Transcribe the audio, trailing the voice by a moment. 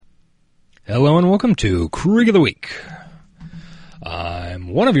Hello and welcome to Creek of the Week. I'm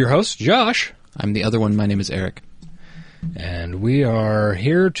one of your hosts, Josh. I'm the other one. My name is Eric. And we are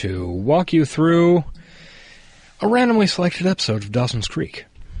here to walk you through a randomly selected episode of Dawson's Creek.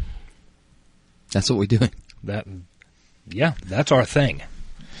 That's what we're doing. That's our thing.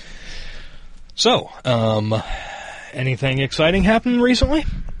 So, anything exciting happened recently?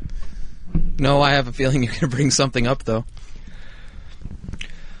 No, I have a feeling you're going to bring something up, though.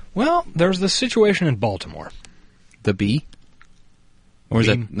 Well, there's this situation in Baltimore. The B? Or is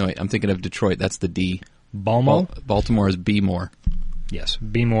that... No, wait, I'm thinking of Detroit. That's the D. Balmo? Baltimore is B-more. Yes,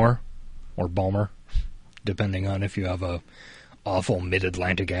 B-more or Balmer, depending on if you have a awful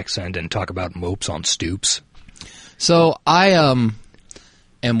mid-Atlantic accent and talk about mopes on stoops. So, I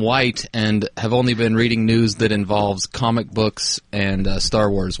am white and have only been reading news that involves comic books and Star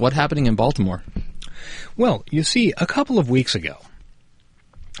Wars. What's happening in Baltimore? Well, you see, a couple of weeks ago,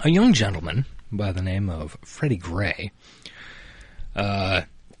 a young gentleman by the name of Freddie Gray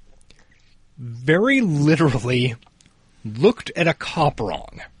very literally looked at a cop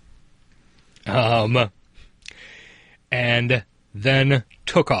wrong. And then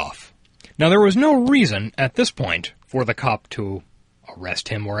took off. Now, there was no reason at this point for the cop to arrest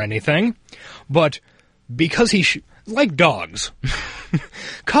him or anything, but because like dogs,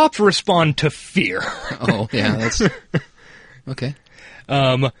 cops respond to fear. Oh, yeah, that's... Okay.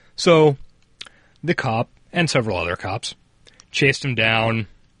 So the cop and several other cops chased him down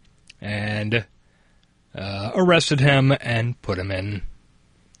and arrested him and put him in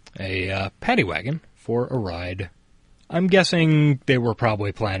a paddy wagon for a ride. I'm guessing they were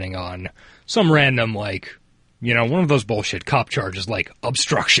probably planning on some random, one of those bullshit cop charges like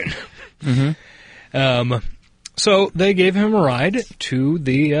obstruction. Mm-hmm. So they gave him a ride to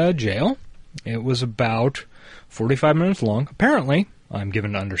the jail. It was about 45 minutes long. Apparently, I'm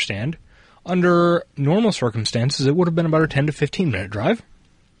given to understand, under normal circumstances, it would have been about a 10 to 15 minute drive.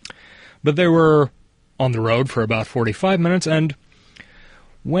 But they were on the road for about 45 minutes, and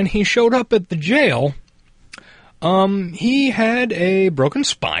when he showed up at the jail, he had a broken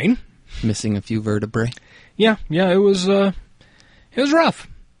spine. Missing a few vertebrae. Yeah, it was rough.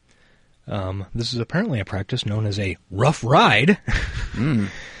 This is apparently a practice known as a rough ride,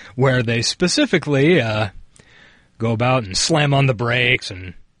 where they specifically go about and slam on the brakes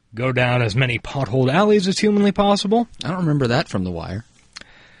and go down as many potholed alleys as humanly possible. I don't remember that from The Wire.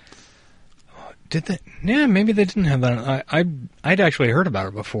 Did they? Yeah, maybe they didn't have that. I'd actually heard about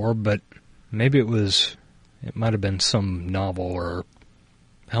it before, but maybe it might have been some novel, or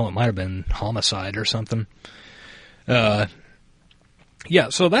hell, it might have been Homicide or something. Yeah,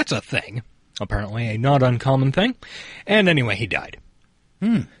 so that's a thing. Apparently a not uncommon thing. And anyway, he died.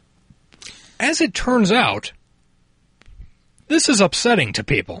 As it turns out, this is upsetting to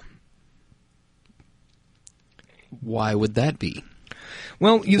people. Why would that be?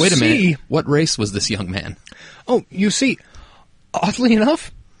 Well, Wait a minute. What race was this young man? Oh, you see, oddly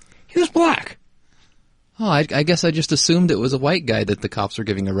enough, he was black. Oh, I guess I just assumed it was a white guy that the cops were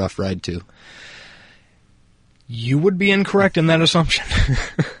giving a rough ride to. You would be incorrect in that assumption.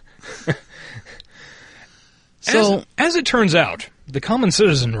 So, as it turns out, the common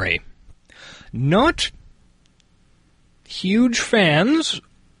citizenry, not huge fans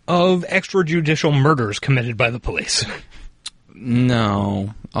of extrajudicial murders committed by the police.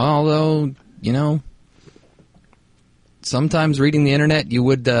 No. Although, sometimes reading the internet, you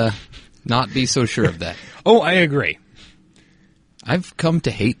would not be so sure of that. Oh, I agree. I've come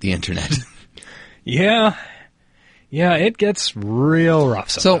to hate the internet. Yeah, it gets real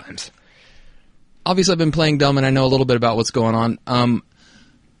rough sometimes. So, obviously I've been playing dumb and I know a little bit about what's going on.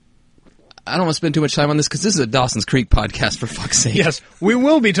 I don't want to spend too much time on this because this is a Dawson's Creek podcast, for fuck's sake. Yes, we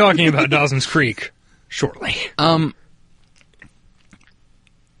will be talking about Dawson's Creek shortly.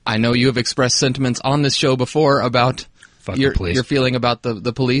 I know you have expressed sentiments on this show before about your feeling about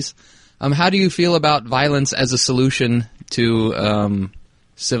the police. How do you feel about violence as a solution to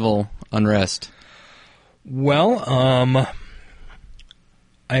civil unrest? Well,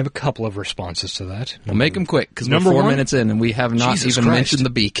 I have a couple of responses to that. Well, make them quick, because we're 4 minutes in and we have not even mentioned the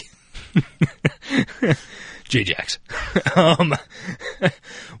beak. J-Jax.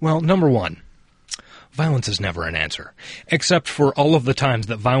 Well, number one, violence is never an answer, except for all of the times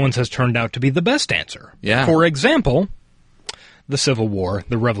that violence has turned out to be the best answer. Yeah. For example, the Civil War,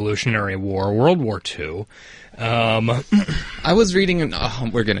 the Revolutionary War, World War II. I was reading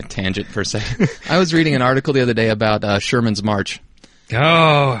we're going to tangent for a second. I was reading an article the other day about Sherman's March.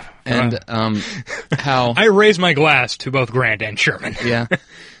 Oh. And how... I raise my glass to both Grant and Sherman. Yeah.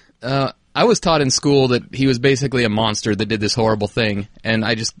 I was taught in school that he was basically a monster that did this horrible thing, and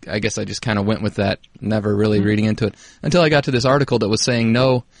I guess I just kind of went with that, never really reading into it, until I got to this article that was saying,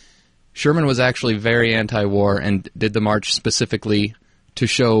 no, Sherman was actually very anti-war and did the march specifically to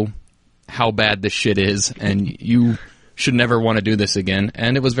show how bad this shit is, and you should never want to do this again,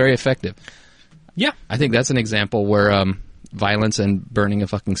 and it was very effective. Yeah. I think that's an example where violence and burning a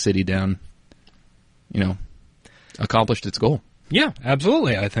fucking city down, accomplished its goal. Yeah,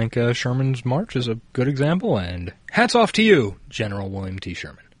 absolutely. I think Sherman's March is a good example, and hats off to you, General William T.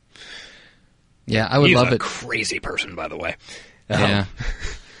 Sherman. Yeah, I would love it. He's a crazy person, by the way. Yeah.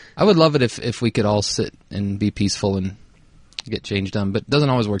 I would love it if we could all sit and be peaceful and get change done, but it doesn't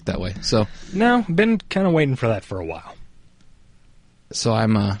always work that way. So no, been kind of waiting for that for a while. So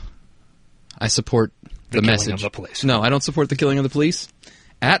I support the message of the police. No, I don't support the killing of the police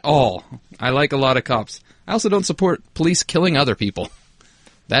at all. I like a lot of cops. I also don't support police killing other people.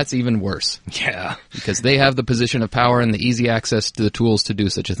 That's even worse. Yeah. Because they have the position of power and the easy access to the tools to do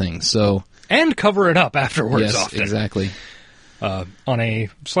such a thing. So and cover it up afterwards. Yes, often. Exactly. On a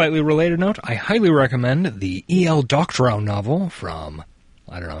slightly related note, I highly recommend the E.L. Doctorow novel from,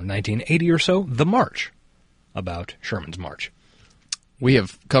 1980 or so, The March, about Sherman's March. We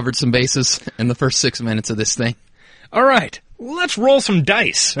have covered some bases in the first 6 minutes of this thing. All right, let's roll some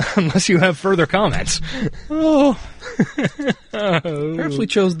dice, unless you have further comments. Oh. Perhaps we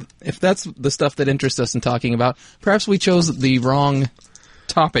chose, if that's the stuff that interests us in talking about, perhaps we chose the wrong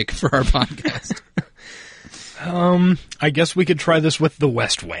topic for our podcast. I guess we could try this with The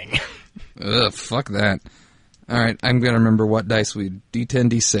West Wing. Ugh, fuck that. All right, I'm going to remember what dice we... D10,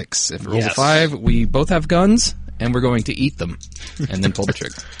 D6. If it rolls a 5, we both have guns, and we're going to eat them, and then pull the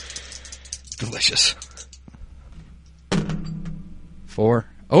trigger. Delicious. 4.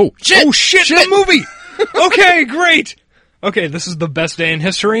 Oh, shit! Oh, shit! The movie! Okay, great! Okay, this is the best day in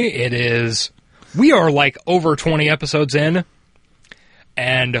history. It is... We are, over 20 episodes in,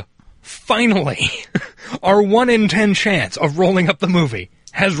 and finally, our 1 in 10 chance of rolling up the movie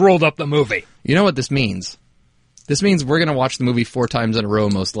has rolled up the movie. You know what this means? This means we're going to watch the movie 4 times in a row,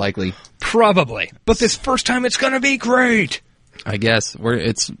 most likely. Probably. But this first time, it's going to be great. I guess.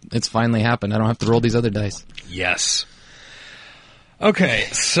 It's finally happened. I don't have to roll these other dice. Yes. Okay,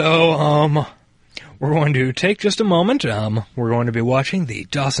 so, we're going to take just a moment. We're going to be watching the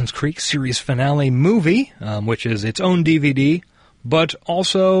Dawson's Creek series finale movie, which is its own DVD, but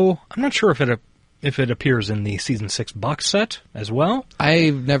also, I'm not sure if it appears in the Season 6 box set as well.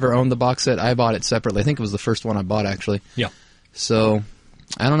 I've never owned the box set. I bought it separately. I think it was the first one I bought, actually. Yeah. So,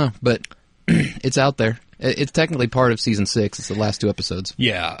 I don't know, but it's out there. It's technically part of Season 6. It's the last 2 episodes.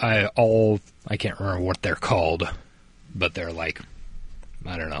 Yeah, I can't remember what they're called, but they're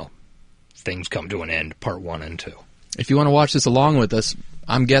Things Come to an End, Part 1 and 2. If you want to watch this along with us,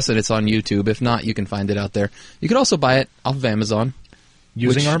 I'm guessing it's on YouTube. If not, you can find it out there. You could also buy it off of Amazon.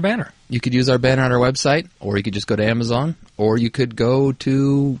 Using our banner. You could use our banner on our website, or you could just go to Amazon, or you could go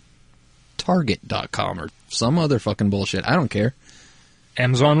to Target.com or some other fucking bullshit. I don't care.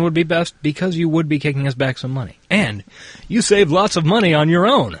 Amazon would be best because you would be kicking us back some money. And you save lots of money on your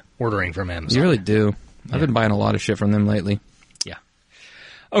own ordering from Amazon. You really do. Yeah. I've been buying a lot of shit from them lately. Yeah.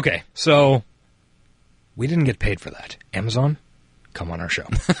 Okay, so we didn't get paid for that. Amazon, come on our show.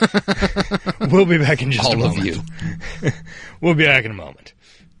 We'll be back in just a moment. All of you. We'll be back in a moment.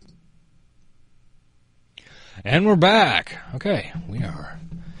 And we're back. Okay, we are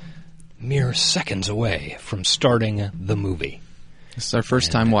mere seconds away from starting the movie. This is our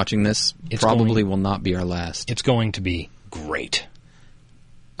first time watching this. Probably will not be our last. It's going to be great.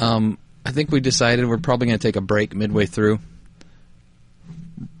 I think we decided we're probably going to take a break midway through.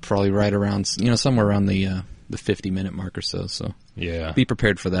 Probably right around, somewhere around the 50-minute mark or so. So yeah, be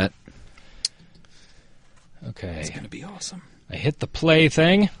prepared for that. Okay, it's going to be awesome. I hit the play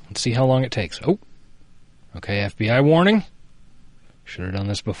thing. Let's see how long it takes. Oh, okay. FBI warning. Should have done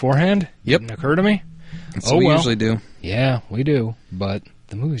this beforehand. Yep, didn't occur to me. That's what we usually do. Yeah, we do. But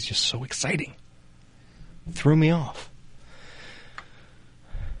the movie's just so exciting. It threw me off.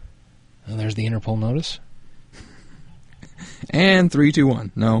 And there's the Interpol notice. And 3, 2,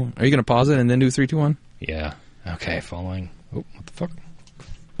 1. No. Are you going to pause it and then do 3, 2, 1? Yeah. Okay, following. Oh, what the fuck?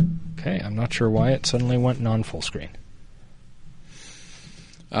 Okay, I'm not sure why it suddenly went non-full screen.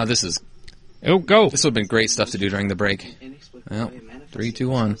 This is... Oh, go! This would have been great stuff to do during the break. Well, 3, 2,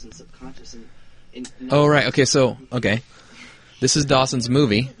 1. Oh, right. Okay, so... Okay. This is Dawson's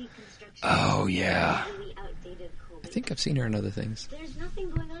movie. Oh, yeah. I think I've seen her in other things.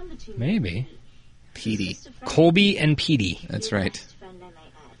 Maybe. Petey. Colby and Petey. That's right.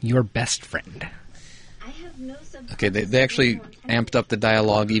 Your best friend. Okay, they actually amped up the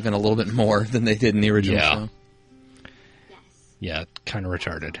dialogue even a little bit more than they did in the original show. Yeah, kind of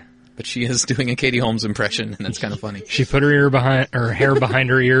retarded. But she is doing a Katie Holmes impression, and that's kind of funny. She put her hair behind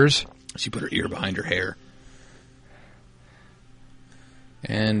her ears. She put her ear behind her hair.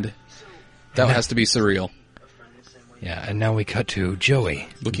 And that has to be surreal. Yeah, and now we cut to Joey.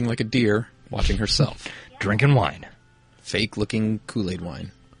 Looking like a deer, watching herself. Drinking wine. Fake-looking Kool-Aid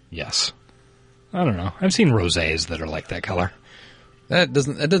wine. Yes. I don't know. I've seen rosés that are like that color. That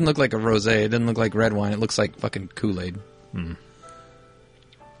doesn't look like a rosé. It doesn't look like red wine. It looks like fucking Kool-Aid.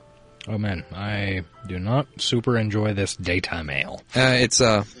 Oh man, I do not super enjoy this daytime ale. It's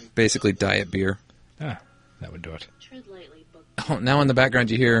basically diet beer. Ah, that would do it. Oh, now in the background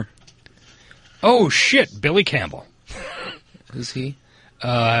you hear... Oh shit, Billy Campbell. Who's he?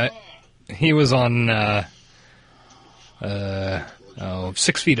 He was on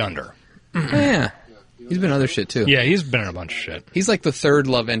 6 Feet Under. Yeah. He's been in other shit, too. Yeah, he's been in a bunch of shit. He's like the third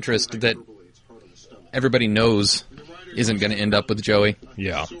love interest that everybody knows isn't going to end up with Joey.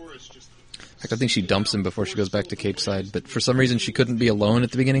 Yeah. In fact, I think she dumps him before she goes back to Cape Side, but for some reason she couldn't be alone at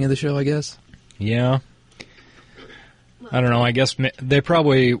the beginning of the show, I guess. Yeah. I don't know, I guess they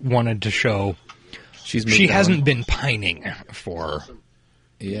probably wanted to show she hasn't been pining for...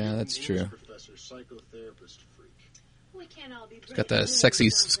 Yeah, that's true. She's got that sexy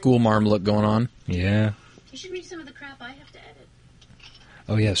school marm look going on. Yeah. You should read some of the crap I have to edit.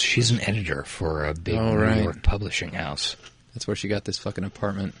 Oh, yes, she's an editor for a big New York publishing house. That's where she got this fucking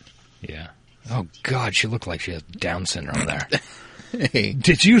apartment. Yeah. Oh, God, she looked like she has Down syndrome there. Hey,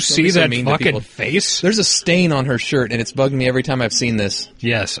 did you see that fucking face? There's a stain on her shirt, and it's bugged me every time I've seen this.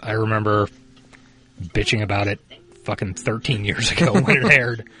 Yes, I remember bitching about it fucking 13 years ago when it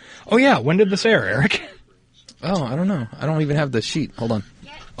aired. Oh, yeah, when did this air, Eric? Oh, I don't know. I don't even have the sheet. Hold on.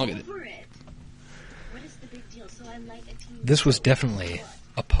 I'll get it. This was definitely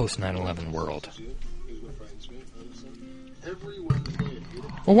a post 9/11 world.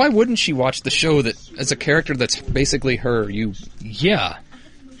 Well, why wouldn't she watch the show that as a character that's basically her? Yeah.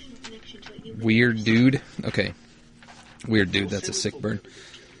 Weird dude. Okay. Weird dude. That's a sick burn.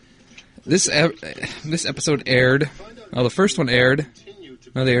 This episode aired. Oh, the first one aired.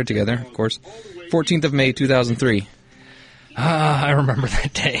 No, they aired together, of course. 14th of May, 2003. I remember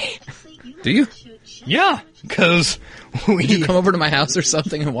that day. Do you? Yeah, because Did you come over to my house or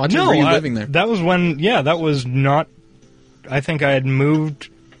something and watch it? Were you living there? That was when, that was not... I think I'd moved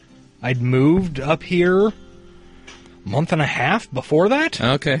up here a month and a half before that.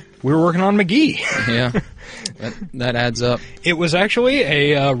 Okay. We were working on McGee. Yeah, that adds up. It was actually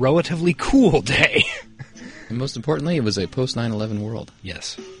a relatively cool day. And most importantly, it was a post 9/11 world.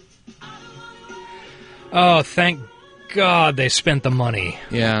 Yes. Oh, thank God they spent the money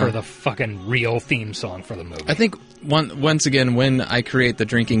for the fucking real theme song for the movie. I think, once again, when I create the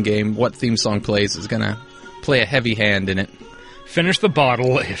drinking game, what theme song plays is going to play a heavy hand in it. Finish the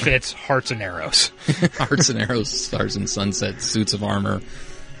bottle if it's Hearts and Arrows. Hearts and Arrows, Stars and Sunsets, Suits of Armor.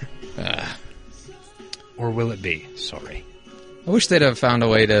 Or will it be? Sorry. I wish they'd have found a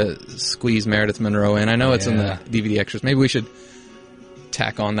way to squeeze Meredith Monroe in. I know it's in the DVD extras. Maybe we should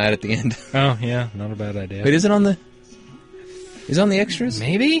tack on that at the end. Oh, yeah, not a bad idea. Wait, is it on the extras?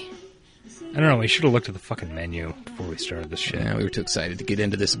 Maybe? I don't know, we should have looked at the fucking menu before we started this shit. Yeah, we were too excited to get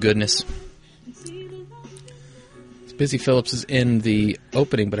into this goodness. Busy Phillips is in the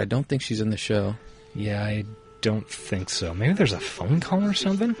opening, but I don't think she's in the show. Yeah, I don't think so. Maybe there's a phone call or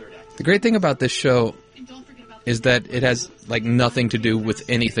something? The great thing about this show is that it has, nothing to do with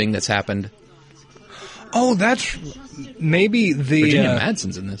anything that's happened. Oh, that's... Maybe the... Virginia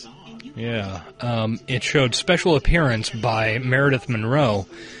Madsen's in this. Yeah. It showed special appearance by Meredith Monroe.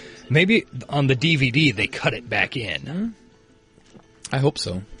 Maybe on the DVD they cut it back in. I hope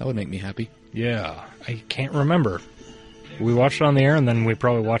so. That would make me happy. Yeah. I can't remember. We watched it on the air, and then we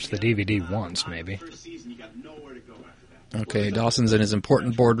probably watched the DVD once, maybe. Okay, Dawson's in his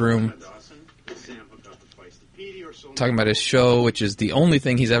important boardroom, talking about his show, which is the only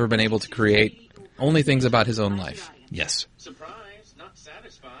thing he's ever been able to create. Only things about his own life. Yes.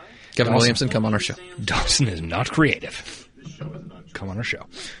 Kevin Williamson, come on our show. Dawson is not creative. Come on our show.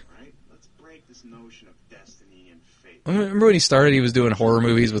 Remember when he started, he was doing horror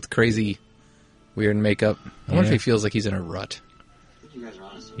movies with crazy, weird makeup? I wonder if he feels like he's in a rut.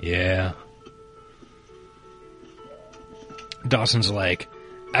 Yeah. Dawson's like,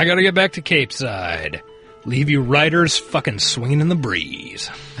 I gotta get back to Cape Side. Leave you writers fucking swinging in the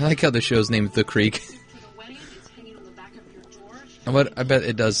breeze. I like how the show's named The Creek. But I bet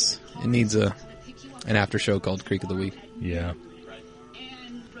it does. It needs an after show called Creek of the Week. Yeah.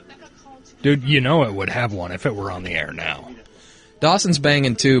 Dude, you know it would have one if it were on the air now. Dawson's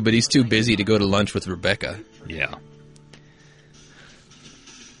banging too, but he's too busy to go to lunch with Rebecca. Yeah.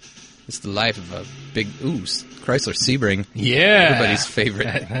 It's the life of a big, Chrysler Sebring. Yeah. Everybody's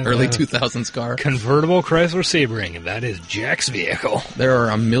favorite early 2000s car. Convertible Chrysler Sebring. That is Jack's vehicle. There are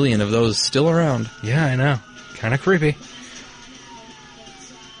a million of those still around. Yeah, I know. Kind of creepy.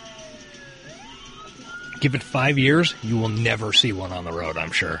 Give it 5 years, you will never see one on the road,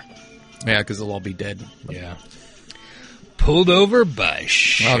 I'm sure. Yeah, because they'll all be dead. Yeah. Pulled over by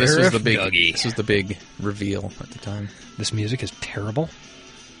Sheriff this was the big, Dougie. This was the big reveal at the time. This music is terrible.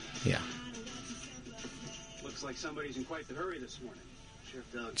 Yeah. Looks like somebody's in quite the hurry this morning.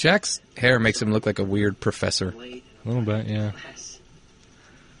 Sheriff Doug. Jack's hair makes him look like a weird professor. A little bit, yeah.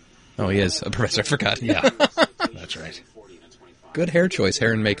 Oh, he is a professor. I forgot. Yeah. That's right. Good hair choice,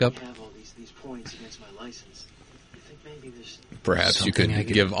 hair and makeup. These points against my license. I think maybe there's Perhaps you Something I could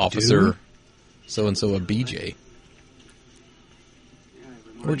could give Officer do? so-and-so a BJ.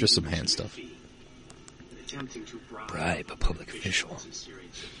 Or just some hand stuff. attempting to Bribe a public official.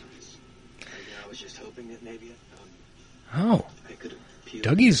 I was just hoping that maybe Oh. I could appeal.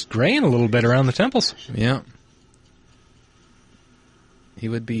 Dougie's graying a little bit around the temples. Yeah. He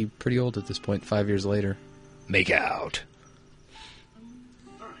would be pretty old at this point, 5 years later. Make out.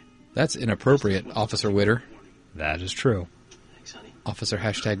 That's inappropriate, Officer Witter. That is true. Thanks, honey. Officer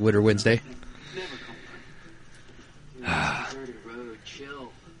hashtag Witter Wednesday. Never come back. Deserted road,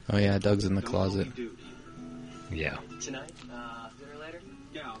 chill. Oh yeah, Doug's in the closet. Yeah. Tonight, dinner later?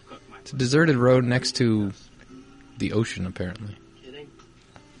 Yeah, I'll cook my It's a deserted road next to the ocean, apparently. kidding.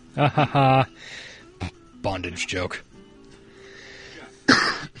 Ha ha ha. Bondage joke.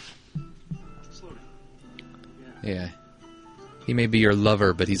 Slow down. Yeah. He may be your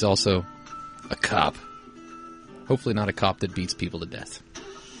lover, but he's also a cop. Hopefully not a cop that beats people to death.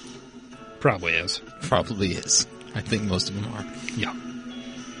 Probably is. Probably is. I think most of them are. Yeah.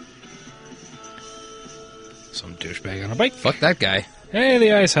 Some douchebag on a bike. Fuck that guy. Hey,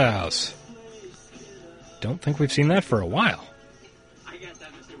 the ice house. Don't think we've seen that for a while. I got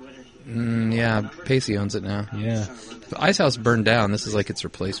that, Mr. Winter. Yeah, Pacey owns it now. Yeah. The ice house burned down. This is like its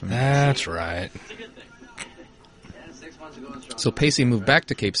replacement. That's right. It's a good thing. Yeah, 6 months ago in So Pacey moved back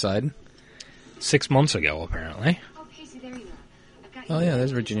to Cape Side. 6 months ago, apparently. Oh, Casey, there you are. I've got Oh you yeah,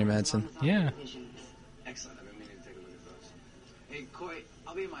 there's Virginia Madsen. Yeah. Excellent. I've been meaning to take a look at those. Hey, Coy,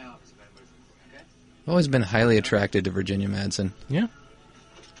 I'll be in my office if anybody's looking for me, okay? I've always been highly attracted to Virginia Madsen. Yeah.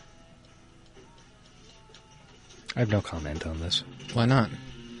 I have no comment on this. Why not?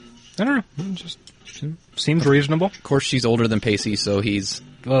 I don't know. It just seems reasonable. Of course, she's older than Pacey, so he's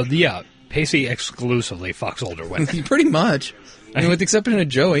Well, yeah. Pacey exclusively fucks older women. pretty much. I mean, with the exception of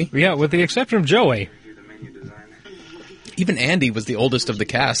Joey. Yeah, with the exception of Joey. Review the menu design. Even Andy was the oldest of the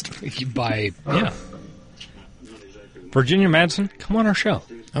cast. By, yeah. Virginia Madsen, come on our show.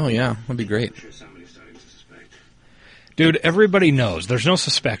 Oh yeah, that'd be great. Sure somebody's starting to suspect. Dude, everybody knows. There's no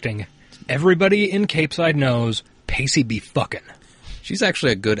suspecting. Everybody in Cape Side knows Pacey be fucking. She's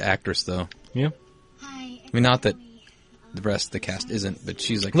actually a good actress, though. Yeah. Hi. I mean, not that the rest of the cast isn't, but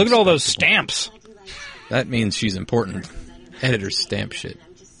she's like... Look at all those respectable. stamps. That means she's important. Editors stamp shit.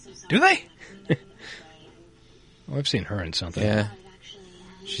 Do they? Oh, I've seen her in something. Yeah.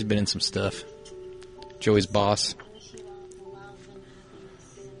 She's been in some stuff. Joey's boss.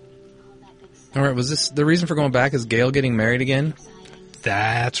 Alright, was this... The reason for going back is Gail getting married again?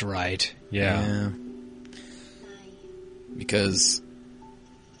 That's right. Yeah. Because...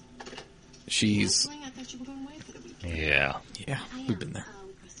 She's... I thought you were going away for the weekend. Yeah. Yeah, we've been there.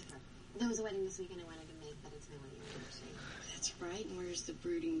 Christopher, there was a wedding this weekend I wanted to make, but it's my wedding anniversary. That's right. And where's the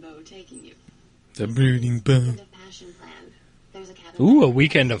brooding bow taking you? The brooding bow. Weekend of passion plan. There's a cabin. Ooh, a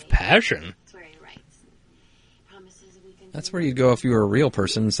weekend of passion. It's where he writes. Promises a weekend. That's where you'd go if you were a real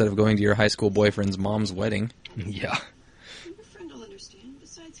person instead of going to your high school boyfriend's mom's wedding. Yeah. Your friend will understand.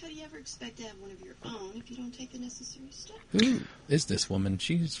 Besides, how do you ever expect to have one of your own if you don't take the necessary steps? Who is this woman?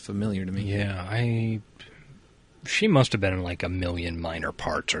 She's familiar to me. Yeah, she must have been in like a million minor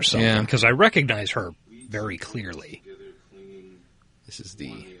parts or something. Yeah. Because I recognize her very clearly. This is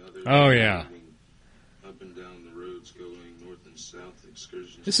the... Oh, yeah. Up and down the roads going north and south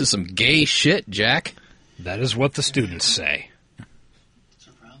excursions. This is some gay shit, Jack. That is what the students say. What's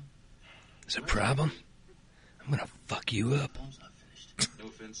the problem? Is it a problem? I'm gonna fuck you up. Poem's not finished. No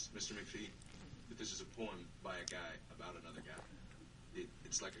offense, Mr. McPhee, but this is a poem by a guy about another guy.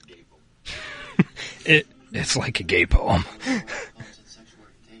 It's like a gay poem. It's like a gay poem. Poems and sexual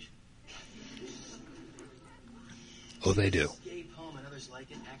orientation. Oh, they do. This gay poem and others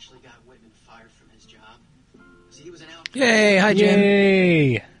like it actually got Whitman fired from his job. See, he was an outcast. Yay, hi, Jen.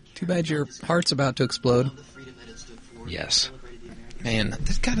 Yay! Too bad your heart's about to explode. Yes. Man,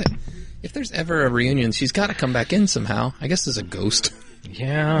 if there's ever a reunion, she's got to come back in somehow. I guess as a ghost.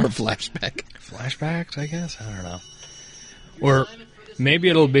 Yeah. Or flashback. Flashbacks, I guess? I don't know. Or maybe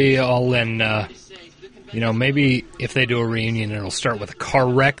it'll be all in, maybe if they do a reunion, it'll start with a car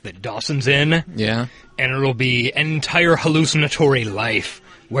wreck that Dawson's in. Yeah. And it'll be an entire hallucinatory life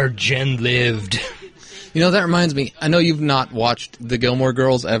where Jen lived. You know, that reminds me, I know you've not watched The Gilmore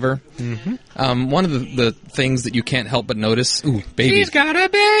Girls ever. Mm-hmm. One of the things that you can't help but notice... Ooh, baby. She's got a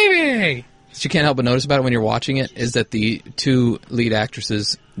baby! What you can't help but notice about it when you're watching it is that the two lead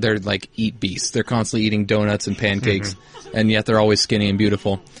actresses, they're like eat beasts. They're constantly eating donuts and pancakes, and yet they're always skinny and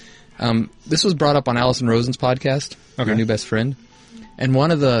beautiful. This was brought up on Allison Rosen's podcast, Your New Best Friend, and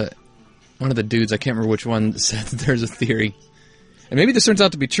one of the dudes, I can't remember which one, said that there's a theory, and maybe this turns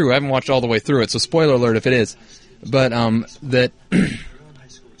out to be true. I haven't watched all the way through it, so spoiler alert if it is, but that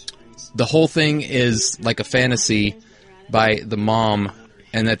the whole thing is like a fantasy by the mom.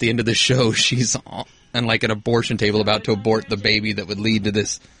 And at the end of the show, she's on like an abortion table about to abort the baby that would lead to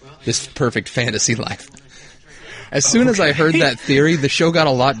this perfect fantasy life. As soon as I heard that theory, the show got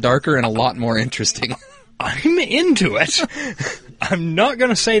a lot darker and a lot more interesting. I'm into it. I'm not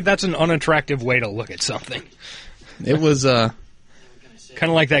going to say that's an unattractive way to look at something. It was kind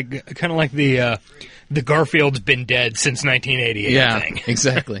of like the Garfield's been dead since 1988 thing. Yeah,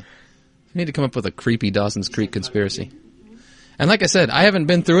 exactly. We need to come up with a creepy Dawson's Creek conspiracy. And like I said, I haven't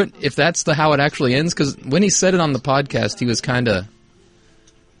been through it, if that's how it actually ends, because when he said it on the podcast, he was kind of,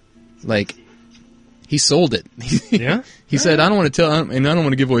 like, he sold it. Yeah? He said, I don't want to tell, and I don't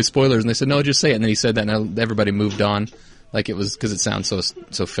want to give away spoilers, and they said, no, just say it, and then he said that, and everybody moved on, like it was, because it sounds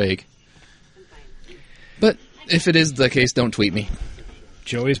so fake. But, if it is the case, don't tweet me.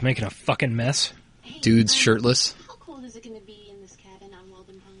 Joey's making a fucking mess. Dude's shirtless. How cold is it going to be in this cabin on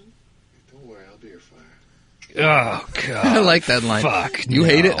Walden Pond? Don't worry, I'll be your fire. Oh, God. I like that line. Fuck. You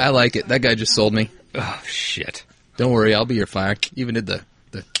hate it? I like it. That guy just sold me. Oh, shit. Don't worry, I'll be your fire. Even did the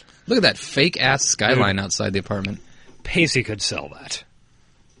look at that fake-ass skyline outside the apartment. Pacey could sell that.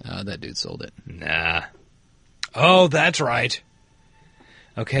 That dude sold it. Nah. Oh, that's right.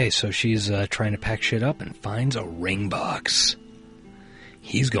 Okay, so she's trying to pack shit up and finds a ring box.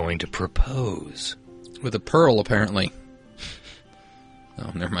 He's going to propose. With a pearl, apparently.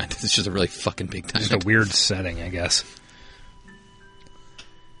 Oh, never mind. It's just a really fucking big time. Just a weird setting, I guess.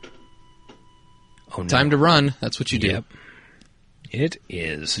 Oh, no. Time to run. That's what you do. Yep. It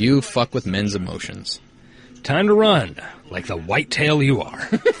is. You fuck with men's emotions. Time to run, like the whitetail you are.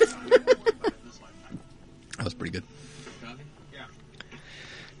 That was pretty good.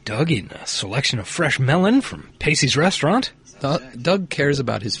 Doug eating a selection of fresh melon from Pacey's restaurant. Doug cares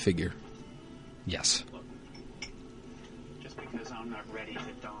about his figure. Yes. Just because I'm not ready to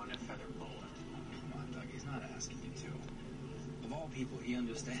don a feather boa. Come on, Doug, he's not asking you to. Of all people, he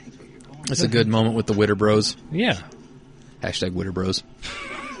understands what you're going through. It's a good moment with the Witter Bros. Yeah. Hashtag Witter Bros.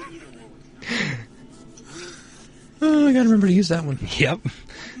 Oh, I gotta remember to use that one. Yep.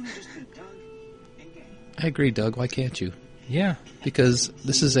 I agree, Doug. Why can't you? Yeah. Because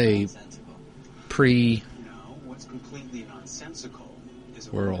this is a pre... No, what's completely nonsensical is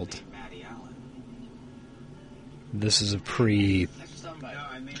a world. Maddie Allen. This is a pre...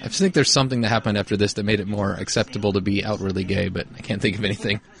 I think there's something that happened after this that made it more acceptable to be outwardly gay, but I can't think of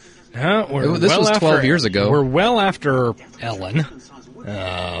anything. No, this was 12 years ago. We're well after Ellen.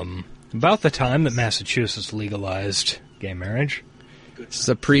 About the time that Massachusetts legalized gay marriage. This is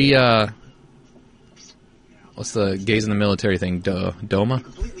a pre... what's the gays in the military thing? DOMA?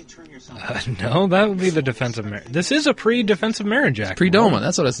 No, that would be the Defense of Marriage. This is a pre-Defense of Marriage Act. Pre-DOMA,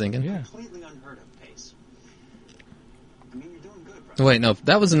 that's what I was thinking. Yeah. Wait, no,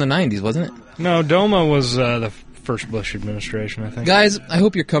 that was in the 90s, wasn't it? No, DOMA was the first Bush administration, I think. Guys, I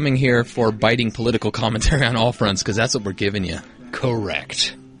hope you're coming here for biting political commentary on all fronts, because that's what we're giving you.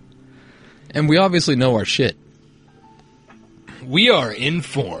 Correct. And we obviously know our shit. We are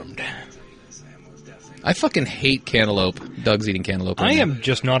informed. I fucking hate cantaloupe. Doug's eating cantaloupe. I am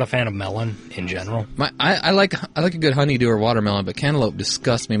just not a fan of melon in general. I like a good honeydew or watermelon, but cantaloupe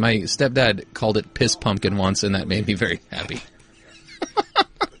disgusts me. My stepdad called it piss pumpkin once, and that made me very happy.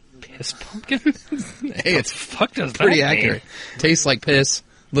 Piss pumpkin? Hey, it's fuck does pretty that accurate. Tastes like piss,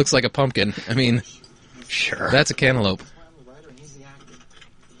 looks like a pumpkin. I mean, sure. That's a cantaloupe.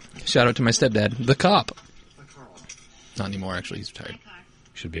 Shout out to my stepdad, the cop. Not anymore, actually. He's retired.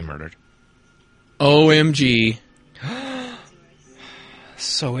 Should be murdered. OMG.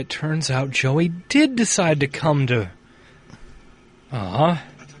 So it turns out Joey did decide to come to...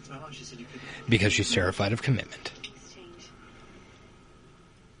 Because she's terrified of commitment.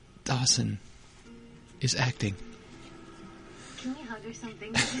 Dawson is acting. Can we hug or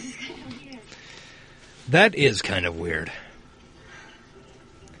something? This is kind of weird. That is kind of weird.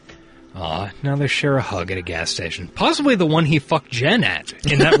 Now they share a hug at a gas station. Possibly the one he fucked Jen at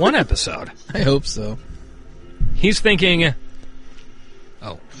in that one episode. I hope so. He's thinking...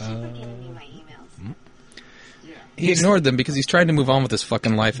 He ignored them because he's trying to move on with his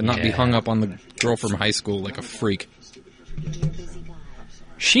fucking life and not be hung up on the girl from high school like a freak.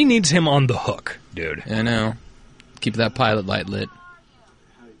 She needs him on the hook, dude. I know. Keep that pilot light lit.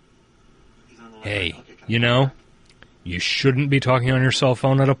 Hey, you shouldn't be talking on your cell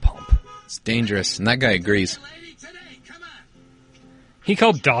phone at a pump. It's dangerous, and that guy agrees. He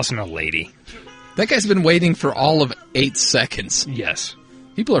called Dawson a lady. That guy's been waiting for all of 8 seconds. Yes.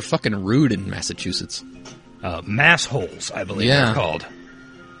 People are fucking rude in Massachusetts. Mass holes, I believe they're called.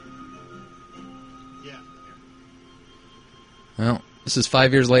 Well, this is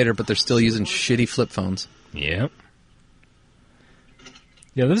 5 years later, but they're still using shitty flip phones. Yep.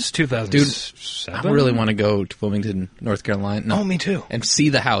 Yeah, this is 2007. Dude, I really want to go to Wilmington, North Carolina. No, me too. And see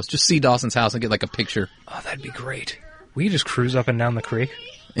the house. Just see Dawson's house and get like a picture. Oh, that'd be great. We just cruise up and down the creek.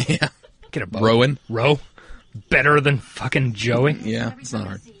 Yeah. Get a boat. Rowing. Row. Better than fucking Joey. Yeah, it's not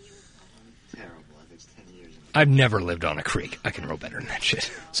hard. I've never lived on a creek. I can row better than that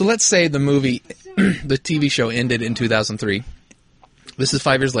shit. So let's say the movie, the TV show ended in 2003. This is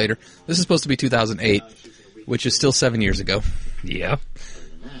 5 years later. This is supposed to be 2008, which is still 7 years ago. Yeah.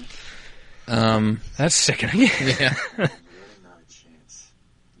 That's sickening. Yeah.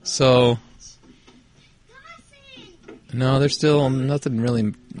 So, no, there's still nothing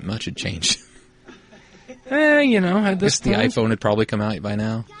really much had changed. At this the iPhone had probably come out by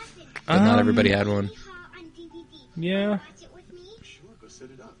now, but not everybody had one. Yeah.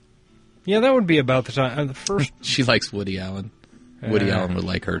 Yeah, that would be about the time. The first. She likes Woody Allen. Woody Allen would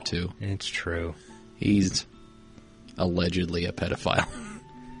like her too. It's true. He's allegedly a pedophile.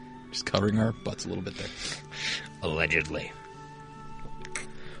 Just covering our butts a little bit there. Allegedly.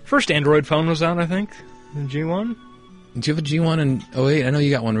 First Android phone was out, I think. The G1. Did you have a G1 in 08? I know you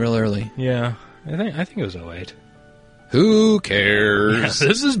got one real early. Yeah, I think it was 08. Who cares? Yeah,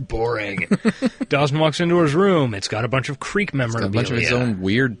 this is boring. Dawson walks into his room. It's got a bunch of Creek memorabilia. It's got a bunch of his own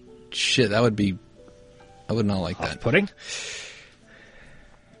weird shit. That would be... I would not like that. Pudding?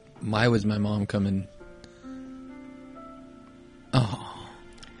 Why was my mom coming? Oh.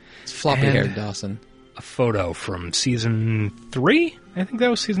 It's floppy-haired Dawson. A photo from season 3? I think that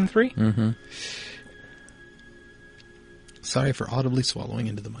was season 3. Mm-hmm. Sorry for audibly swallowing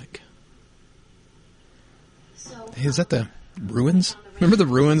into the mic. Hey, is that the ruins? Remember the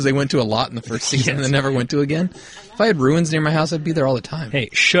ruins they went to a lot in the first season and then never went to again? If I had ruins near my house, I'd be there all the time. Hey,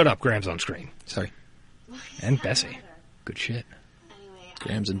 shut up, Grams on screen. Sorry. And Bessie. Good shit.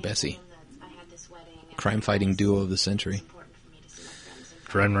 Grams and Bessie. Crime-fighting duo of the century.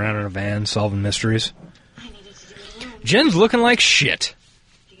 Driving around in a van, solving mysteries. Jen's looking like shit.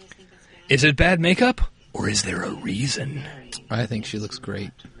 Is it bad makeup? Or is there a reason? I think she looks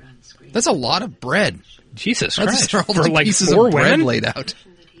great. That's a lot of bread. Jesus Christ. That's for like pieces 4 of bread women? Laid out.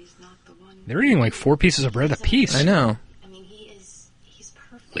 They're eating like 4 pieces of bread apiece. I know.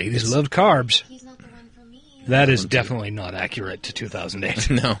 Ladies love carbs. That is definitely not accurate to 2008.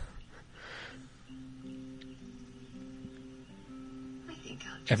 No.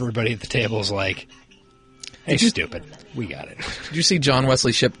 Everybody at the table is like, hey, stupid. We got it. Did you see John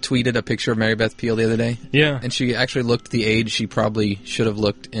Wesley Shipp tweeted a picture of Mary Beth Peil the other day? Yeah. And she actually looked the age she probably should have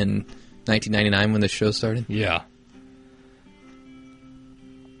looked in 1999 when this show started? Yeah.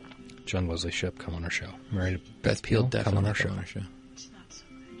 John Wesley Shipp, come on our show. Mary Beth Peil, come on our show. Our show.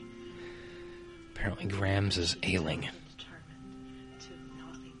 Apparently Grams is ailing.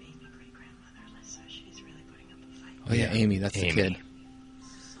 Oh yeah, Amy, that's the kid.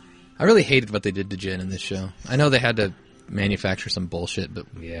 I really hated what they did to Jen in this show. I know they had to manufacture some bullshit, but...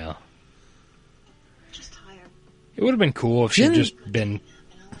 Yeah. It would have been cool if she'd just been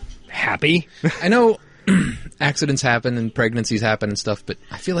happy. I know accidents happen and pregnancies happen and stuff, but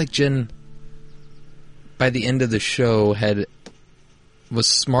I feel like Jen, by the end of the show, was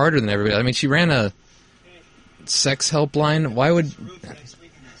smarter than everybody. I mean, she ran a sex helpline. Why would...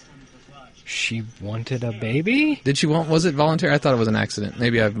 She wanted a baby? Did she want... Was it voluntary? I thought it was an accident.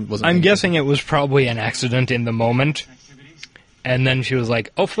 Maybe I wasn't... I'm guessing it was probably an accident in the moment. And then she was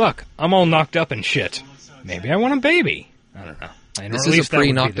like, oh, fuck. I'm all knocked up and shit. Maybe I want a baby. I don't know. This is a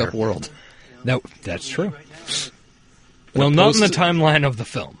pre-knocked-up world. That's true. Well, not in the timeline of the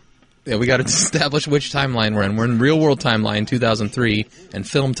film. Yeah, we got to establish which timeline we're in. We're in real-world timeline 2003 and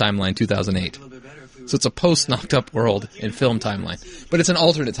film timeline 2008. So it's a post-Knocked Up world in film timeline. But it's an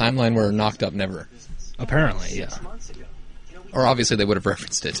alternate timeline where Knocked Up never... Apparently, yeah. Or obviously they would have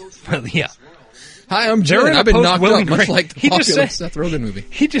referenced it. Well, yeah. Hi, I'm They're Jared. in a I've been knocked post-Will up, and much Grace- like the He just popular said- Seth Rogen movie.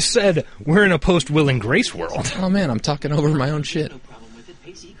 He just said, we're in a post-Will and Grace world. Oh man, I'm talking over my own shit. No problem with it.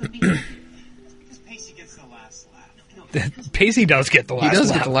 Pacey could be because Pacey gets the last laugh. Pacey does get the He last does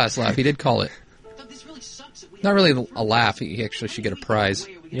laugh. get the last laugh. He did call it. Doug, this really sucks that we Not really a laugh. He actually should get a prize.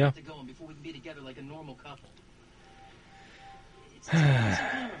 Yeah. have to go before we can be together like a normal couple. It's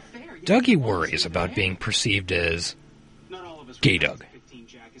fair. Dougie worries about being perceived as Not all of us Gay were Doug. 15,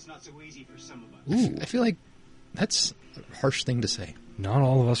 Jack. It's not so easy for some of us. I feel like that's a harsh thing to say. not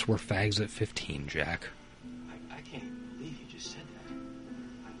all of us were fags at 15, Jack. I can't believe you just said that.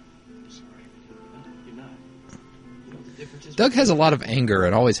 I'm sorry. No, you're not. You know what the difference is? Doug has a lot of anger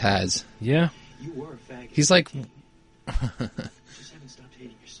and always has. Yeah. You were a fag. He's like You just haven't stopped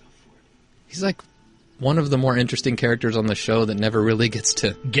hating yourself for it. he's like one of the more interesting characters on the show that never really gets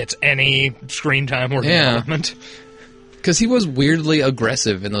to, Gets any screen time or Yeah. development. because he was weirdly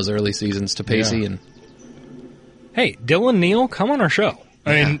aggressive in those early seasons to Pacey Yeah. and Hey, Dylan Neal, come on our show.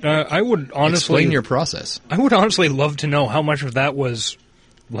 I mean, I would honestly... explain your process. I would honestly love to know how much of that was,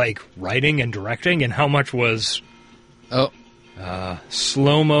 like, writing and directing, and how much was Oh,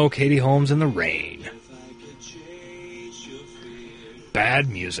 slow-mo Katie Holmes in the rain. Bad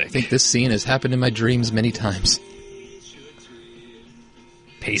music. I think this scene has happened in my dreams many times.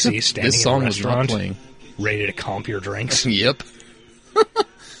 Pacey standing This song in a was not restaurant, playing. ready to comp your drinks. Yep.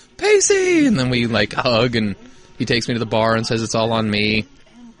 Pacey! And then we, like, hug, and he takes me to the bar and says it's all on me.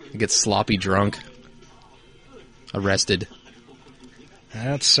 He gets sloppy drunk. Arrested.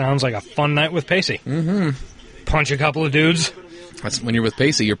 That sounds like a fun night with Pacey. Mm-hmm. Punch a couple of dudes. That's when you're with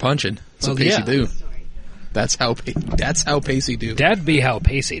Pacey, you're punching. That's what Well, Pacey yeah. do. That's how Pacey do. That'd be how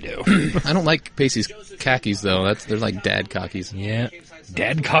Pacey do. I don't like Pacey's khakis, though. They're like dad cockies. Yeah.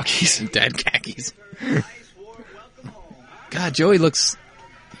 Dad cockies. Dad khakis. God, Joey looks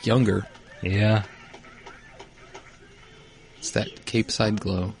younger. Yeah. It's that Cape Side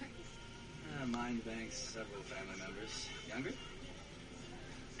glow. Mine thanks several family members. Younger?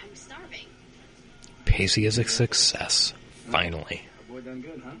 I'm starving. Pacey is a success. Finally. Our boy done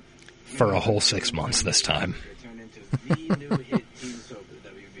good, huh? For a whole 6 months this time. Turned into the new hit team soap at the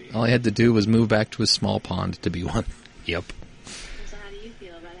WB. All he had to do was move back to his small pond to be one. Yep. So how do you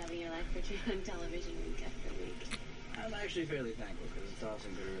feel about having your life portrayed on television week after week? I'm actually fairly thankful because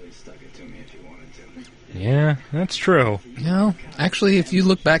Dawson could have really stuck it to me if he wanted to. Yeah, that's true. You know, actually, if you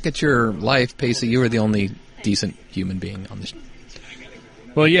look back at your life, Pacey, you were the only decent human being on this.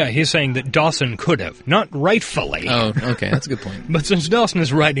 Well, yeah, he's saying that Dawson could have. Not rightfully. Oh, okay, that's a good point. But since Dawson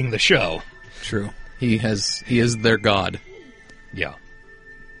is writing the show. True. He is their god. Yeah.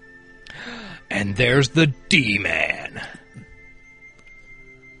 And there's the D-Man.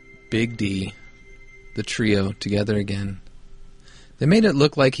 Big D. The trio together again. They made it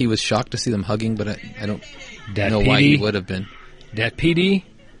look like he was shocked to see them hugging, but I don't Dat know why he PD, would have been. Dat PD,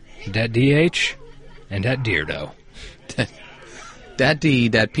 Dat DH, and Dat Deardo. Dat D,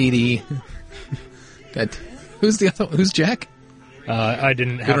 Dat PD. That who's the other? Who's Jack? I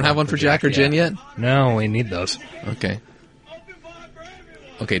didn't have You don't have one for Jack or Jen yet? No, we need those. Okay.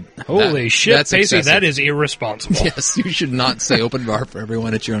 Okay. Holy shit, that's Pacey, excessive. that is irresponsible. Yes, you should not say open bar for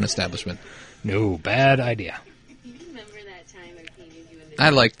everyone at your own establishment. No, bad idea. You remember that time I painted you in the I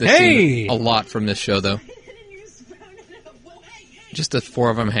like this Hey! scene a lot from this show, though. Just the four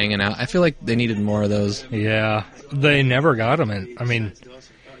of them hanging out. I feel like they needed more of those. Yeah, they never got him in. I mean,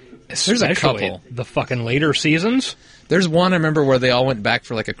 There's a especially couple. the fucking later seasons. There's one I remember where they all went back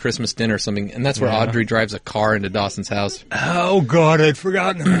for like a Christmas dinner or something, and that's where Yeah. Audrey drives a car into Dawson's house. Oh god, I'd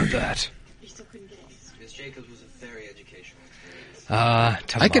forgotten about that. You still couldn't get it. Miss Jacobs was a very educational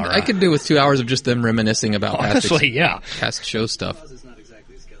experience. Tamara. I could do with 2 hours of just them reminiscing about Honestly, yeah. past show stuff. It's not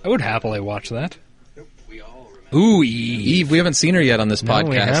exactly a skill. I would happily watch that. We all remember. Ooh, Eve. Eve, we haven't seen her yet on this No, podcast.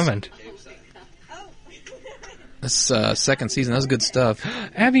 we haven't. This second season, that was good stuff.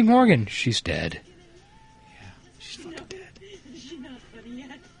 Abby Morgan, she's dead. She's fucking dead.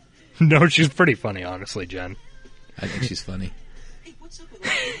 No, she's pretty funny, honestly, Jen. I think she's funny. Hey, what's up with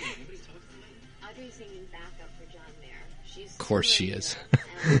Audrey? Nobody talked about it? Audrey's singing backup for John Mayer. She's Of course she is.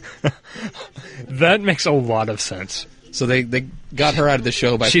 That makes a lot of sense. So they got her out of the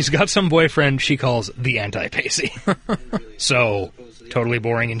show by... She's got some boyfriend she calls the anti-Pacey. So, totally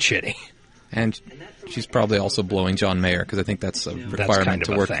boring and shitty. And she's probably also blowing John Mayer, because I think that's a requirement kind of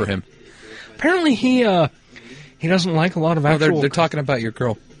to a work thing. for him. Apparently he doesn't like a lot of Oh, actual... they're talking about your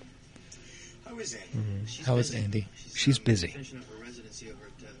girl. How is Andy? How is Andy? She's busy. Finishing up her residency over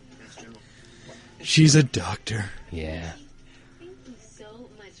at Mass General. She's a doctor. Yeah. Thank you so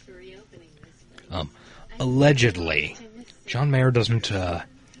much for reopening this place. Allegedly, John Mayer doesn't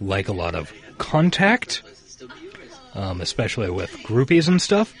like a lot of contact, especially with groupies and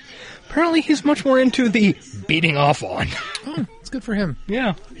stuff. Apparently, he's much more into the beating off on. Oh, it's good for him.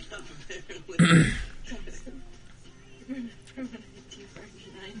 Yeah.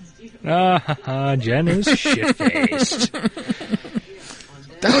 Jen is shit-faced.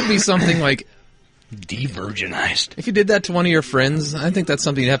 That would be something like De-virginized. if you did that to one of your friends. I think that's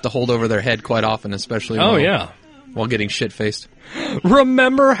something you'd have to hold over their head quite often, especially while getting shit-faced.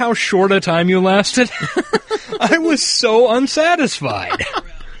 Remember how short a time you lasted? I was so unsatisfied.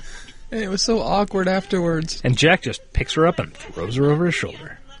 And it was so awkward afterwards. And Jack just picks her up and throws her over his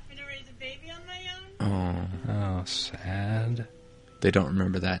shoulder. Left me to raise a baby on my own? Oh, sad. They don't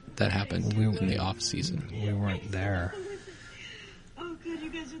remember that. That happened in the off-season. We weren't there. Oh, good, you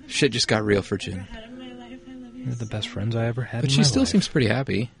guys are the Shit just got real for Jen. head of my life. I love you. You're the best friends I ever had But in she my still life. seems pretty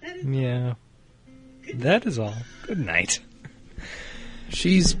happy. Yeah. That is all. Good night.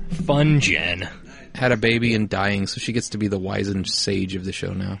 She's Fun Jen. had a baby and dying, so she gets to be the wizened sage of the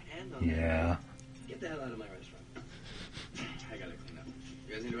show now. Yeah. Get the hell out of my restaurant. I gotta clean up.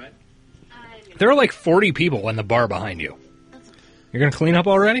 You guys need a ride? There are like 40 people in the bar behind you. You're going to clean up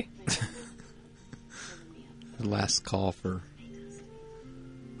already? The last call for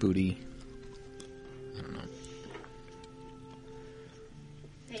booty. I don't know.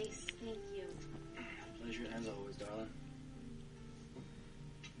 Face, thank you. Pleasure as always, darling.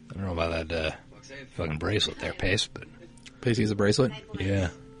 I don't know about that Walk safe. fucking bracelet there, Pace, but Pacey has a bracelet. yeah.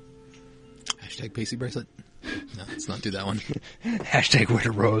 Hashtag Pacey bracelet. No, let's not do that one. Hashtag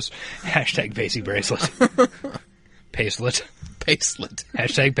Widow Rose. Hashtag Pacey bracelet. Pacelet. Pacelet.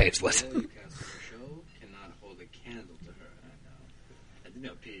 Hashtag Pacelet. Show cannot hold a candle to her. I know. I did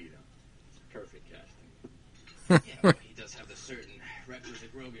know P, though. It's perfect casting. Yeah, but he does have the certain requisite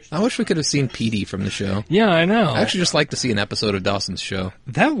roguish. I wish we could have seen Petey from the show. Yeah, I know. I actually just like to see an episode of Dawson's Show.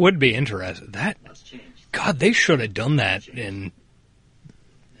 That would be interesting. That, What's changed? God, they should have done that in,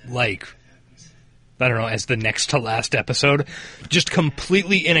 like, I don't know, as the next to last episode. Just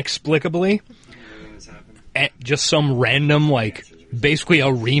completely inexplicably. Everything that's happened. Just some random, like, basically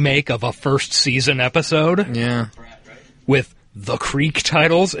a remake of a first season episode Yeah. Brat, right? with the Creek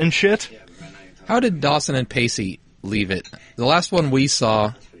titles and shit. Yeah, but right now you're talking How did Dawson and Pacey leave it? The last one we saw,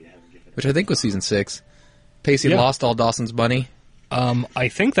 what you haven't given. which I think was season 6, Pacey Yeah. lost all Dawson's money. I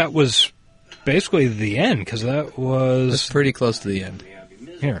think that was basically the end, because that That's was... pretty close to the end. Yeah, I'll be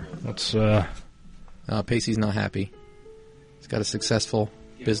miserable. Here, let's, Pacey's not happy. He's got a successful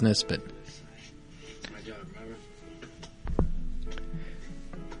business, but It's my job, remember?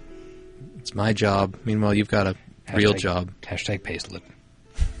 it's my job. Meanwhile, you've got a real hashtag- job. Hashtag Pacelet.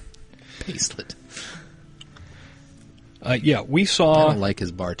 Pacelet. Yeah, we I saw don't like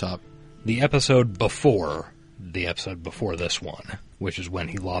his bar top. the episode before this one, which is when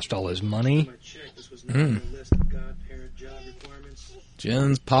he lost all his money. My check. This was not on the list of godparent job requirements.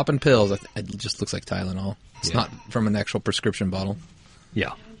 Jen's popping pills. It just looks like Tylenol. It's Yeah. not from an actual prescription bottle.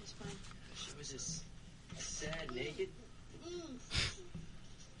 Yeah. She was just sad, naked.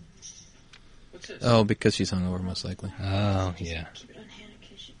 What's this? Oh, because she's hungover, most likely. Oh, yeah. Keep it on hand in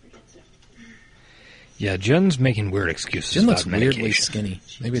case she forgets it. Yeah, Jen's making weird excuses Jen looks about weirdly medication. skinny.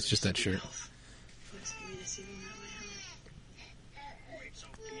 Maybe it's just that shirt. Flex give me this even that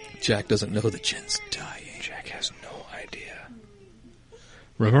way, Jack doesn't know that Jen's dying. Jack has no idea.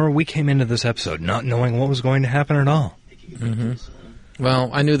 Remember, we came into this episode not knowing what was going to happen at all. Well,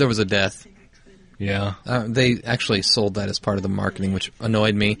 I knew there was a death. Yeah. They actually sold that as part of the marketing, which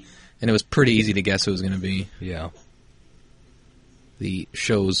annoyed me. And it was pretty easy to guess who was going to be Yeah. the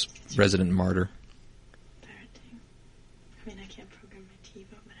show's resident martyr. parenting. I mean, I can't program my TiVo,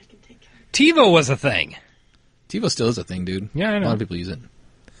 but I can take care of it. TiVo was a thing. TiVo still is a thing, dude. Yeah, I A know. lot of people use it.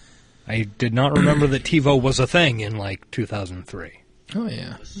 I did not remember that TiVo was a thing in, like, 2003. Oh,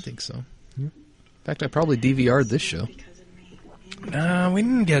 yeah. I think so. In fact, I probably DVR'd this show. Because of me. We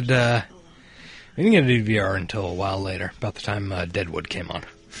didn't get a DVR until a while later, about the time Deadwood came on.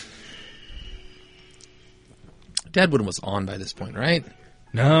 Deadwood was on by this point, right?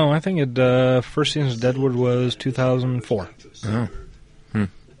 No, I think first season of Deadwood was 2004. Oh. Jack. I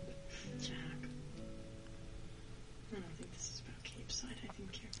don't think this is about Cape Side. I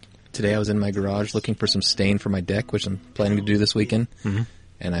think you're... Today I was in my garage looking for some stain for my deck, which I'm planning to do this weekend. Mhm.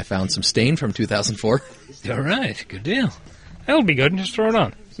 And I found some stain from 2004. All right, good deal. That'll be good. Just throw it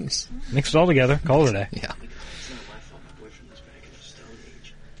on. Mix it all together. Call it a day. Yeah. It's not my fault my boyfriend was back in the Stone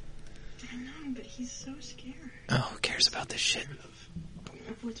Age. I know, but he's so scared Oh, who cares about this shit?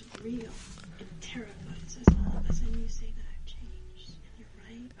 of what's real. terrifies us all of us, and you say that I've changed.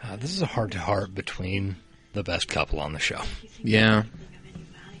 And you're right. This is a heart-to-heart between the best couple on the show. Yeah.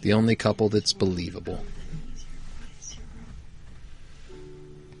 The only couple that's believable.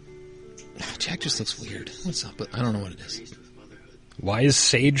 Jack just looks weird. What's up? I don't know what it is. Wise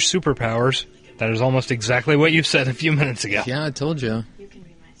sage superpowers. That is almost exactly what you said a few minutes ago. Yeah, I told you. You can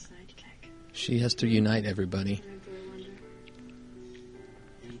be my sidekick. She has to unite everybody.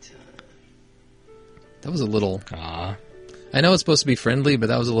 That was a little... Ah. I know it's supposed to be friendly, but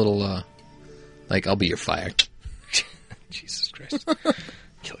that was a little, like, I'll be your fire. Jesus Christ.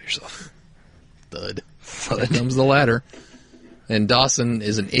 Kill yourself. Thud. There comes the ladder. And Dawson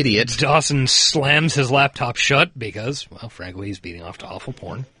is an idiot. Dawson slams his laptop shut because, well, frankly, he's beating off to awful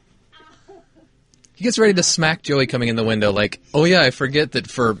porn. He gets ready to smack Joey coming in the window, like, oh yeah, I forget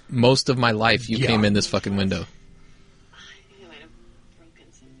that for most of my life you came in this fucking window. I might have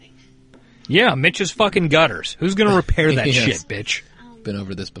broken something. Yeah, Mitch's fucking gutters. Who's gonna repair that Yes. shit, bitch? Been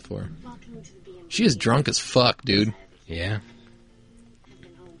over this before. Welcome to the B&B. She is drunk as fuck, dude. Yeah. I've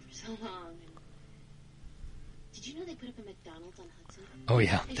been home for so long. And... Did you know they put up a McDonald's on Hudson? Oh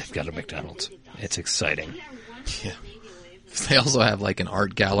yeah, they've got a McDonald's. It's exciting. Yeah. They also have like an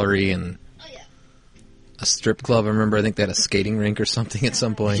art gallery and Oh yeah. a strip club. I remember, I think they had a skating rink or something at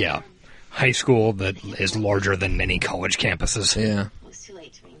some point. Yeah. High school that is larger than many college campuses. Yeah. It was too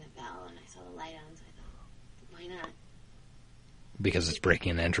late to ring the bell, and I saw the light on, so I thought, why not? Because it's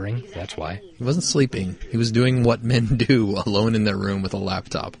breaking and entering. That's why. He wasn't sleeping. He was doing what men do alone in their room with a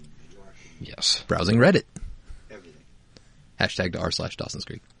laptop. Yes. Browsing Reddit. Hashtag /Dawson's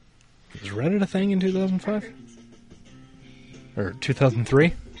Creek. Was Reddit a thing in 2005? Or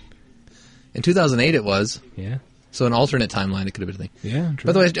 2003? In 2008 it was. Yeah. So an alternate timeline it could have been a thing. Yeah, true.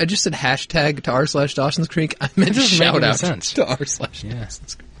 By the way, I just said hashtag to /Dawson's Creek. I meant doesn't make shout any out sense. to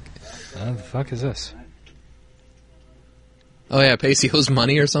 /Dawson's Creek. The fuck is this? Oh yeah, Pacey owes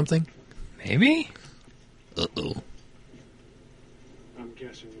money or something? Maybe? Uh-oh. I'm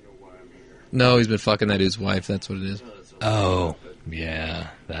guessing you know why I'm here. No, he's been fucking that dude's wife. That's what it is. Oh, yeah.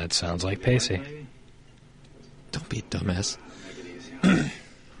 That sounds like Pacey. Don't be a dumbass.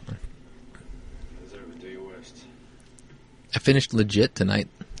 I finished Legit tonight.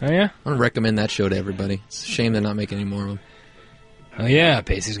 Oh, yeah? I want to recommend that show to everybody. It's a shame they're not making any more of them. Oh, yeah.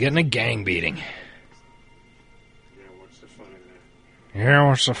 Pacey's getting a gang beating. Yeah, what's the fun in that? Yeah,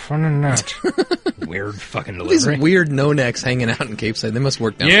 what's the fun in that? Weird fucking These delivery. weird no-necks hanging out in Cape Side. They must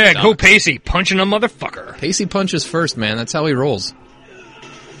work down Yeah, at the go docks. Pacey. Punching a motherfucker. Pacey punches first, man. That's how he rolls.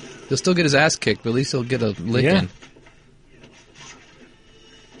 He'll still get his ass kicked, but at least he'll get a lick Yeah. in.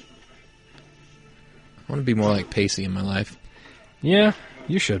 I want to be more like Pacey in my life. Yeah,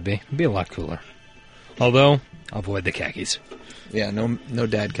 you should be. It'd be a lot cooler. Although, avoid the khakis. Yeah, no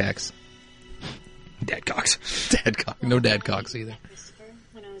dad cocks. Dad cocks. No dad cocks either. Christopher,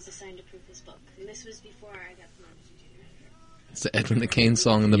 when I was assigned to proof his book, and this was before I got promoted to junior editor. It's the Edwin McCain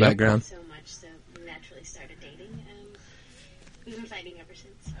song in the Yep. background. So much so we naturally started dating, and we've been fighting ever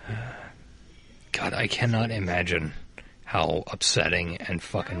since. God, I cannot imagine how upsetting and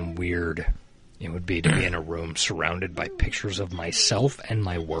fucking weird it would be to be in a room surrounded by pictures of myself and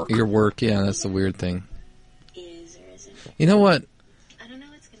my work. Your work, yeah, that's the weird thing. Is or isn't? You know what? I don't know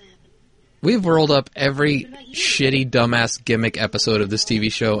what's gonna happen. We've rolled up every shitty, dumbass gimmick episode of this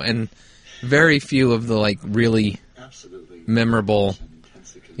TV show, and very few of the, like, really memorable,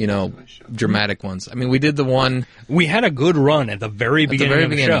 you know, dramatic ones. I mean, we did the one... We had a good run at the very beginning very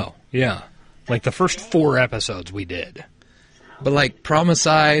of the beginning. show. Yeah. Like the first 4 episodes we did. But, like,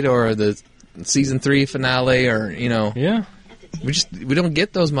 Promicide or the season 3 finale or, you know... Yeah. We don't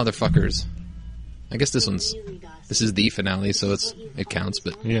get those motherfuckers. I guess this is the finale, so it counts,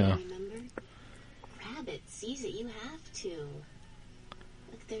 but... Yeah. Remember? Grab it, seize it. You have to.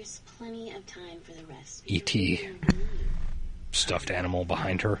 Look, there's plenty of time for the rest. E.T. Stuffed animal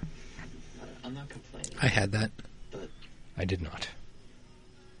behind her. I'm not complaining. I had that. I did not.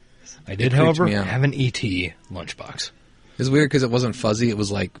 I did, creeped however, me out. have an E.T. lunchbox. It was weird because it wasn't fuzzy. It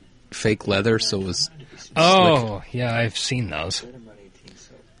was like fake leather, so it was Oh, yeah, I've seen those. I'm 18,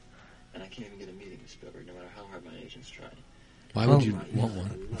 so, and I can't even get a meeting with Spielberg, no matter how hard my agents try. Why would you want one?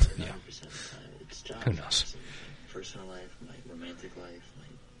 100% of the time, it's jobs. Who knows? Personal life, my romantic life, my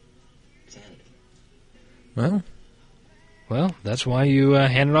sanity. Well, that's why you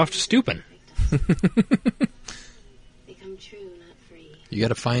handed off to Stupin. Become true, not free. You got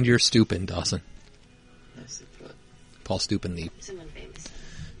to find your Stupin, Dawson. Nicely put. Paul Stupin, the Someone famous.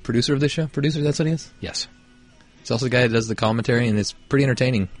 producer of this show. Producer, that's what he is? Yes. He's also the guy that does the commentary, and it's pretty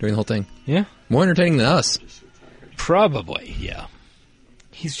entertaining during the whole thing. Yeah? More entertaining than us. Probably, yeah.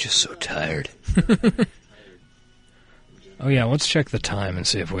 He's just so tired. Oh yeah, let's check the time and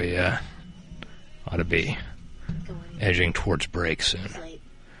see if we ought to be edging towards break soon.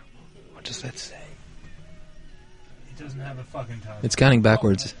 What does that say? It doesn't have a fucking time. It's counting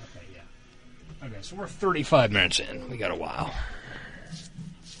backwards. Okay, yeah. Okay, so we're 35 minutes in. We got a while.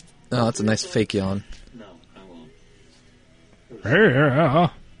 Oh, that's a nice fake yawn. No, I won't. Yeah.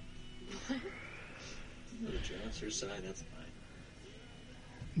 That's her side, that's fine.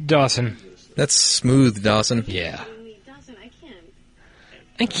 Dawson. That's smooth, Dawson. Yeah. Dawson, I can't.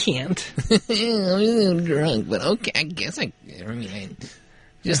 I can't. I'm a little drunk, but okay, I guess I mean,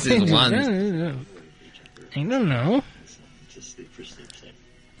 just as one. I don't know. Just sleep for sleep's sake.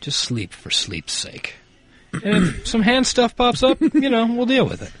 Just sleep for sleep's sake. And if some hand stuff pops up, we'll deal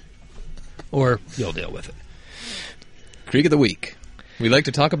with it. Or you'll deal with it. Creek of the Week. We like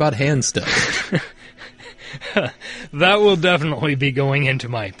to talk about hand stuff. That will definitely be going into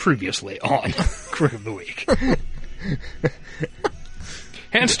my previously on Creek of the Week.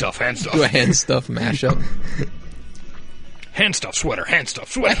 Hand stuff. Do a hand stuff mashup. Hand stuff sweater, hand stuff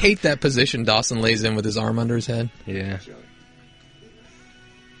I sweater. hate that position Dawson lays in with his arm under his head. Yeah.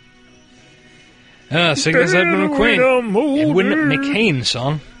 Singing Edmund McQueen. And Wynton McCain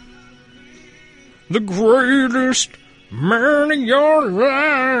song. The greatest man in your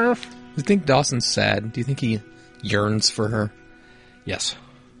life. Do you think Dawson's sad? Do you think he yearns for her? Yes.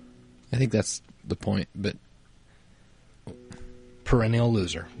 I think that's the point, but... Perennial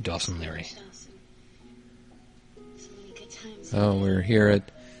loser, Dawson Leary. Oh, we're here at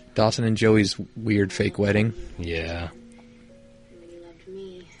Dawson and Joey's weird fake wedding. Yeah.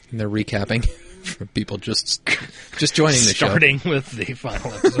 And they're recapping for people just joining the show. Starting with the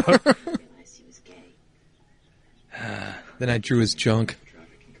final episode. Then I drew his junk.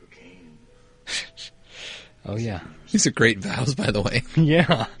 Oh, yeah. These are great vows, by the way.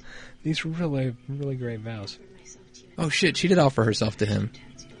 Yeah. These are really, really great vows. Oh, shit, she did offer herself to him.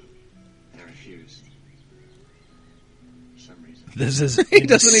 I refuse. For some reason. This is He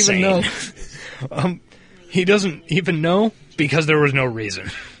doesn't even know. He doesn't even know because there was no reason.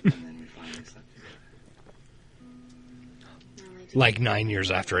 And then we finally slept together. Like 9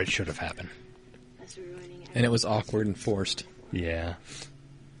 years after it should have happened. And it was awkward and forced. Yeah.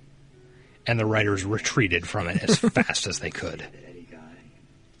 And the writers retreated from it as fast as they could. That Eddie guy.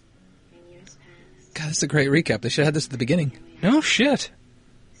 God, this is a great recap. They should have had this at the beginning. No shit.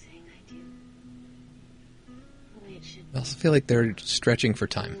 I also feel like they're stretching for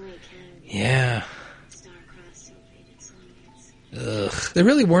time. Yeah. Ugh. They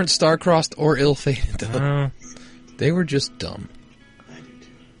really weren't star-crossed or ill-fated, though. No. They were just dumb.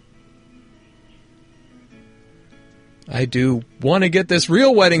 I do want to get this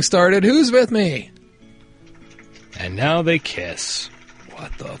real wedding started. Who's with me? And now they kiss.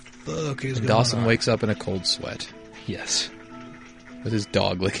 What the fuck is And going Dawson on? wakes up in a cold sweat Yes. with his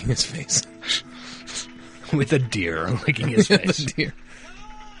dog licking his face. With a deer licking his face. The deer.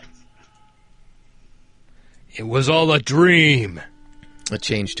 It was all a dream. A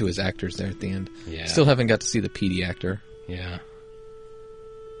change to his actors there at the end. Yeah. Still haven't got to see the PD actor. Yeah.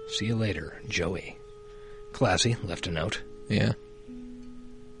 See you later, Joey. Classy, left a note. Yeah.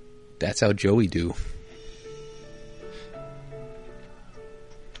 That's how Joey do.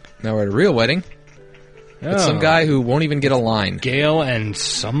 Now we're at a real wedding. With some guy who won't even get a line. Gail and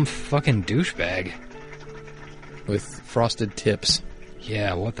some fucking douchebag. With frosted tips.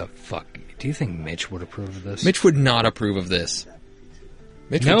 Yeah, what the fuck? Do you think Mitch would approve of this? Mitch would not approve of this.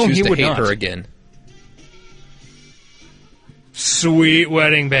 Mitch No, would choose he to would hate not. her again. Sweet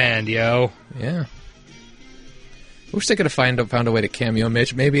wedding band, yo. Yeah. I wish they could have found a way to cameo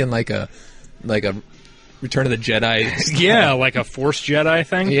Mitch, maybe in like a Return of the Jedi. Yeah, like a Force Jedi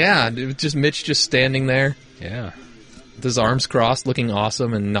thing. Yeah, it was just Mitch just standing there Yeah. with his arms crossed, looking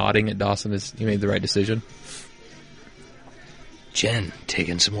awesome, and nodding at Dawson as he made the right decision. Jen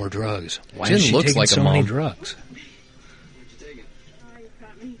taking some more drugs. Why Jen is she looks taking like a so many mom. drugs? You've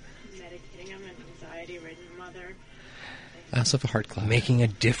got me medicating. I'm an anxiety-ridden mother. I also have a heart clap. Making a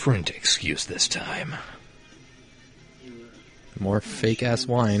different excuse this time. More fake-ass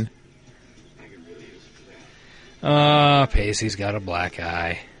wine. Pacey's got a black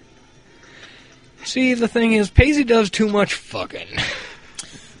eye. See, the thing is, Pacey does too much fucking.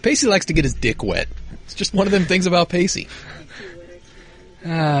 Pacey likes to get his dick wet. It's just one of them things about Pacey.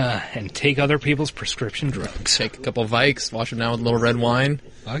 And take other people's prescription drugs. Take a couple Vikes, wash them down with a little red wine.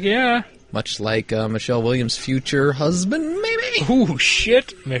 Fuck yeah. Much like Michelle Williams' future husband, maybe? Ooh,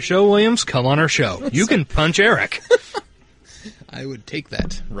 shit. Michelle Williams, come on our show. You can punch Eric. I would take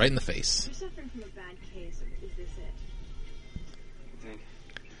that right in the face. You're suffering from a bad case. Is this it?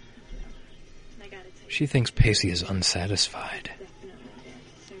 She thinks Pacey is unsatisfied.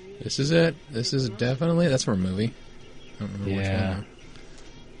 This is it. This is definitely... That's from a movie. I don't remember which one.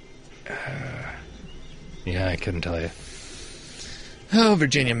 Yeah, I couldn't tell you. Oh,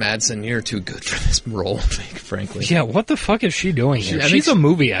 Virginia Madsen, you're too good for this role, frankly. Yeah, what the fuck is she doing here? She's a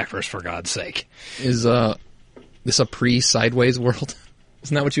movie actress, for God's sake. Is this a pre-Sideways world?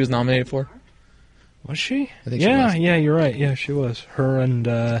 Isn't that what she was nominated for? Was she? I think she was. Yeah, you're right. Yeah, she was. Her and...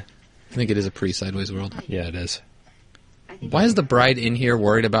 I think it is a pre-Sideways world. Yeah, it is. Why is the bride in here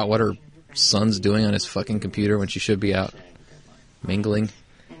worried about what her son's doing on his fucking computer when she should be out mingling?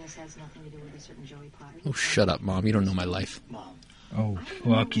 Oh, shut up, Mom. You don't know my life. Mom. Oh,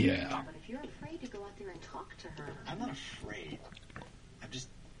 fuck yeah. But if you're afraid to go out there and talk to her... I'm not afraid. I'm just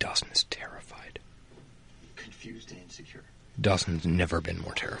Dawson is terrified. confused and insecure. Dawson's never been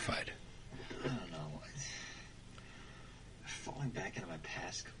more terrified. I don't know. Falling back into my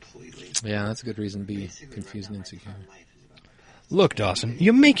past completely. Yeah, that's a good reason to be confused and insecure. My life is about my past. Look, Dawson,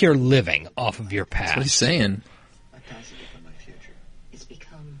 you make your living off of your That's what he's past. saying. My past is about my future. It's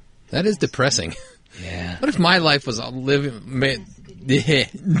become... That is depressing. Yeah. What if my life was all living...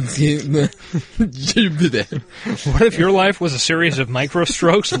 What if your life was a series of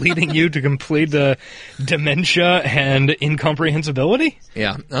microstrokes leading you to complete dementia and incomprehensibility?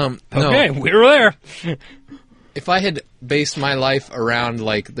 Yeah. Okay, No. we're there. If I had based my life around,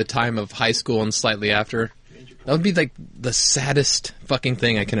 like, the time of high school and slightly after, that would be, like, the saddest fucking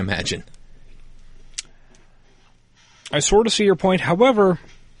thing I can imagine. I sort of see your point. However,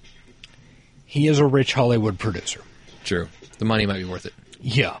 he is a rich Hollywood producer. True. The money might be worth it.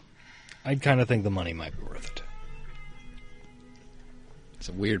 Yeah. I kind of think the money might be worth it. It's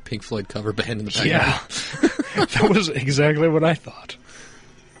a weird Pink Floyd cover band in the background. Yeah. That was exactly what I thought.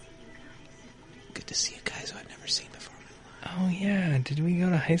 Good to see you guys who I've never seen before. Oh, yeah. Did we go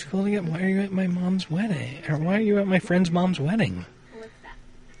to high school together? Why are you at my mom's wedding? Or why are you at my friend's mom's wedding? What's that?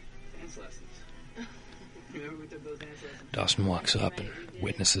 Dance lessons. Remember we took those dance lessons? Dawson walks up and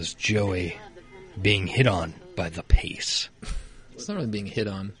witnesses Joey being hit on by the Pace. It's not really being hit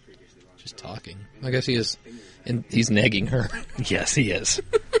on. Just talking. I guess he is. And he's negging her. Yes, he is.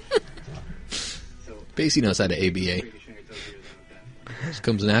 Pacey knows how to ABA. Just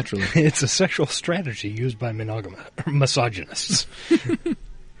comes naturally. It's a sexual strategy used by misogynists. This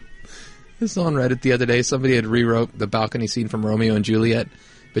was on Reddit the other day. Somebody had rewrote the balcony scene from Romeo and Juliet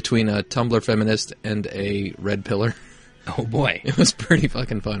between a Tumblr feminist and a red pillar. Oh, boy. It was pretty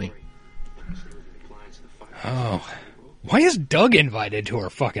fucking funny. Oh. Why is Doug invited to her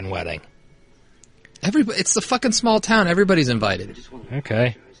fucking wedding? It's the fucking small town. Everybody's invited.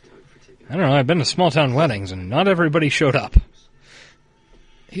 Okay. I don't know. I've been to small town weddings, and not everybody showed up.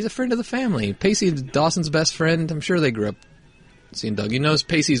 He's a friend of the family. Pacey is Dawson's best friend. I'm sure they grew up seeing Doug. You notice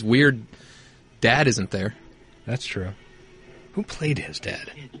Pacey's weird dad isn't there. That's true. Who played his dad?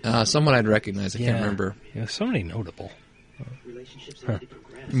 Someone I'd recognize. I can't remember. Yeah, somebody notable. Huh.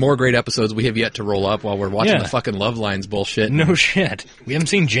 More great episodes we have yet to roll up while we're watching Yeah. the fucking Love Lines bullshit. No shit. We haven't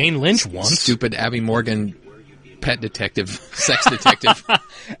seen Jane Lynch once. Stupid Abby Morgan pet detective, sex detective.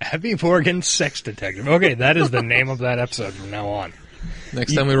 Abby Morgan, sex detective. Okay, that is the name of that episode from now on.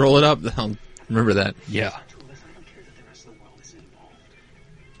 Next time we roll it up, I'll remember that. Yeah. I don't care that the rest of the world is involved.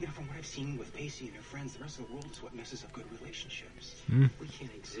 You know, from what I've seen with Pacey and her friends, the rest of the world is what messes up good relationships. Mm. We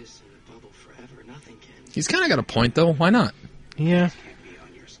can't exist in a bubble forever. Nothing can. He's kind of got a point, though. Why not? Yeah. Can't be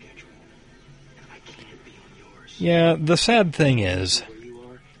on your schedule, and I can't be on yours. Yeah, the sad thing is, Where you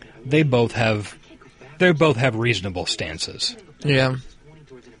are, they both have reasonable stances. Yeah. pointing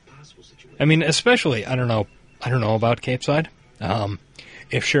towards an impossible situation. I mean, especially, I don't know about Cape Side.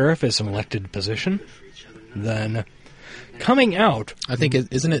 If sheriff is an elected position, then coming out, I think,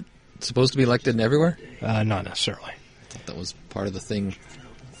 isn't it supposed to be elected everywhere? not necessarily. I thought that was part of the thing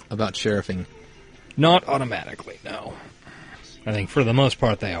about sheriffing. Not automatically, no. I think for the most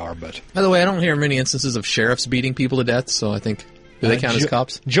part they are, but... By the way, I don't hear many instances of sheriffs beating people to death, so I think... Do they count as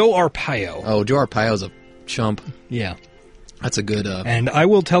cops? Joe Arpaio. Oh, Joe Arpaio's a chump. Yeah. That's a good... And I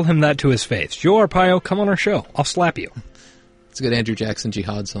will tell him that to his face. Joe Arpaio, come on our show. I'll slap you. It's a good Andrew Jackson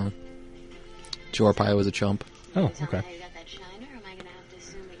Jihad song. Joe Arpaio was a chump. Oh, Tell okay. me how you got that shiner, or am I going to have to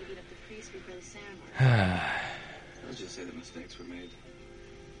assume that you beat up the priest before the ceremony? Let's just say that mistakes were made.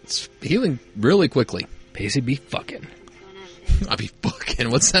 It's healing really quickly. Pacey be fucking. What's going on, Dave? I'll be fucking.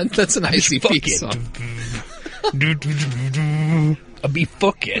 What's that? That's an ICP song. I'll be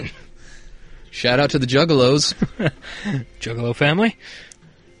fucking. Shout out to the Juggalos. Juggalo family?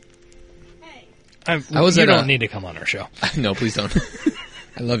 Hey, I was you at don't a- need to come on our show. No, please don't.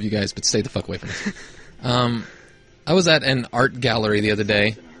 I love you guys, but stay the fuck away from us. I was at an art gallery the other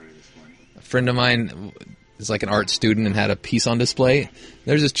day. friend of mine is like an art student and had a piece on display.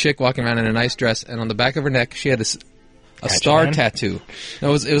 There's this chick walking around in a nice dress, and on the back of her neck, she had a star tattoo.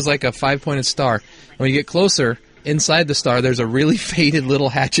 No, it was like a 5-pointed star. And when you get closer, inside the star, there's a really faded little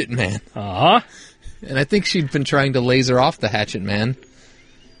Hatchet Man. Uh-huh. And I think she'd been trying to laser off the Hatchet Man.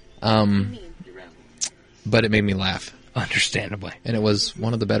 But it made me laugh. Understandably. And it was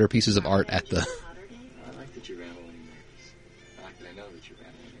one of the better pieces of art at the... I like that you ramble when you're nervous. I like that I know that you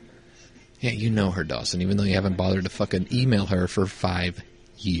ramble when you're nervous. Yeah, you know her, Dawson, even though you haven't bothered to fucking email her for 5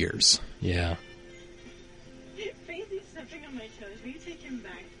 years. Yeah. Pacey's stepping on my toes. Will you take him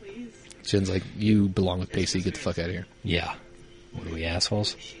back, please? Jen's like, you belong with Pacey, get the fuck out of here. Yeah. What are we,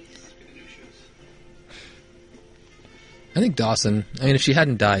 assholes? I think Dawson, I mean, if she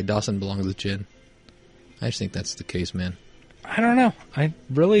hadn't died, Dawson belongs with Jen. I just think that's the case, man. I don't know. I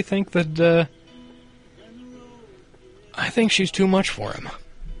really think that, I think she's too much for him.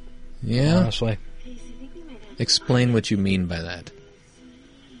 Yeah? Honestly. Explain what you mean by that.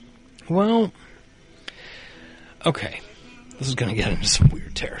 Well, okay. This is going to get into some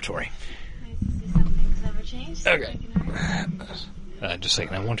weird territory. Okay. Just a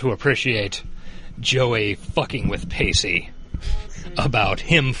second. I want to appreciate Joey fucking with Pacey about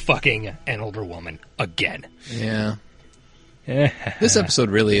him fucking an older woman again. Yeah. This episode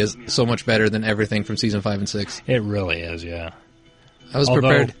really is so much better than everything from season 5 and 6. It really is, yeah. I was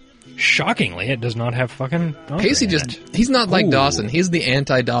prepared. Shockingly, it does not have fucking Andre Pacey in just, it. he's not like Ooh. Dawson. He's the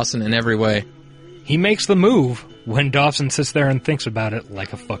anti-Dawson in every way. He makes the move when Dawson sits there and thinks about it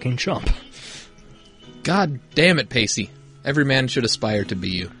like a fucking chump. God damn it, Pacey. Every man should aspire to be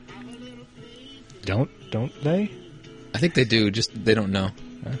you. Don't they? I think they do, just they don't know.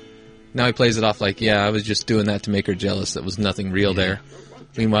 Now he plays it off like, yeah, I was just doing that to make her jealous. There was nothing real there.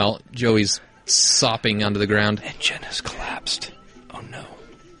 Meanwhile, Joey's sopping onto the ground. And Jen has collapsed. Oh no.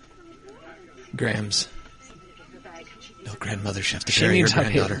 Grams. No grandmother should have to She bury her needs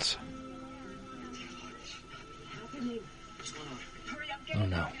granddaughter. healers. Oh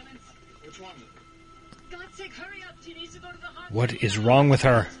no. What is wrong with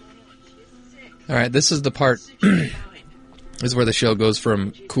her? Alright, this is the part... this is where the show goes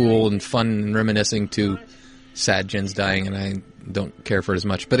from cool and fun and reminiscing to sad Jen's dying, and I don't care for it as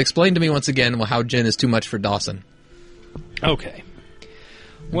much. But explain to me once again how Jen is too much for Dawson. Okay.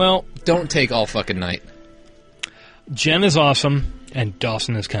 Well, don't take all fucking night. Jen is awesome, and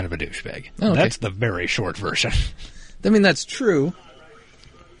Dawson is kind of a douchebag. Oh, okay. That's the very short version. I mean, that's true.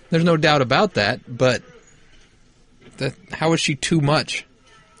 There's no doubt about that, but how is she too much?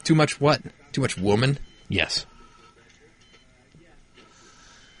 Too much what? Too much woman? Yes.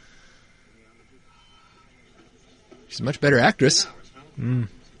 She's a much better actress.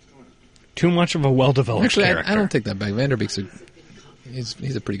 Too much of a well-developed character. I don't take that back. Vanderbeek's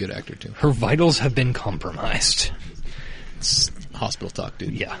he's a pretty good actor, too. Her vitals have been compromised. It's hospital talk,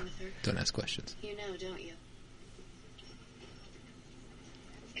 dude. Yeah. Don't ask questions. You know, don't you?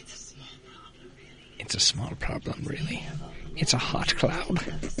 It's a small problem, really. It's a hot cloud.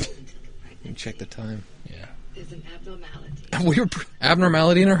 You check the time. Yeah. There's an abnormality.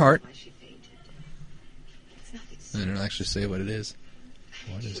 Abnormality in her heart. Why she fainted. It's I nothing. don't actually say what it is.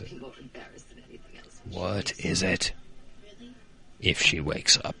 What is it? More embarrassed than anything else. What is it? Really? If she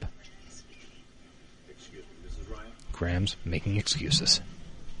wakes up. Grams making excuses.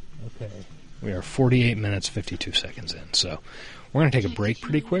 Okay. We are 48 minutes, 52 seconds in, so we're going to take a break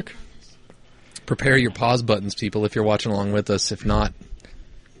pretty quick. Prepare your pause buttons, people, if you're watching along with us. If not,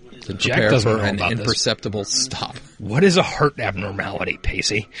 then Jack prepare doesn't for know an about this. imperceptible stop. What is a heart abnormality,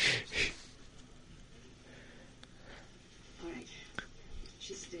 Pacey? All right.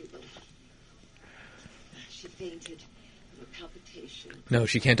 She's stable. She fainted. A palpitation. No,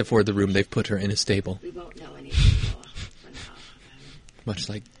 she can't afford the room. They've put her in a stable. We won't know anything more for now. Much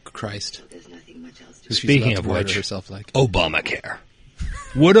like Christ. There's nothing much else to Who she's Speaking about of to murder which, herself like. Obamacare.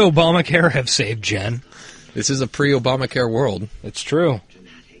 Would Obamacare have saved Jen? This is a pre-Obamacare world. It's true.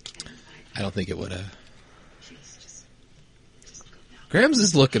 I don't think it would have. Grams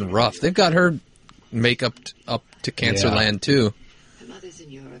is looking rough. They've got her makeup up to Cancerland, too. My mother's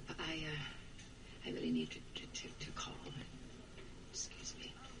in Europe. I really need to call. Excuse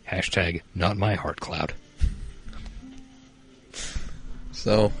me. Hashtag not my heart cloud.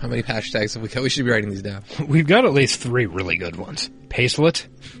 So, how many hashtags have we got? We should be writing these down. We've got at least 3 really good ones. Pacelet.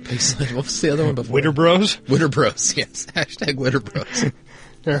 What was the other one before? Witter Bros. Witter Bros, yes. Hashtag Witter Bros.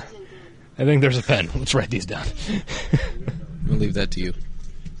 There. I think there's a pen. Let's write these down. We'll leave that to you.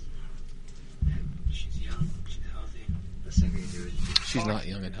 She's young. She's healthy. Best thing we can do is She's not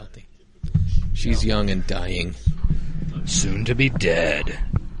young and healthy. She's young and dying. Soon to be dead.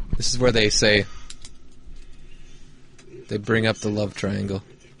 This is where they say... They bring up the love triangle.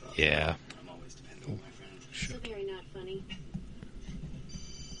 Yeah. So very not funny.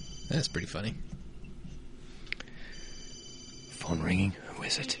 That's pretty funny. Phone ringing. Who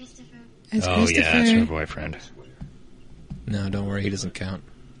is it? Christopher, It's Oh, yeah, it's her boyfriend. No, don't worry, he doesn't count.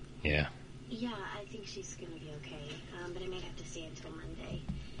 Yeah. yeah, I think she's gonna be okay. But I may have to stay until Monday.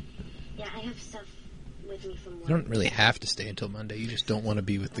 Yeah, I have stuff with me from work. You don't really have to stay until Monday. You just don't want to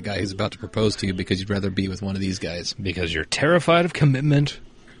be with the guy who's about to propose to you because you'd rather be with one of these guys. Because you're terrified of commitment,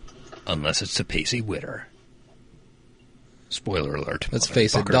 unless it's to Pacey Witter. Spoiler alert. Let's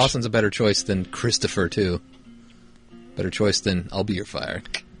face it, motherfuckers. Dawson's a better choice than Christopher, too. Better choice than I'll be your fire.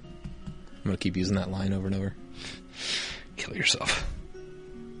 I'm going to keep using that line over and over. Kill yourself.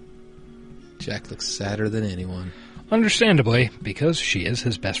 Jack looks sadder than anyone. Understandably, because she is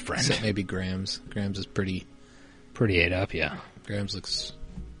his best friend. Except maybe Grams. Grams is pretty ate up, yeah. Grams looks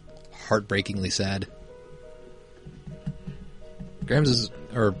heartbreakingly sad. Grams is...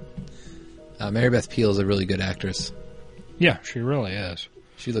 Mary Beth Peele is a really good actress. Yeah, she really is.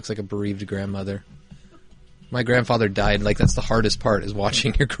 She looks like a bereaved grandmother. My grandfather died. Like, that's the hardest part, is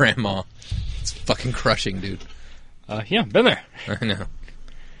watching your grandma. It's fucking crushing, dude. Yeah, been there. I know.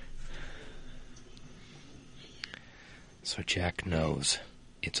 So Jack knows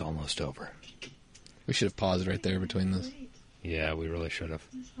it's almost over. We should have paused right there between this. Yeah, we really should have.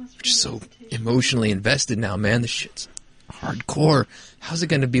 We're just so emotionally invested now, man. This shit's hardcore. How's it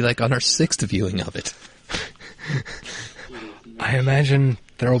going to be like on our 6th viewing of it? I imagine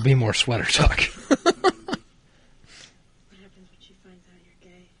there will be more sweater talk. What happens when she finds out you're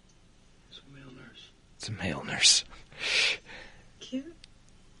gay? It's a male nurse. It's a male nurse. Cute.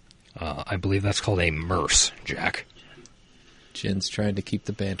 I believe that's called a MRS, Jack. Jen's trying to keep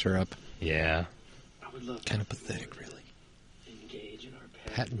the banter up. Yeah. I would love Kind of pathetic, really. to engage in our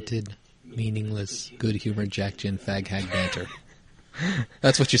Patented, meaningless, good-humored Jack Jen fag hag banter.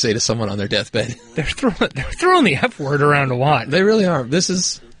 That's what you say to someone on their deathbed. They're throwing the F word around a lot. They really are.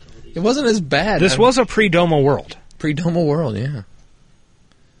 It wasn't as bad. This was a pre-Doma world. Pre-Doma world, yeah.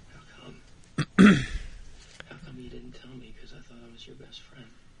 How come you didn't tell me? Because I thought I was your best friend.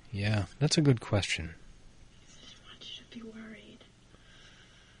 Yeah, that's a good question. I just want you to be worried.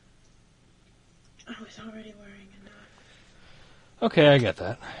 I was already worrying enough. Okay, I get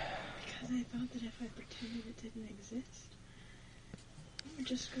that. Because I thought that if I pretended it didn't exist, it would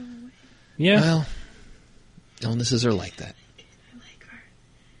just go away. Yeah. Well, illnesses are like that. I like her.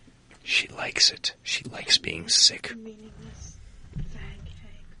 She likes it. She likes being sick. Meaningless fag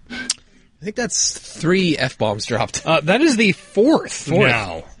hag. I think that's 3 F-bombs dropped. That is the fourth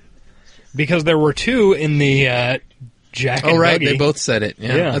now. Because there were 2 in the Jack and Oh, right, Dougie. they both said it.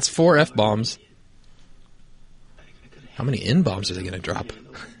 Yeah. That's 4 F-bombs. How many N-bombs are they going to drop?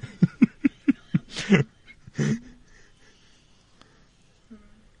 I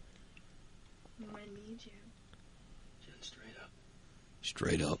need you. Jen, straight up.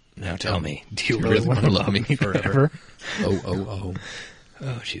 Straight up. Now tell me, do you You really want to love me forever? Oh.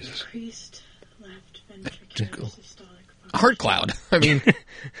 Oh, Jesus. Increased left ventricular systolic function. Heart cloud. I mean,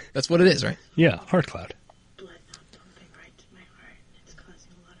 that's what it is, right? Yeah, heart cloud. Blood not pumping right to my heart. It's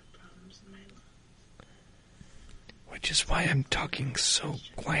causing a lot of problems in my lungs. Which is why I'm talking so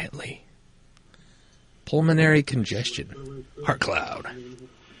quietly. Pulmonary congestion. Heart cloud.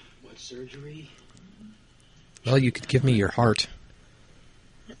 What surgery? Well, you could give me your heart.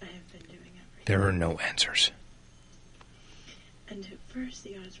 I have been doing everything. There are no answers. And at first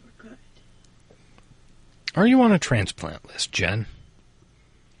the odds were good. Are you on a transplant list, Jen?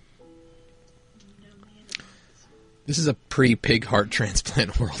 No man else. This is a pre-pig heart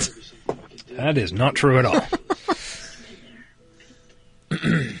transplant world. That is not true at all.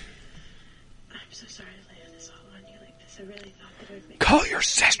 I'm so sorry to lay this all on you like this. I really thought that it would make Call your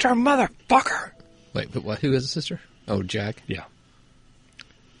sister, motherfucker! Wait, but what? Who has a sister? Oh, Jack. Yeah.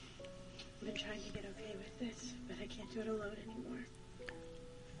 I've been trying to get okay with this, but I can't do it alone anymore.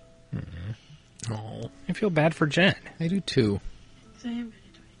 Oh, I feel bad for Jen. I do too. So I am going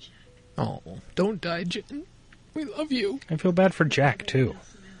to die, Jack. Oh, don't die, Jen. We love you. I feel bad for Jack, too. Everything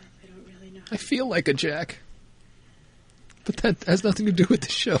else in my life, I don't really know. I feel like a Jack. But that has nothing to do with the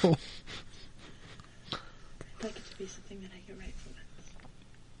show. I'd like it to be something that I can write for once.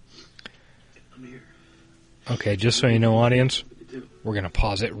 I'm here. Okay, just so you know, audience, we're going to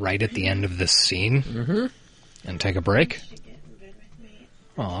pause it right at the end of this scene and take a break. You should get in bed with me.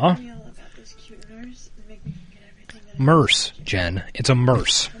 Aw. Tell me all about this cute nurse and make me forget everything that MRS, Jen. It's a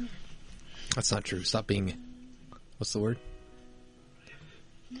MRS. That's not true. Stop being... What's the word?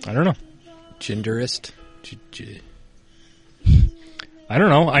 I don't know. Genderist? I don't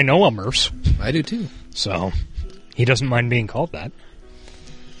know. I know a Murphs. I do too. So, he doesn't mind being called that.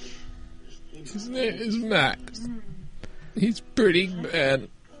 His name is Max. He's pretty bad.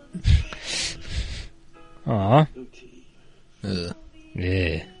 Aw.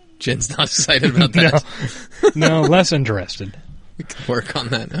 Yeah. Jen's not excited about that. No, less interested. We can work on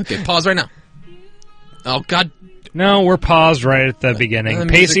that. Okay, pause right now. Oh, God. No, we're paused right at the beginning.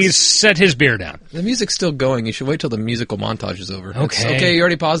 Pacey's set his beer down. The music's still going. You should wait till the musical montage is over. Okay. It's okay, you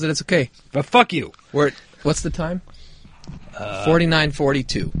already paused it. It's okay. But fuck you. What's the time?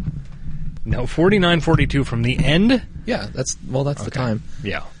 49:42. No, 49:42 from the end? Yeah, that's the time.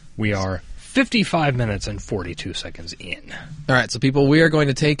 Yeah. We are 55 minutes and 42 seconds in. All right, so people, we are going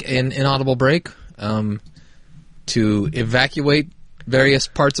to take an inaudible break to evacuate various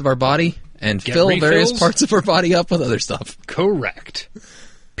parts of our body and fill various parts of our body up with other stuff. Correct.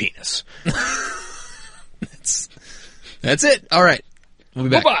 Penis. That's it. All right. We'll be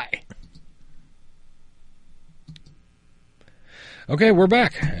back. Bye-bye. Okay, we're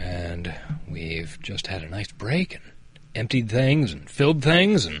back. And we've just had a nice break and emptied things and filled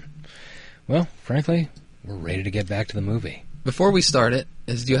things. And, well, frankly, we're ready to get back to the movie. Before we start it,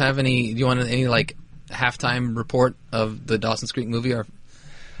 do you want any halftime report of the Dawson's Creek movie? Or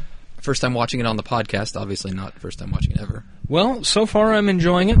first time watching it on the podcast, obviously not first time watching it ever. Well, so far I'm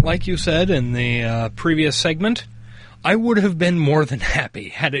enjoying it. Like you said in the previous segment, I would have been more than happy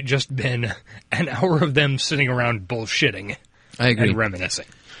had it just been an hour of them sitting around bullshitting. I agree. And reminiscing.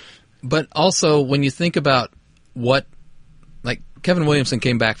 But also, when you think about what... Like, Kevin Williamson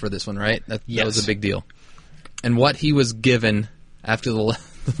came back for this one, right? That was a big deal. And what he was given after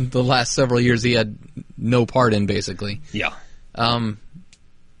the last several years he had no part in, basically. Yeah.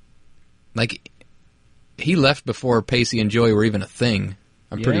 He left before Pacey and Joey were even a thing.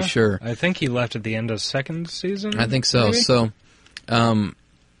 I'm pretty sure. I think he left at the end of second season. I think so. Maybe? So,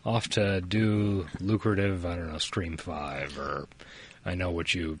 off to do lucrative, I don't know, Stream 5, or I Know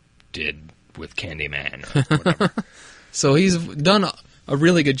What You Did with Candyman, or whatever. So he's done a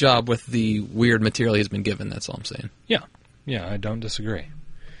really good job with the weird material he's been given, that's all I'm saying. Yeah, I don't disagree.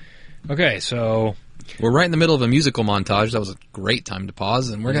 Okay, so... We're right in the middle of a musical montage. That was a great time to pause,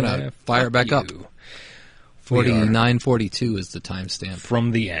 and we're going to fire it back up. 49:42 is the timestamp.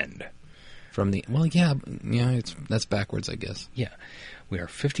 From the end. That's backwards, I guess. Yeah. We are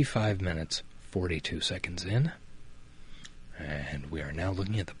 55 minutes, 42 seconds in. And we are now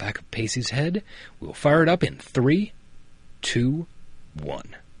looking at the back of Pacey's head. We will fire it up in 3, 2,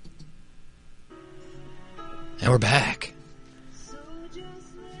 1. And we're back.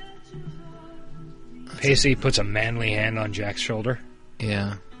 Pacey puts a manly hand on Jack's shoulder.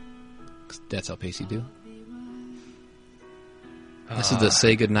 Yeah. That's how Pacey do. This is the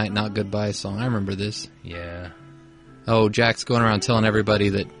Say Goodnight, Not Goodbye song. I remember this. Yeah. Oh, Jack's going around telling everybody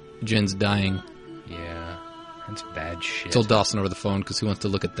that Jen's dying. Yeah. That's bad shit. Told Dawson over the phone because he wants to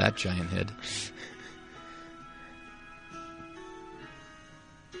look at that giant head.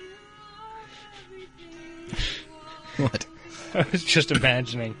 What? I was just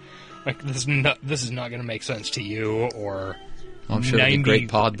imagining, this is not going to make sense to you, or... I'm sure it'll be a great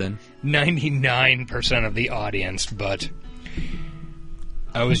pod then. 99% of the audience, but...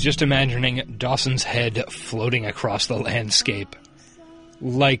 I was just imagining Dawson's head floating across the landscape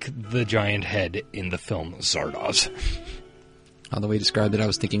like the giant head in the film Zardoz. The way you described it, I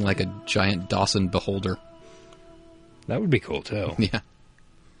was thinking like a giant Dawson beholder. That would be cool, too. Yeah.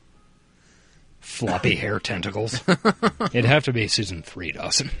 Floppy hair tentacles. It'd have to be season 3,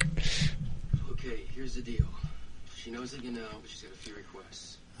 Dawson. Okay, here's the deal. She knows that you know, but she's got a few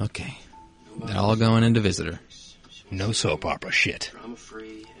requests. Okay. They're all going into Visitor. No soap opera shit.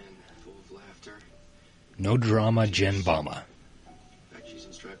 Drama-free and full of laughter. No drama, Jen Bama. In fact, she's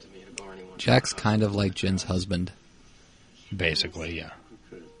instructed me to Barney one Jack's kind of like Jen's husband. Basically, yeah.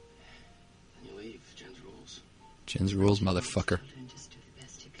 Then you leave. Jen's rules. Jen's rules, motherfucker.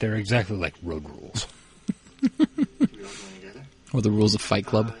 They're exactly like road rules. We all going together? Or the rules of Fight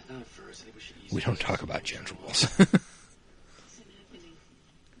Club. Not at first. I think we should ease We don't talk about Jen's rules.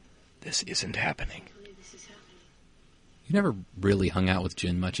 This isn't happening. You never really hung out with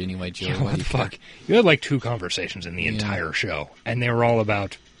Jen much anyway, Joe. Yeah, what the fuck? You had like 2 conversations in the entire show, and they were all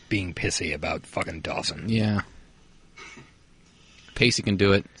about being pissy about fucking Dawson. Yeah. Pacey can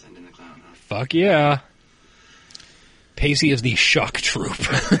do it. Send in the clown, huh? Fuck yeah. Pacey is the shock troop.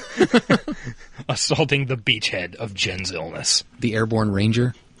 Assaulting the beachhead of Jen's illness. The Airborne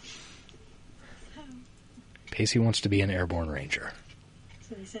Ranger. Pacey wants to be an Airborne Ranger.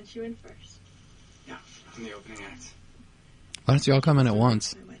 So they sent you in first. Yeah, I'm the opening act. Why don't you all come in at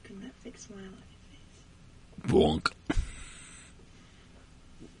once? Why couldn't that fake smile on your face? Bonk.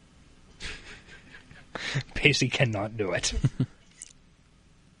 Pacey cannot do it.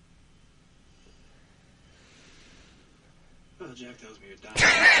 Well, Jack tells me you're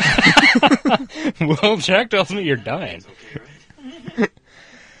dying. Well, Jack tells me you're dying. Okay,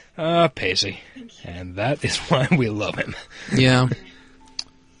 right? Pacey. And that is why we love him. Yeah.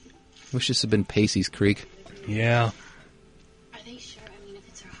 Wish this had been Pacey's Creek. Yeah. Are they sure? I mean, if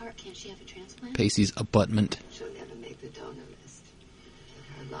it's her heart, can't she have a transplant? Pacey's abutment. She'll never make the donor list.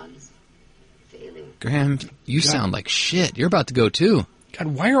 Her lungs failing. Graham, you sound like shit. You're about to go too. God,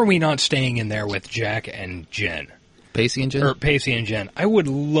 why are we not staying in there with Jack and Jen? Pacey and Jen? Or Pacey and Jen. I would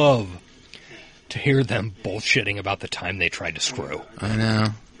love to hear them bullshitting about the time they tried to screw. I know.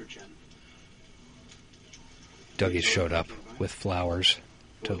 For Jen. Dougie showed up with flowers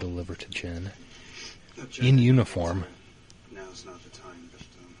to deliver to Jen. Look, Jack, In uniform. now's not the time, but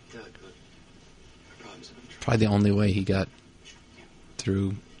Doug, look, I promise that I'm trying. Probably the only way he got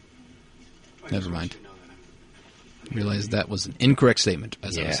through. I just Never want mind. you to know that I'm Realized that was an incorrect statement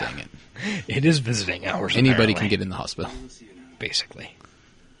as I was Yeah. saying it. It is visiting hours. Anybody apparently. can get in the hospital. I'll see you now. Basically.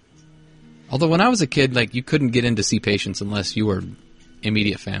 Although when I was a kid, like, you couldn't get in to see patients unless you were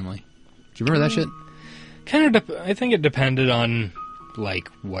immediate family. Do you remember that shit? Kind of, I think it depended on, like,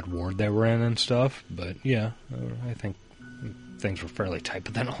 what ward they were in and stuff. But, yeah, I think things were fairly tight.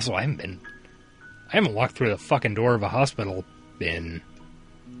 But then also, I haven't walked through the fucking door of a hospital in,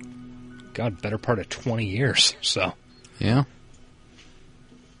 God, better part of 20 years. So, Yeah.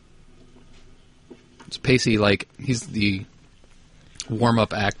 It's Pacey, like, he's the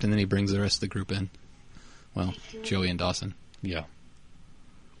warm-up act, and then he brings the rest of the group in. Well, Joey and Dawson. yeah.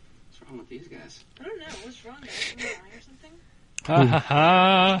 What's wrong with these guys? I don't know. What's wrong? Did I lie or something? Ha ha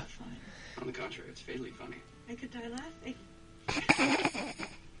ha. On the contrary, it's fatally funny. I could die laughing.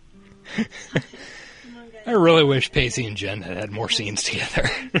 Come on, guys. I really wish Pacey and Jen had had more scenes together.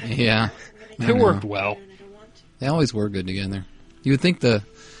 Yeah. It worked well. And I don't want to. They always were good together. You would think the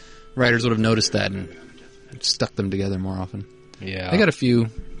writers would have noticed that and stuck them together more often. Yeah. They got a few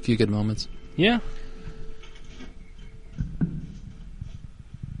good moments. Yeah.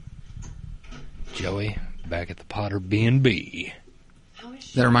 Joey back at the Potter B&B. How is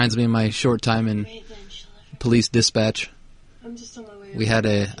she? That reminds me of my short time in Great, then she'll have- police dispatch. I'm just on my way. We had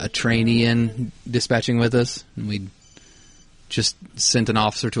a trainee in dispatching with us, and we just sent an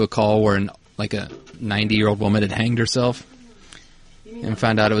officer to a call where a 90-year-old woman had hanged herself, and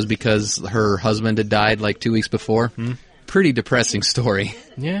found out it was because her husband had died like 2 weeks before. Pretty depressing story.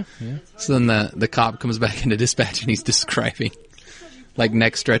 Yeah, yeah. So then the cop comes back into dispatch, and he's describing like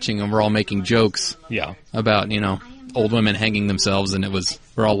neck stretching, and we're all making jokes Yeah. about, old women hanging themselves, and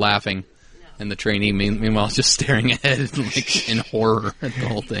we're all laughing. And the trainee, meanwhile, is just staring ahead like in horror at the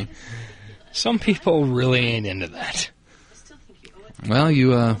whole thing. Some people really ain't into that. I still think you owe it to Well,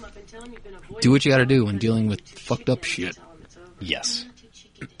 you him. I've been telling him you've been avoiding do what you got to do when him. dealing with fucked up shit. Tell him it's over. Yes. I'm not too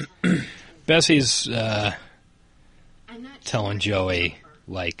cheeky to tell him. Bessie's I'm not telling Joey,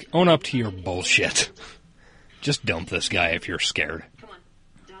 like, own up to your bullshit. Just dump this guy if you're scared. Come on.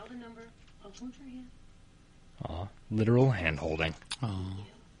 Dial the number. I'll hold your hand. Aw, literal hand-holding. Oh,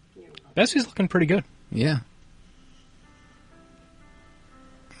 Bessie's looking pretty good. yeah.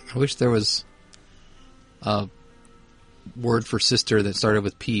 I wish there was a word for sister that started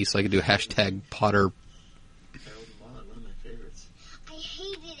with P, so I could do hashtag Potter Harold and Maude, one of my favorites. I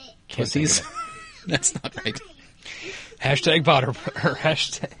hated it. pussies. That's not right. Hashtag Potter, or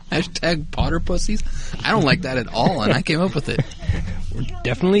Hashtag Potter pussies? I don't like that at all, and I came up with it. we're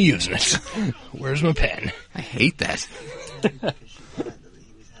definitely using it. Where's my pen? I hate that. Because she died, Lily.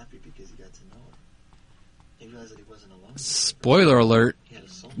 He was happy because he got to know her. He realized that he wasn't alone. Spoiler alert. He had a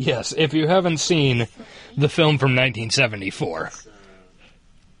soul. Yes, if you haven't seen the film from 1974.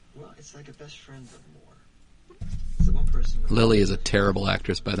 Well, it's like a best friend, but more. It's the one person. Lily is a terrible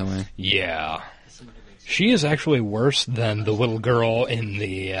actress, by the way. Yeah. Someone who makes She is actually worse than the little girl in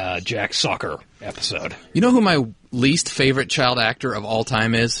the Jack Soccer episode. You know who my least favorite child actor of all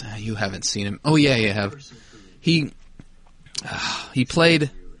time is? You haven't seen him. Oh, yeah, you have. He played...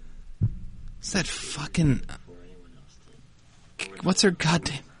 What's that fucking... What's her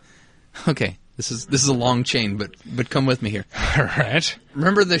goddamn... Okay, this is a long chain, but come with me here. All right.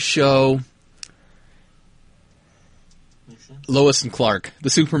 Remember the show makes sense. Lois and Clark, the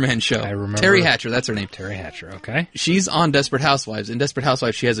Superman show? I remember. Terry Hatcher, that's her name. Terry Hatcher, okay. She's on Desperate Housewives. In Desperate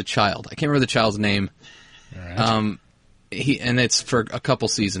Housewives, she has a child. I can't remember the child's name. All right. And it's for a couple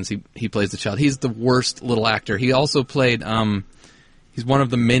seasons. He plays the child. He's the worst little actor. He also played. He's one of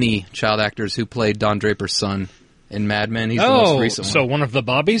the many child actors who played Don Draper's son in Mad Men. He's the most recent one. so one of the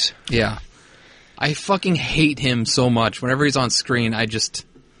Bobbies? Yeah, I fucking hate him so much. Whenever he's on screen, it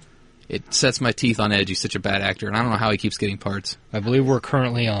it sets my teeth on edge. He's such a bad actor, and I don't know how he keeps getting parts. I believe we're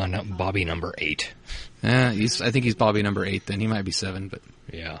currently on Bobby number 8. I think he's Bobby number 8 then. He might be 7, but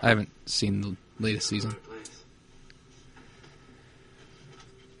yeah. I haven't seen the latest season.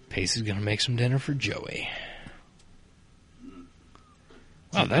 Pacey's going to make some dinner for Joey.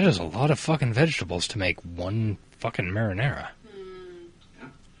 Wow, that is a lot of fucking vegetables to make one fucking marinara.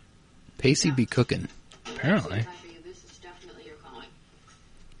 Pacey be cooking. Apparently. This is definitely your calling.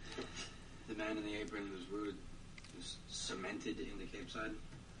 The man in the apron who's rooted, who's cemented in the Cape Side.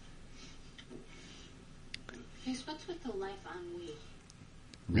 Face, what's with the life ennui?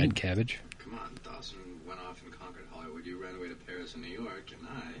 Red cabbage. Come on, Dawson went off and conquered Hollywood. You ran away to Paris and New York, and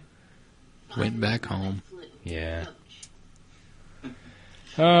I went back home. Yeah.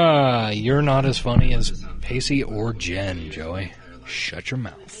 You're not as funny as Pacey or Jen, Joey. Shut your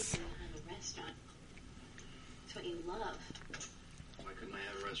mouth. That's what you love. Why couldn't I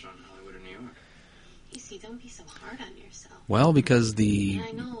have a restaurant in Hollywood or New York? Pacey, don't be so hard on yourself. Well, because the And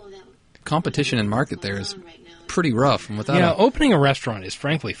I know that competition and market there is pretty rough, and without opening a restaurant is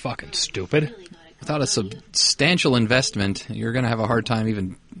frankly fucking stupid. without a substantial investment, you're going to have a hard time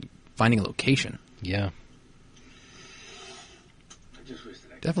even finding a location. Yeah.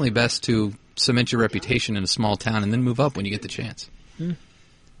 Definitely best to cement your reputation in a small town and then move up when you get the chance.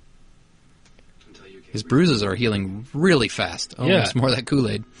 His bruises are healing really fast. Oh, Yeah. it's more of that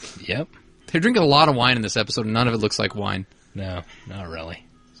Kool-Aid. Yep. They're drinking a lot of wine in this episode, and none of it looks like wine. No, not really.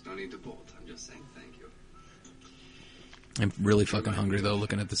 There's no need to bolt. I'm just saying thank you. I'm really fucking hungry, though,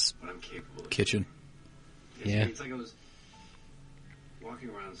 looking at this What I'm capable of. kitchen. Yeah. It's like I was walking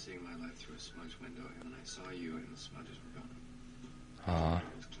around seeing my life through a smudge window, and then I saw you, and the smudges were gone.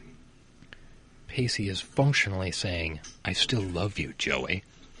 It was clean. Pacey is functionally saying, I still love you, Joey.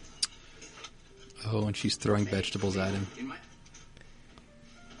 Oh, and she's throwing vegetables at him.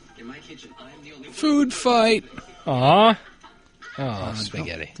 In my kitchen, I'm the only Food fight! Aw. Oh,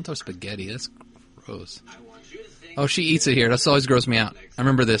 spaghetti. Don't throw spaghetti. That's gross. Oh, she eats it here. That's always grossed me out. I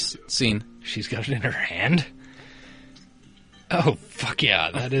remember this scene. She's got it in her hand? Oh, fuck yeah.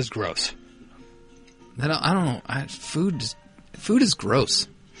 That is gross. I don't know. Food is gross.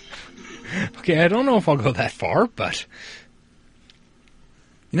 Okay, I don't know if I'll go that far, but...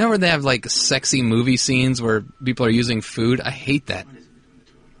 You know where they have, like, sexy movie scenes where people are using food? I hate that.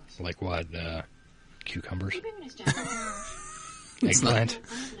 Like what? Cucumbers? It's Eggplant?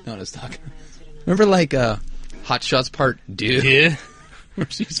 No one is talking. Remember, like, Hot Shots Part 2? Yeah. Where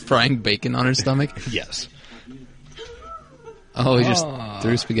she's frying bacon on her stomach? Yes. Oh, he just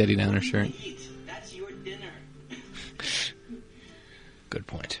threw spaghetti down her shirt. That's your dinner. Good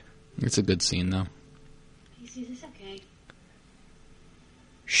point. It's a good scene, though. Pacey, is this okay?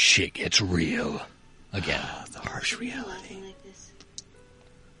 Shit gets real. Again. The harsh reality. Laughing like this?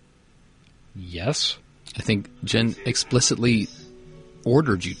 Yes? I think Jen explicitly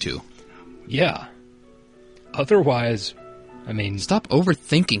ordered you to. Yeah. Otherwise, I mean... Stop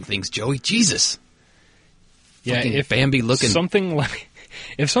overthinking things, Joey. Jesus. Yeah, Fucking if Bambi looking...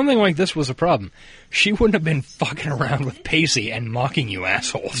 If something like this was a problem, she wouldn't have been fucking around with Pacey and mocking you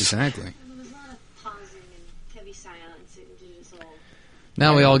assholes. Exactly. There was a lot of pausing and heavy silence into this whole...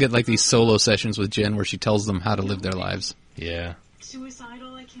 Now we all get like these solo sessions with Jen where she tells them how to live their lives. Yeah.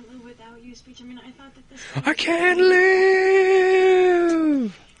 Suicidal, I can't live without you speech. I mean, I thought that this... I can't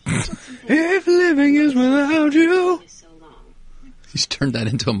live if living is without you. so long. He's turned that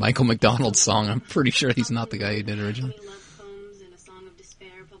into a Michael McDonald song. I'm pretty sure he's not the guy who did it originally. 20 love poems and a song of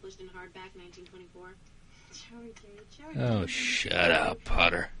despair published in hardback 1924. Joey, Oh, shut up,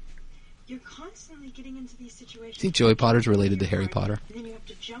 Potter. you're constantly getting into these situations. I think Joey Potter's related to Harry Potter. And then you have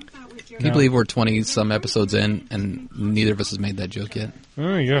to jump out with your... Can you believe we're 20-some episodes in and neither of us has made that joke yet?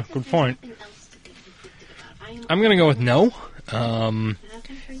 Oh, yeah, good point. Nothing else to be conflicted about. I am I'm going to go with no. nothing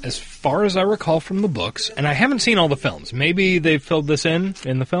for you. As far as I recall from the books, and I haven't seen all the films. Maybe they filled this in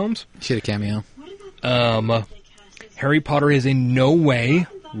the films. She had a cameo. Harry Potter is in no way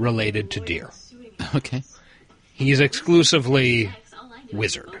related to deer. Okay. He's exclusively All I did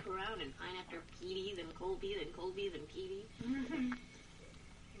wizard. was poke around and pine after Petey, then Colby, then Colby, then Petey. Well,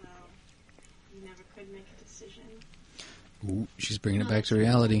 you never could make a decision. Ooh, she's bringing it back to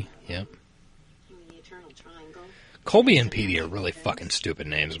reality. Yep. I mean, the eternal triangle. Colby and Petey are really fucking stupid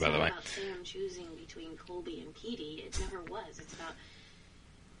names, by the way. It's not about Sam choosing between Colby and Petey. It never was. It's about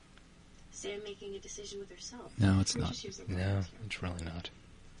Sam making a decision with herself. No, it's We not. just use the No, words here. it's really not.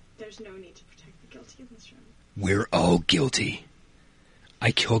 There's no need to protect the guilty in this room. We're all guilty.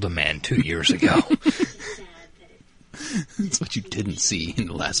 I killed a man 2 years ago. It's just sad that it That's what you didn't see in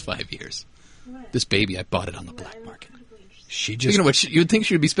the last 5 years. What? This baby, I bought it on the What? black I'm market. incredibly interested Speaking of which, you'd think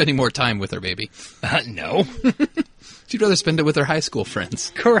she would be spending more time with her baby. No. She'd rather spend it with her high school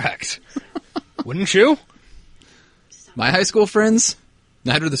friends. Correct. Wouldn't you? My high school friends?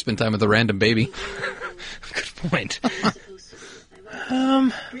 I'd rather spend time with a random baby. Good point.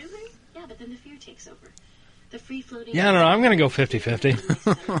 Really? Yeah, but then the fear takes over. The free-floating... Yeah, no, I'm going to go 50-50.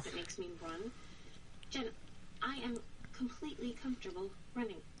 That makes me run. Jen, I am completely comfortable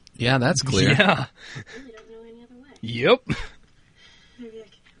running. Yeah, that's clear. Yeah. I really don't know any other way. Yep. Maybe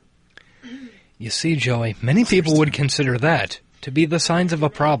I can... You see, Joey, many people would consider that to be the signs of a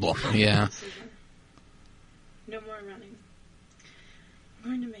problem. Yeah. No more running. I'm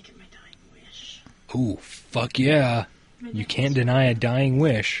going to make it my dying wish. Ooh, fuck yeah. You can't deny a dying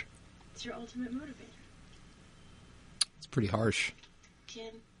wish. It's your ultimate motivator. It's pretty harsh. Jen,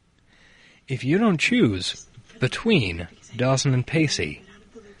 If you don't choose between Dawson and Pacey,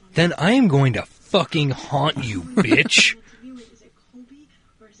 then I am going to fucking haunt you, bitch. Is it Colby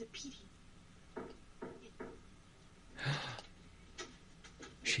or is it Petey?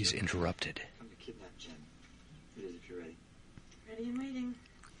 She's interrupted. Come to kidnap Jen. It is if you're ready. Ready and waiting.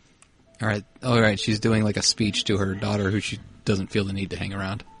 All right. She's doing like a speech to her daughter who she doesn't feel the need to hang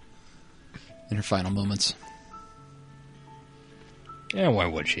around in her final moments. Yeah, why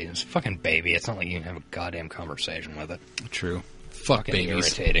would she? It's a fucking baby. It's not like you can have a goddamn conversation with it. True. Fuck Fucking babies.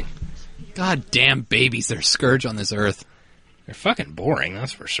 irritating. God damn babies. They're a scourge on this earth. They're fucking boring,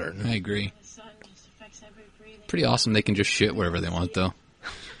 that's for certain. I agree. The sun just affects every breathing. Pretty awesome they can just shit wherever they want, though.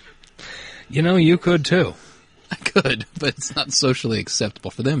 You know, you could too. I could, but it's not socially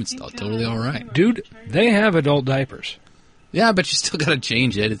acceptable. For them, it's totally all right. Dude, they have adult diapers. Yeah, but you still gotta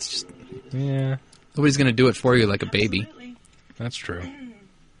change it. It's just... Yeah, Nobody's gonna do it for you like a baby. Absolutely. that's true.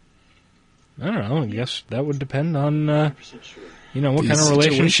 I don't know. I guess that would depend on, what The kind of situation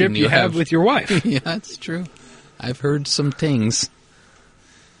relationship you you have have. with your wife. Yeah, that's true. I've heard some things.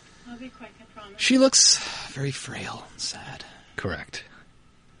 I'll be quick, I promise. She looks very frail and sad. Correct.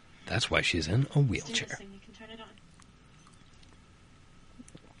 That's why she's in a Do this wheelchair. thing, you can turn it on.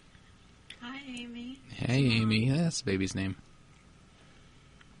 Hi, Amy. Hey, Amy. That's the baby's name.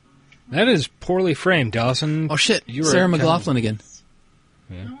 That is poorly framed, Dawson. Oh, shit. You were Sarah kind of- McLaughlin again.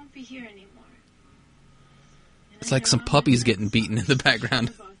 Yeah. I won't be here anymore. And It's I like some know puppies getting beaten in the background.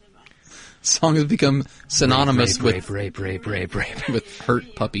 both of us. Song has become synonymous rape, rape, rape. with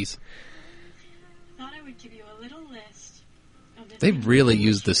hurt puppies. I thought I would give you a little list of the They things really that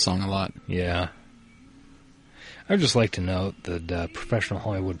used this song a lot. Yeah. I'd just like to note that professional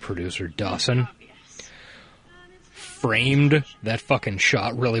Hollywood producer Dawson obvious. framed that fucking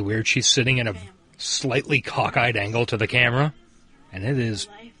shot really weird. She's sitting in a slightly cockeyed angle to the camera, and it is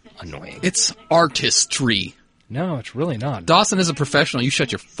Life that annoying. It's artistry. No, it's really not. Dawson is a professional. You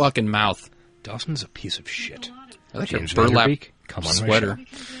shut your fucking mouth. Dawson's a piece of shit. a lot of I like your James burlap Vanderbeek, come on my sweater. show.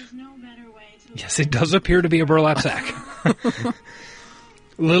 because there's no better way to Yes, it does appear to be a burlap sack.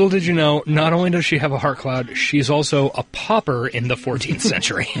 Little did you know, not only does she have a heart cloud, she's also a pauper in the 14th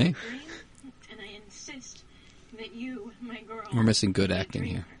century. Hey, and I insist that you, my girl, we're missing good acting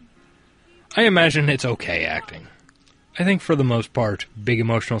here. I imagine it's okay acting. I think for the most part, big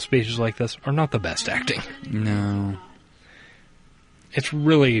emotional speeches like this are not the best acting. No. It's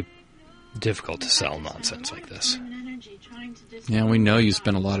really difficult to sell nonsense like this. Yeah, we know you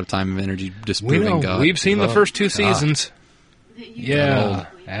spend a lot of time and energy We disproving know. God. We've seen the Oh, first two God. seasons. Yeah,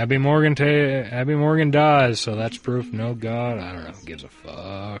 Abby Morgan dies, so that's proof. No God, I don't know. Who gives a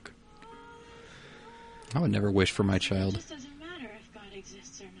fuck? I would never wish for my child. It just doesn't matter if God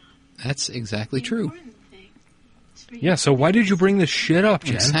exists or not. That's exactly The true. important thing is for you Yeah, so why did you bring this shit up,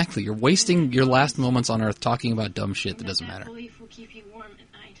 Jen? Exactly. You're wasting your last moments on Earth talking about dumb shit that doesn't That matter. belief will keep you warm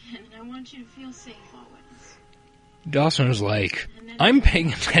at night, and I want you to feel safe always. Dawson is like, I'm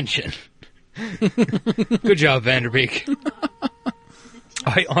paying attention. Good job, Vanderbeek.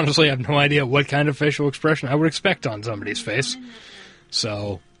 I honestly have no idea what kind of facial expression I would expect on somebody's face.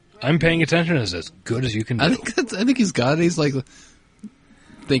 So, I'm paying attention is as good as you can do. I think he's got it. He's like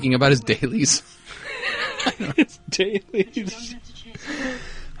thinking about his dailies. Dailies.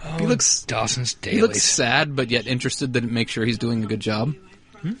 Oh, He looks Dawson's dailies. He looks sad, but yet interested to make sure he's doing a good job.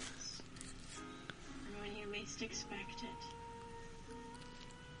 And when you least expect it.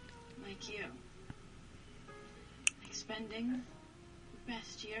 Like you. Like spending the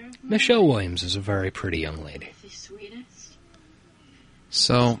best year of my Michelle life Williams is a very pretty young lady. with the sweetest,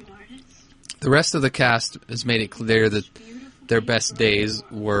 So smartest, the rest of the cast has made it clear that beautiful their best days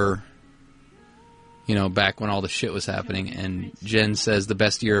were, you know, back when all the shit was happening. And Jen says the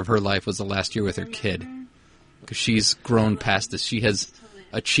best year of her life was the last year with her kid. Because she's grown past this. She has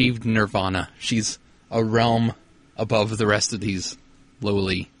achieved nirvana. She's a realm above the rest of these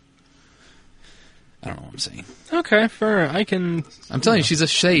lowly. I don't know what I'm saying. Okay, fair. I'm telling you, she's a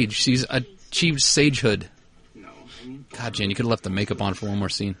sage. She's achieved sagehood. God, Jen, you could have left the makeup on for one more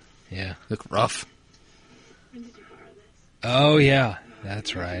scene. Yeah. Look rough. When did you borrow this? Oh, yeah.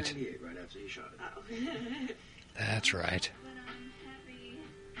 That's right. That's right.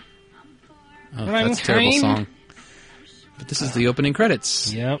 Oh, that's a terrible song. But this is the opening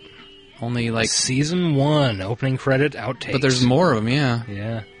credits. Yep. Only like... Season 1, opening credit, outtakes. But there's more of them, yeah.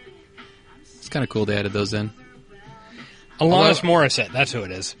 Yeah. It's kind of cool they added those in. Alanis Morissette, that's who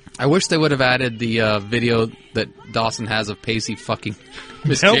it is. I wish they would have added the video that Dawson has of Pacey fucking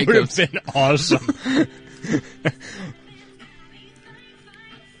Miss That Jacobs. would have been awesome.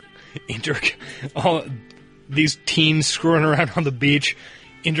 All these teens screwing around on the beach,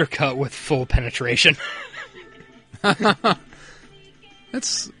 intercut with full penetration. Until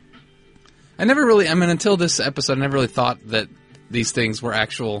this episode, I never really thought that these things were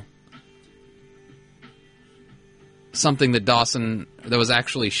actual... something that was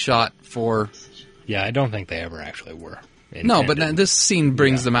actually shot for... Yeah, I don't think they ever actually were. Intended. No, but this scene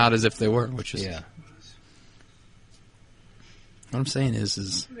brings them out as if they were, which is... Yeah. What I'm saying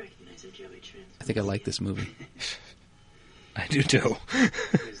is I think I like this movie. I do too.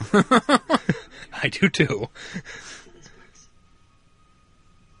 I do too.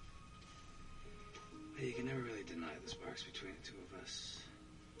 You can never really deny the sparks between the two of us.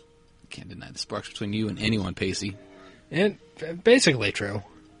 Can't deny the sparks between you and anyone, Pacey. Basically true.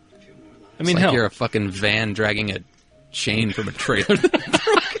 I mean, it's like hell, you're a fucking van dragging a chain from a trailer.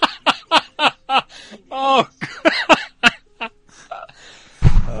 Oh,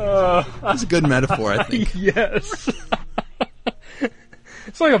 that's a good metaphor, I think. Yes.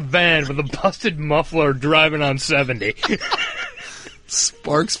 It's like a van with a busted muffler driving on 70.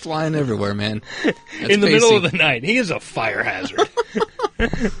 Sparks flying everywhere, man. That's in the Pacey. middle of the night. He is a fire hazard. I'm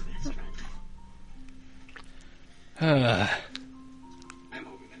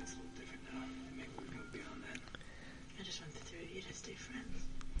hoping that it's a little different now. Maybe we can go beyond that. I just want the three of you to stay friends.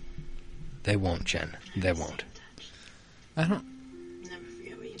 They won't, Jen. They won't. I don't... Never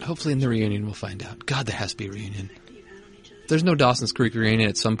forget what you did. Hopefully in the reunion we'll find out. God, there has to be a reunion. If there's no Dawson's Creek reunion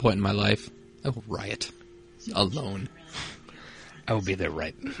at some point in my life, I will riot. Alone. I will be there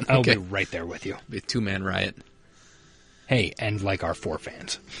I'll be right there with you. Be a two-man riot. Hey, and like our 4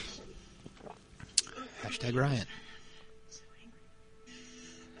 fans. Hashtag riot.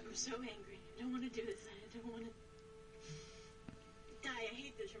 I'm so angry. I don't want to do this. I don't want to die. I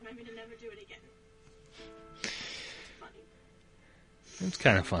hate this. Remind me to never do it again. Funny. It's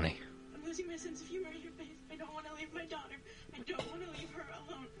kind of funny. I'm losing my sense of humor in your face. I don't want to leave my daughter. I don't want to leave her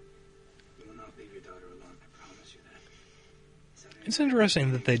alone. You will not leave your daughter alone. I promise you that. It's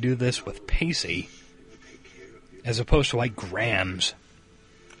interesting that they do this with Pacey as opposed to like Grams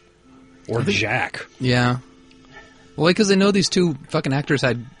or Jack. Yeah. Well, because they know these two fucking actors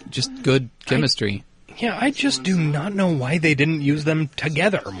had just good chemistry. I just do not know why they didn't use them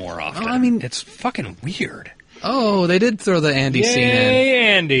together more often. I mean... it's fucking weird. Oh, they did throw the Andy scene in.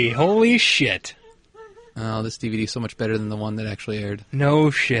 Yay, Andy. Holy shit. Oh, this DVD is so much better than the one that actually aired.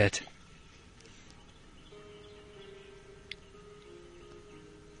 No shit.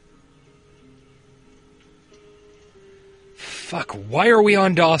 Fuck, why are we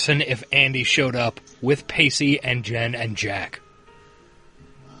on Dawson if Andy showed up with Pacey and Jen and Jack?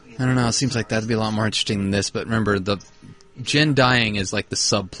 I don't know, it seems like that'd be a lot more interesting than this, but remember, the Jen dying is like the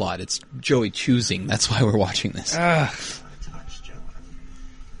subplot. It's Joey choosing. That's why we're watching this.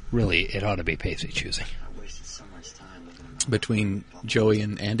 Really, it ought to be Pacey choosing. Between Joey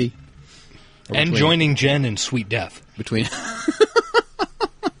and Andy? And joining Jen in Sweet Death. Between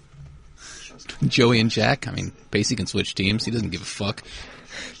Joey and Jack? I mean, Pacey can switch teams. He doesn't give a fuck.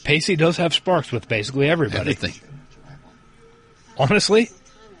 Pacey does have sparks with basically everybody. Everything. Honestly,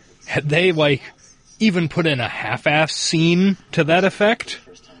 had they, even put in a half-ass scene to that effect,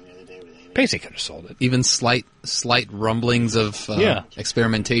 Pacey could have sold it. Even slight rumblings of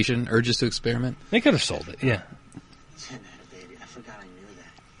experimentation, urges to experiment. They could have sold it, yeah. I forgot I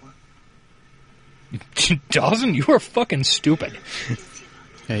knew that. Dawson, you are fucking stupid.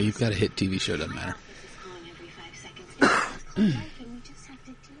 Hey, you've got a hit TV show, doesn't matter.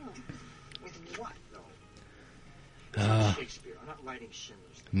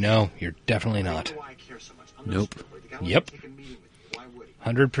 No, you're definitely not. Nope. Yep.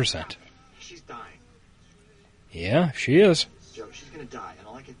 100%. She's dying. Yeah, she is. Joe, she's gonna die, and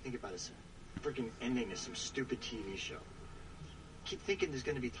all I can think about is freaking ending to some stupid TV show. Keep thinking there's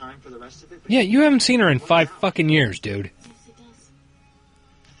gonna be time for the rest of it. Yeah, you haven't seen her in 5 fucking years, dude.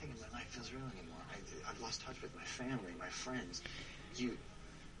 Nothing in my life feels real anymore. I've lost touch with my family, my friends. You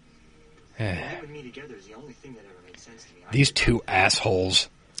and me together is the only thing that ever made sense to me. These two assholes.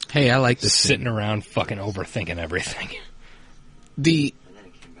 Hey, I like this. Sitting around fucking overthinking everything. The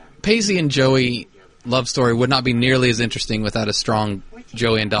Pacey and Joey love story would not be nearly as interesting without a strong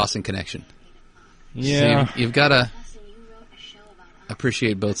Joey and Dawson connection. Yeah. So you've got to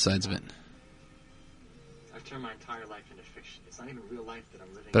appreciate both sides of it. I've turned my entire life into fiction. It's not even real life that I'm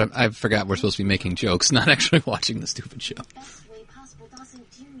living. But I forgot we're supposed to be making jokes, not actually watching the stupid show. Best way possible, Dawson.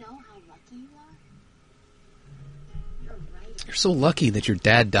 Do you know how lucky you are? You're right. You're so lucky that your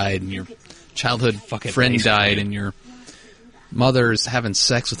dad died and your childhood Fucking friend basically. died and your mother's having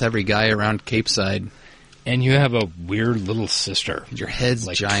sex with every guy around Cape Side. And you have a weird little sister. Your head's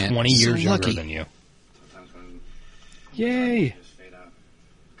like giant. 20 years So younger lucky. than you. Sometimes when Yay! just fade out.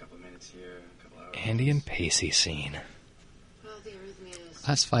 A couple of minutes here, a couple hours. Andy and Pacey scene. Well, the arrhythmias.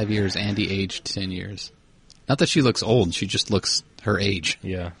 Last 5 years, Andy aged 10 years. Not that she looks old, she just looks her age.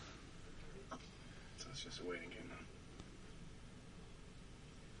 Yeah. So it's just a waiting game now.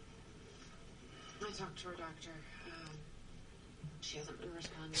 I talked to her doctor. She hasn't been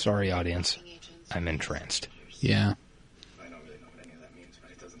responding. Sorry, audience. I'm entranced. Yeah. I don't really know what any of that means, but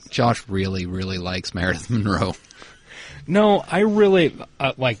it doesn't sound Josh really, really likes Meredith Monroe. No, I really,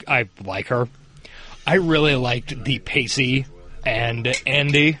 I like her. I really liked the Pacey and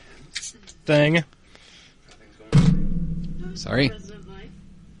Andy thing. Sorry. President life,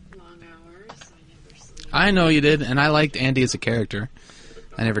 long hours, I never sleep. I know you did, and I liked Andy as a character.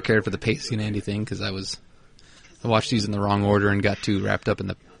 I never cared for the Pacey and Andy thing because I watched these in the wrong order and got too wrapped up in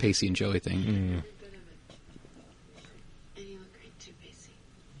the Pacey and Joey thing. And you look great too, Pacey.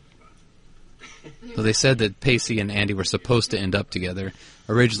 So they said that Pacey and Andy were supposed to end up together.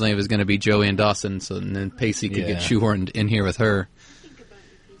 Originally it was going to be Joey and Dawson, so then Pacey could get shoehorned in here with her,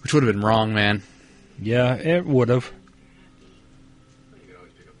 which would have been wrong, man. Yeah, it would have. you can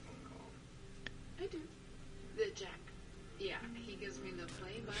always pick up a phone call. I do. The Jack. Yeah, he gives me the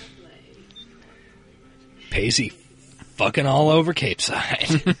play-by-play. Pacey fucking all over Cape Side.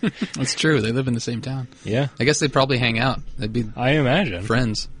 That's true. They live in the same town. Yeah, I guess they'd probably hang out. They'd be I imagine.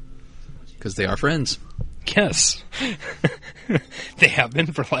 friends. Because they are friends. Yes. They have been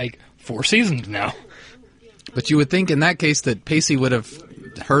for like 4 seasons now. But you would think in that case that Pacey would have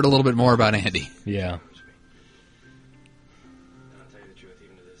heard a little bit more about Andy. Yeah. And I'll tell you the truth,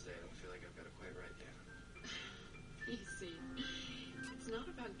 even to this day, I don't feel like I've got it quite right yet. Pacey. It's not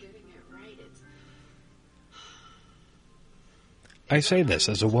about getting it right, it's... I say this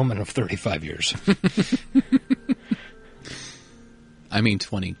as a woman of 35 years. I mean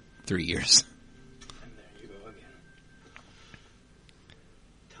 23 years. And there you go again.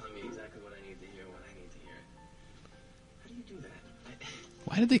 Telling me exactly what I need to hear when I need to hear it. How do you do that?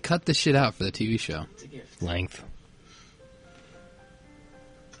 Why did they cut this shit out for the TV show? It's a gift. Length.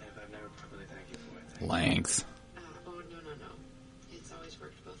 And if I've never properly thanked you for it, thank you. Length. Oh, no. It's always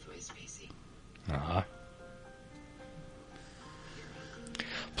worked both ways, Pacey. Uh-huh.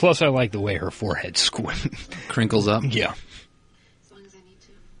 Plus, I like the way her forehead Crinkles up. Yeah. As long as I need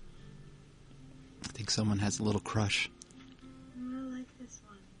to. I think someone has a little crush. I like this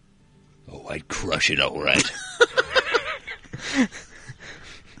one. Oh, I'd crush it all right.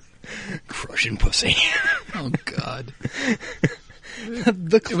 Crushing pussy. Oh, God.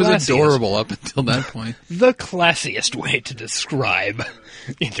 The It was classiest- adorable up until that point. The classiest way to describe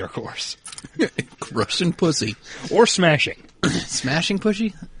intercourse. Crushing pussy. Or smashing. Smashing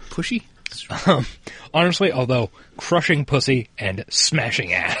pushy? Pushy? Honestly, although crushing pussy and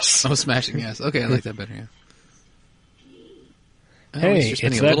smashing ass. Oh, smashing ass. Okay, I like that better, yeah. Oh, Hey, you're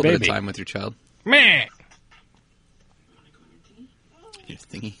spending it's a little that bit of baby. time with your child. Meh. Your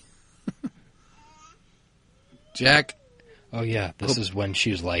thingy. Jack, Oh yeah, this is when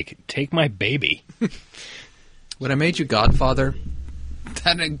she's like, take my baby. when I made you godfather,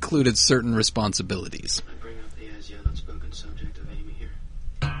 that included certain responsibilities. I bring up the as yet unspoken subject of Amy here.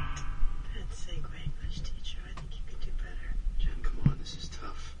 That's segue English teacher. I think you could do better. Jen, come on, this is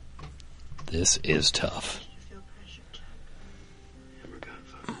tough. This is tough. You feel pressured, Jack. I'm her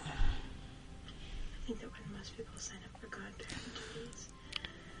godfather. I think that when most people sign up for godparent duties,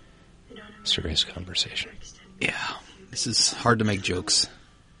 they don't have Serious conversation. Yeah, this is hard to make jokes.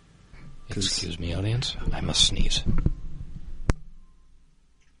 Excuse me, audience. I must sneeze.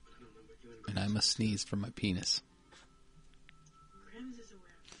 And I must sneeze from my penis. Grams is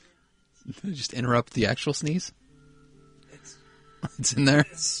aware of the Just interrupt the actual sneeze? It's in there?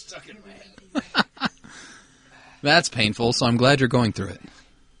 It's stuck in my head. That's painful, so I'm glad you're going through it.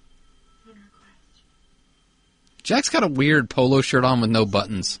 one request. Jack's got a weird polo shirt on with no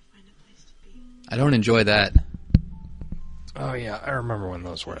buttons. Find a place to be. I don't enjoy that. Oh, yeah. I remember when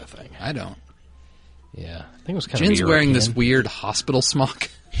those were a thing. I don't. Yeah. I think it was kind Jen's of wearing this weird hospital smock.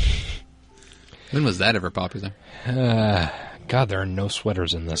 When was that ever popular? God, there are no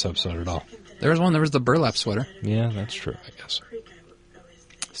sweaters in this episode at all. There was one. There was the burlap sweater. Yeah, that's true, I guess.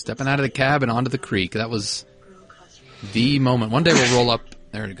 Stepping out of the cab and onto the creek. That was the moment. One day we'll roll up.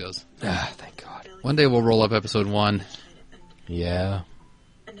 There it goes. Thank God. One day we'll roll up episode 1. Yeah.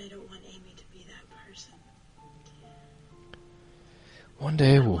 And I don't want Amy to be that person. One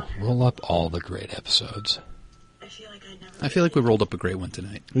day we'll roll up all the great episodes. I feel like we rolled up a great one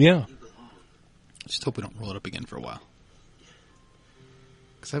tonight. Yeah. I just hope we don't roll it up again for a while.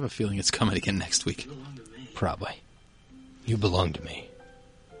 Because I have a feeling it's coming again next week. Probably. You belong to me.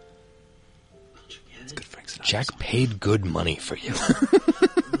 It's good Frank Sinatra Jack song. paid good money for you.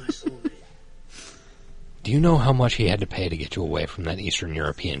 Do you know how much he had to pay to get you away from that Eastern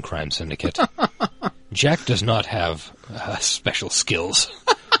European crime syndicate? Jack does not have special skills.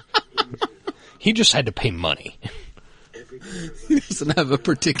 He just had to pay money. He doesn't have a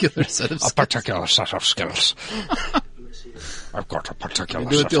particular set of skills. A particular set of skills. I've got a particular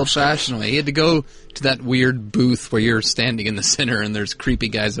Do set it the of old-fashioned way. He had to go to that weird booth where you're standing in the center and there's creepy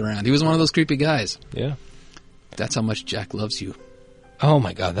guys around. He was one of those creepy guys. Yeah. That's how much Jack loves you. Oh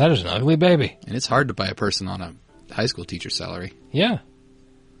my God, that is an ugly baby. And it's hard to buy a person on a high school teacher's salary. Yeah.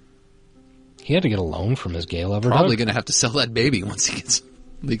 He had to get a loan from his gay lover. Probably going to have to sell that baby once he gets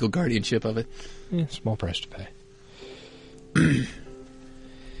legal guardianship of it. Yeah, small price to pay.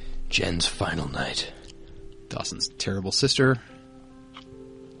 Jen's final night. Dawson's terrible sister.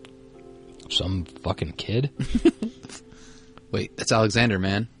 Some fucking kid? Wait, that's Alexander,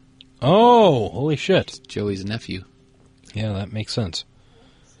 man. Oh, holy shit. It's Joey's nephew. Yeah, that makes sense.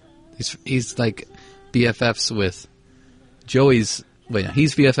 He's like BFFs with Joey's... Wait, no,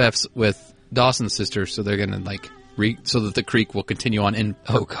 he's BFFs with Dawson's sister, so they're going to like... so that the creek will continue on in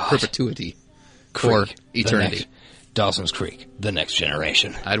perpetuity. For Creek, eternity. Dawson's Creek, the next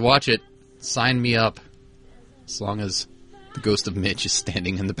generation. I'd watch it. Sign me up. As long as the ghost of Mitch is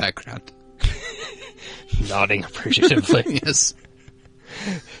standing in the background. Nodding appreciatively. Yes.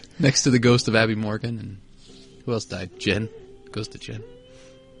 Next to the ghost of Abby Morgan. And who else died? Jen. Ghost of Jen.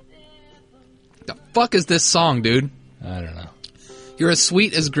 The fuck is this song, dude? I don't know. You're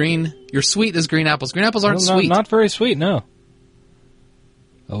sweet as green apples. Green apples aren't sweet. Not very sweet, no.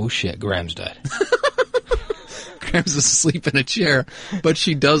 Oh shit, Graham's died. Graham's asleep in a chair, but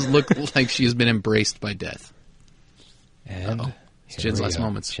she does look like she has been embraced by death. And it's Jen's last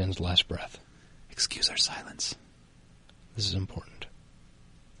moments. Jen's last breath. Excuse our silence. This is important.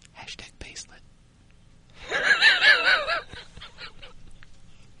 Hashtag Pacelet.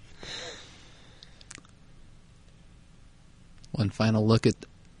 One final look at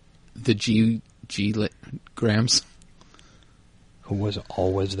the G. Grams. Who was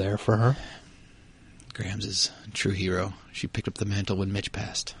always there for her. Grams is a true hero. She picked up the mantle when Mitch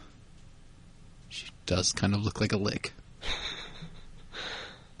passed. She does kind of look like a lick.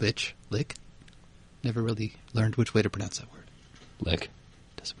 Bitch? Lick? Never really learned which way to pronounce that word. Lick.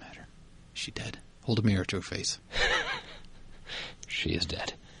 Doesn't matter. Is she dead? Hold a mirror to her face. She is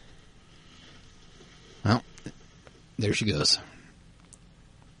dead. Well, there she goes.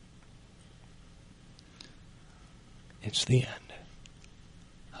 It's the end.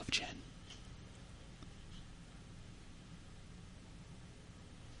 Of Jen.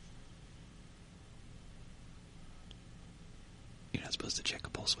 You're not supposed to check a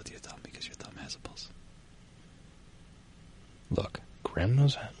pulse with your thumb because your thumb has a pulse. Look,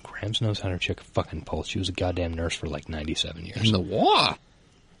 Grams knows how to check a fucking pulse. She was a goddamn nurse for like 97 years. In the war?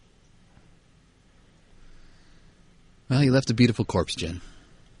 Well, you left a beautiful corpse, Jen.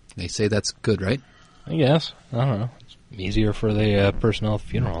 They say that's good, right? I guess. I don't know. It's easier for the personnel at the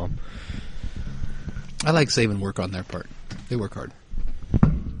funeral home. I like saving work on their part. They work hard.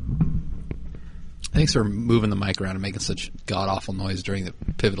 Thanks for moving the mic around and making such god-awful noise during the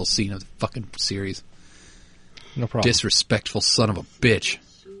pivotal scene of the fucking series. No problem. Disrespectful son of a bitch.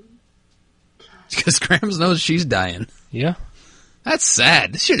 Because Grams knows she's dying. Yeah. That's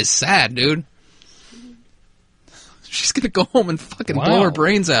sad. This shit is sad, dude. She's gonna go home and fucking blow her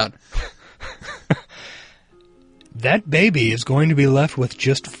brains out. That baby is going to be left with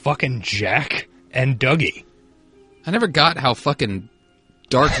just fucking Jack and Dougie. I never got how fucking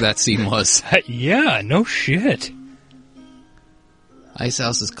dark that scene was. Yeah, no shit. Ice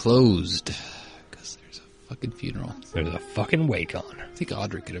House is closed. Because there's a fucking funeral. There's a fucking wake on. I think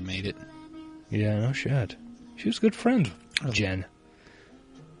Audrey could have made it. Yeah, no shit. She was good friends with Jen.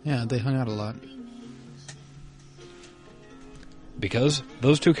 Yeah, they hung out a lot. Because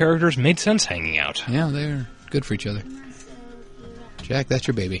those two characters made sense hanging out. Yeah, they're good for each other. Jack, that's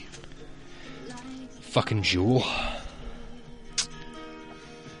your baby. Fucking Jewel.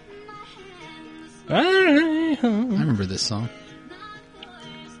 I remember this song.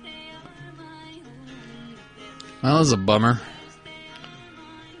 Well, that was a bummer.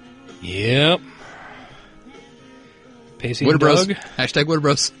 Yep. Pacey Wood and Bros. Doug. Hashtag Wood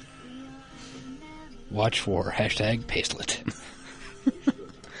Bros. Watch for hashtag Pacelet.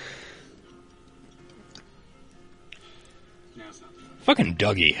 Fucking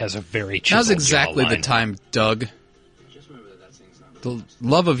Dougie has a very chiseled Now's exactly the jawline. time, Doug. The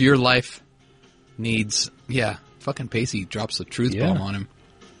love of your life needs... Yeah, fucking Pacey drops a truth bomb on him.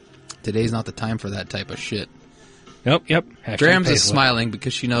 Today's not the time for that type of shit. Yep. Grams is smiling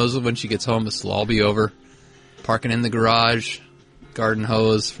because she knows when she gets home this will all be over. Parking in the garage, garden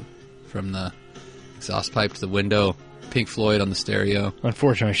hose from the exhaust pipe to the window, Pink Floyd on the stereo.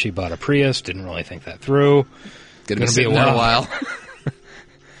 Unfortunately, she bought a Prius, didn't really think that through. Gonna be sitting there a while.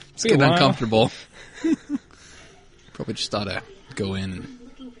 It's getting uncomfortable. Probably just ought to go in and...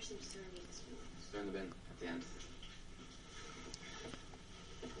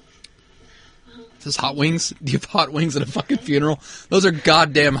 Is this hot wings? Do you have hot wings at a fucking funeral? Those are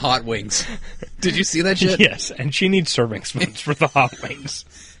goddamn hot wings. Did you see that shit? Yes, and she needs serving spoons for the hot wings.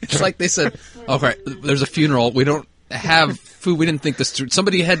 It's like they said, okay, there's a funeral. We don't have food. We didn't think this through.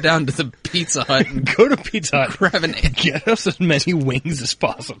 Somebody head down to the Pizza Hut and Go to Pizza Hut. grab an egg Get us as many wings as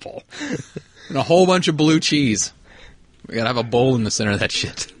possible. and a whole bunch of blue cheese. We gotta have a bowl in the center of that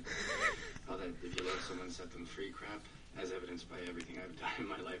shit. All that if you love someone, set them free crap, as evidenced by everything I've done in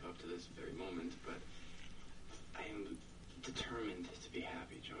my life up to this very moment, but I am determined to be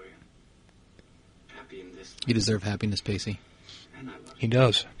happy, Joey. Happy in this life. You deserve happiness, Pacey. And I love He you.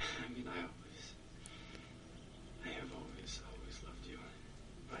 does. I mean, I have always loved you.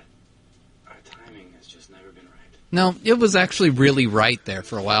 But our timing has just never been right. No, it was actually really right there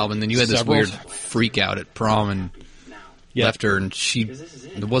for a while, and then you had this Several. weird freak out at prom and Yeah. left her, and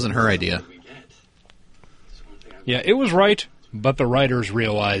it wasn't her idea. Yeah, it was right, but the writers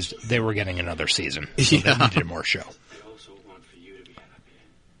realized they were getting another season. So Yeah. they needed more show. I also want for you to be happy.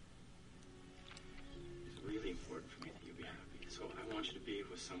 It's really important for me that you be happy. So I want you to be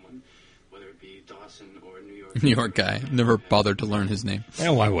with someone, whether it be Dawson or New York. New York guy. Never bothered to learn his name.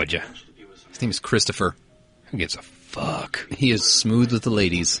 Yeah, why would you? His name is Christopher. Who gives a fuck? He is smooth with the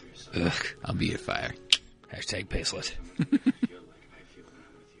ladies. Ugh. I'll be your fire. Hashtag Pacelet. feel like I feel when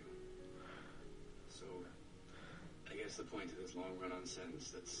I'm with you. So, I guess the point of this long run-on sentence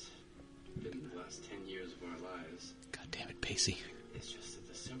that's been the last 10 years of our lives God damn it, Pacey. is just that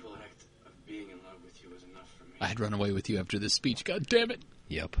the simple act of being in love with you is enough for me. I'd run away with you after this speech. God damn it.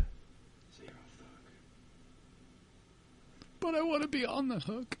 Yep. So you're off the hook. But I want to be on the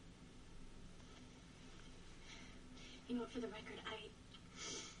hook. You know, for the record,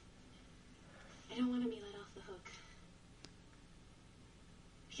 I don't want to be let off the hook.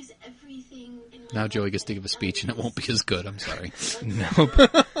 Because everything in my Now life Joey gets to give a speech, and it won't be as good. I'm sorry. Nope.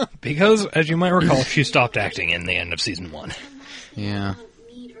 Because, as you might recall, she stopped acting in the end of season 1. Yeah.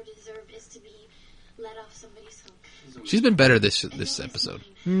 need or deserve is to be let off somebody's hook. She's been better this episode.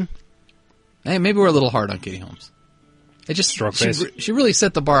 Hey, maybe we're a little hard on Katie Holmes. It just Stroke face. she really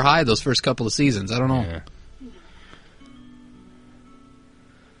set the bar high those first couple of seasons. I don't know. Yeah.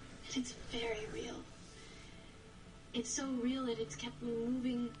 It's very real. It's so real that it's kept me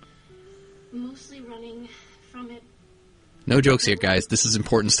moving, mostly running from it. No jokes here, guys. This is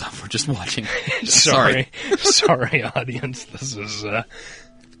important stuff. We're just watching. Sorry. Sorry, audience. This is, He's my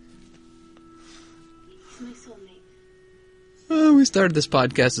soulmate. We started this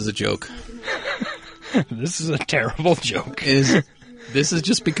podcast as a joke. this is a terrible joke. This has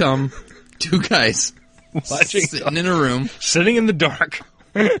just become two guys Watching, sitting in a room. sitting in the dark,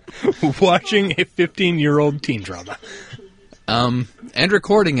 watching a 15-year-old teen drama. And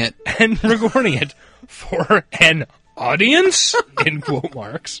recording it. And recording it for an audience, in quote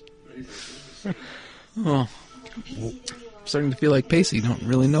marks. Oh. I'm starting to feel like Pacey. Don't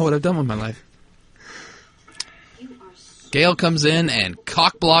really know what I've done with my life. Gail comes in and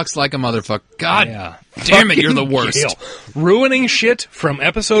cock blocks like a motherfucker. God damn it, you're the worst. Gail. Ruining shit from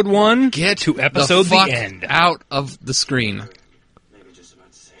episode 1 Get to episode the fuck the end. out of the screen. Maybe just about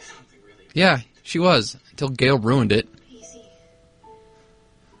to say something really. Yeah, she was. Until Gail ruined it. Pacey,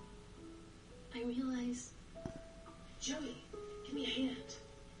 I realize. Joey, give me a hand.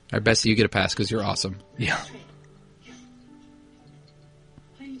 All right, Bessie, you get a pass because you're awesome. Yeah. How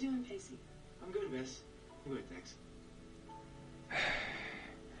are you doing, Pacey? I'm good, Bess. I'm good, thanks.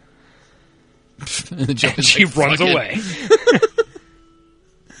 And the joke And is she like, runs "Fuck it." away.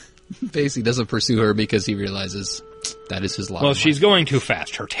 Pacey doesn't pursue her because he realizes that is his lot. Well, she's going too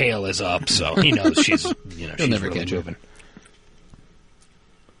fast. Her tail is up, so he knows she's, she's never really catch moving.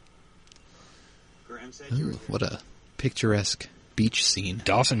 Ooh, what a picturesque beach scene.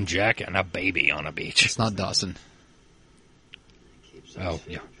 Dawson, Jack, and a baby on a beach. It's not Dawson. Oh,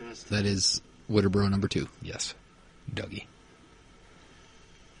 yeah. That is Witterboro number 2. Yes. Dougie.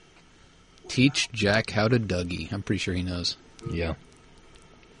 Teach Jack how to Dougie. I'm pretty sure he knows. Yeah.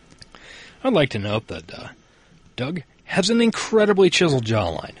 I'd like to note that Doug has an incredibly chiseled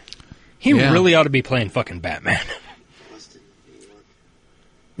jawline. He really ought to be playing fucking Batman.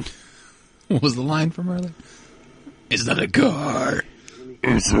 What was the line from earlier? Is that a car?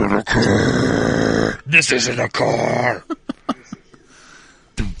 Is it a car? This isn't a car.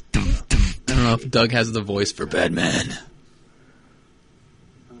 I don't know if Doug has the voice for Batman.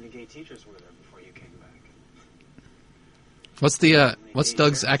 How many gay teachers were there before you came back? What's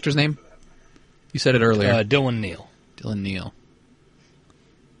Doug's actor's name? You said it earlier. Dylan Neal. Dylan Neal.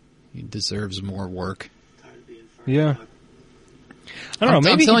 He deserves more work. Yeah. I don't know.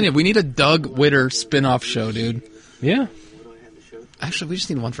 Maybe I'm telling you, we need a Doug Witter spin-off show, dude. Yeah. Actually, we just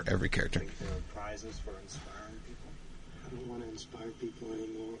need one for every character. There are prizes for inspiring people. I don't want to inspire people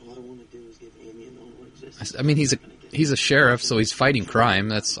anymore. All I want to do is give Amy a normal existence. I mean, he's a sheriff, so he's fighting crime.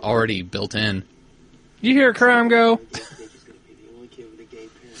 That's already built in. You hear crime go? She's going to be the only kid with a gay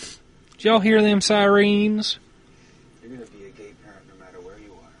parent. Did y'all hear them sirens? You're going to be a gay parent no matter where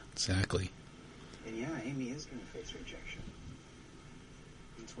you are. Exactly. And yeah, Amy is going to face rejection.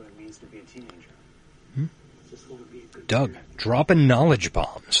 That's what it means to be a teenager. I just want to be a good Doug, parent. dropping knowledge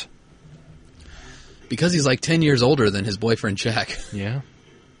bombs. Because he's like 10 years older than his boyfriend Jack. Yeah.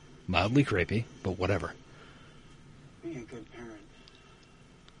 Mildly creepy, but whatever. Being a good parent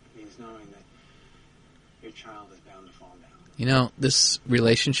means knowing that your child is bound to fall down. You know, this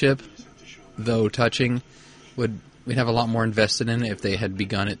relationship, You just have to show them. though touching, we'd have a lot more invested in it if they had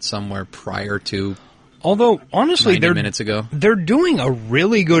begun it somewhere prior to Although, honestly, 90 minutes ago. they're doing a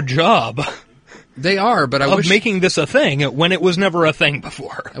really good job They are, but I of wish making this a thing when it was never a thing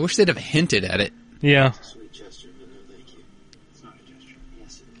before. I wish they'd have hinted at it. Yeah. Sweet gesture, but no thank you. It's not a gesture.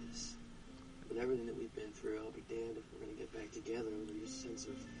 Yes, it is. With everything that we've been through, I'll be damned if we're going to get back together over your sense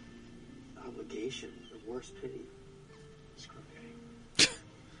of obligation, or worse, pity. Screw pity.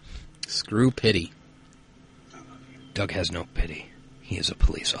 Screw pity. I love you. Doug has no pity. He is a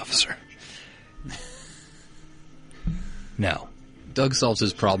police officer. Now, Doug solves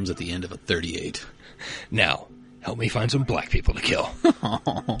his problems at the end of a 38. help me find some black people to kill.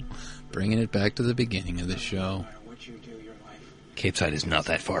 Bringing it back to the beginning of the show. No matter what you do, your life. Cape Side is not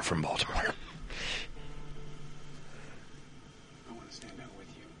that far from Baltimore. I want to stand out with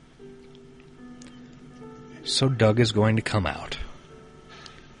you. So Doug is going to come out.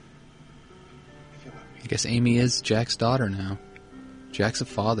 If you love me. I guess Amy is Jack's daughter now. Jack's a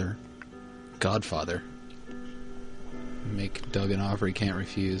father. Godfather. Make Doug an offer he can't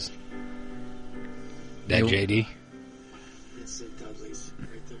refuse. That Hey, JD? It's Sid Dudley's right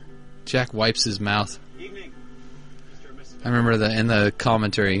there. Jack wipes his mouth. Evening, Mr. and Mrs. I remember that in the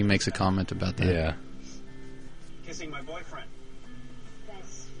commentary he makes a comment about that. Yeah. Kissing my boyfriend.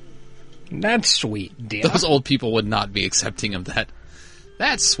 That's sweet. That's sweet, dear. Those old people would not be accepting of that.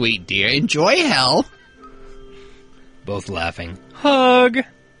 That's sweet, dear. Enjoy hell. Both laughing. Hug!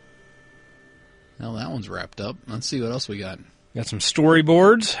 Well, that one's wrapped up. Let's see what else we got. Got some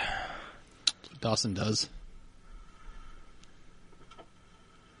storyboards. That's what Dawson does.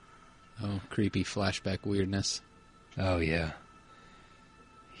 Oh, creepy flashback weirdness. Oh, yeah.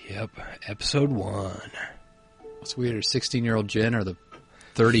 Yep, episode 1. What's weirder, 16-year-old Jen or the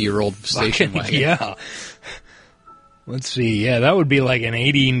 30-year-old station wagon? Yeah. Let's see. Yeah, that would be like an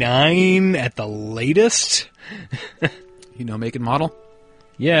 89 at the latest. You know, make and model?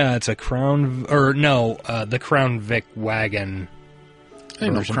 Yeah, it's a Crown... the Crown Vic wagon I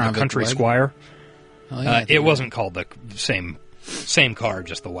know version, Crown the Vic Country wagon. Squire. Oh, yeah, I think It wasn't called the same car,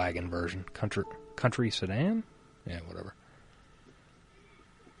 just the wagon version. Country sedan? Yeah, whatever.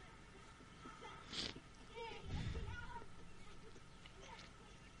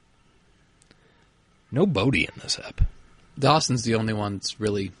 No Bodhi in this ep. Dawson's the only one that's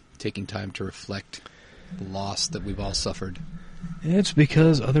really taking time to reflect the loss that we've all suffered. It's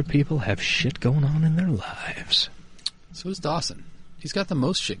because other people have shit going on in their lives. So is Dawson. He's got the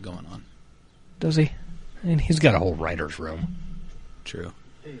most shit going on. Does he? And he's got a whole writer's room. True.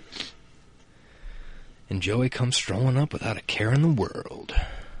 And Joey comes strolling up without a care in the world.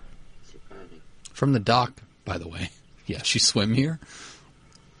 From the dock, by the way. Yes. She swim here?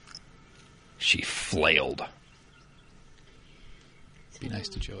 She flailed. Be nice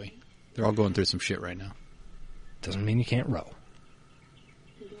to Joey. They're all going through some shit right now. Doesn't mean you can't row.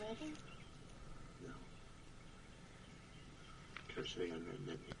 Would you rather? No. Trust me, I'm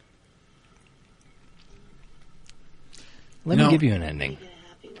not. Let me give you an ending. Make it a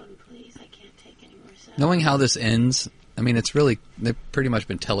happy one, please. I can't take any more sad. Knowing how this ends, I mean, it's really, they've pretty much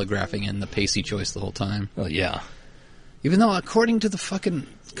been telegraphing in the Pacey choice the whole time. Well, yeah. Even though, according to the fucking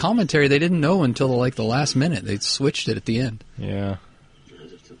commentary, they didn't know until the last minute. They switched it at the end. Yeah.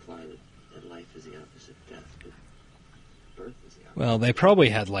 As if to imply that life is the opposite of death, but birth is the opposite. Well, they probably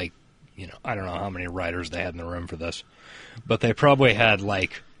had, I don't know how many writers they had in the room for this, but they probably had, I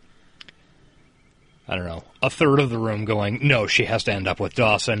don't know, a third of the room going, no, she has to end up with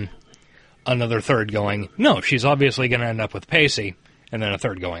Dawson. Another third going, no, she's obviously going to end up with Pacey. And then a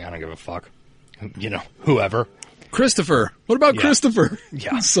third going, I don't give a fuck. Whoever. Christopher! What about Christopher?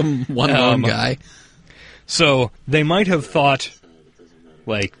 Yeah. Some one-lone guy. So they might have thought,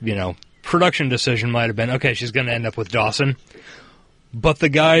 production decision might have been, okay, she's going to end up with Dawson. But the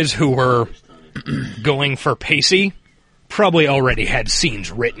guys who were going for Pacey probably already had scenes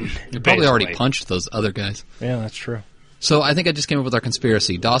written. They probably already punched those other guys. Yeah, that's true. So I think I just came up with our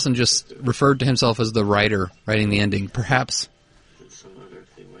conspiracy. Dawson just referred to himself as the writer writing the ending. Perhaps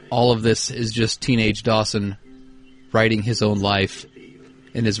all of this is just teenage Dawson writing his own life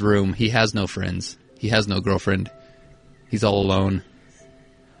in his room. He has no friends. He has no girlfriend. He's all alone.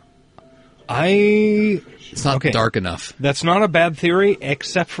 It's not dark enough. That's not a bad theory,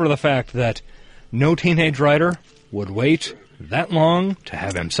 except for the fact that no teenage writer would wait that long to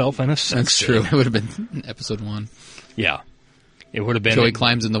have himself in a sex That's scene. true. It would have been episode 1. Yeah. It would have been... Joey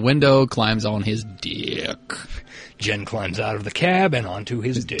climbs in the window, climbs on his dick. Jen climbs out of the cab and onto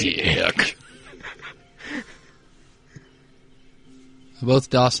his dick. Both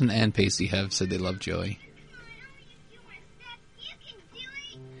Dawson and Pacey have said they love Joey.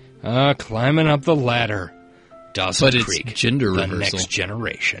 Climbing up the ladder. Dawson's But Creek. it's gender the reversal. next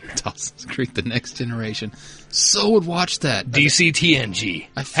generation. Dawson's Creek, the next generation. So would watch that. DCTNG.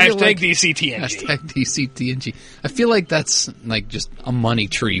 I feel Hashtag DCTNG. Hashtag DCTNG. I feel like that's just a money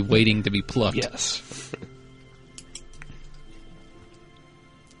tree waiting to be plucked. Yes.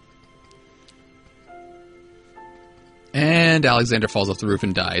 And Alexander falls off the roof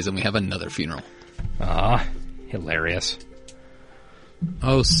and dies, and we have another funeral. Hilarious.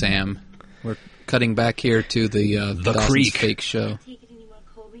 Oh, Sam. We're cutting back here to the Dawson's Creek. fake show. Take it anymore,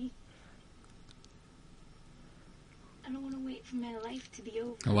 Colby. I don't want to wait for my life to be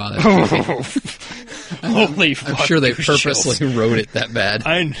over. Oh, wow, that's creepy. Holy fuck. I'm sure they you chills. purposely wrote it that bad.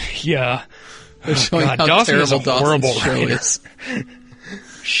 Yeah. They're showing God, how Dawson is terrible a horrible Dawson's show writer. is.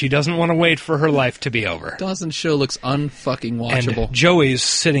 She doesn't want to wait for her life to be over. Dawson's show looks unfucking watchable. And Joey's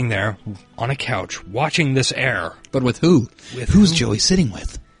sitting there on a couch watching this air. But with who? With Who's who? Joey sitting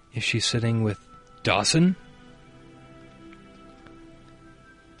with? Is she sitting with Dawson?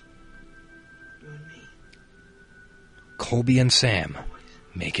 You and me. Colby and Sam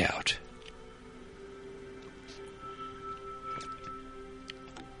make out.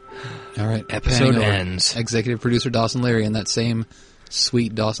 All right, Episode panning over. ends. Executive producer Dawson Leary in that same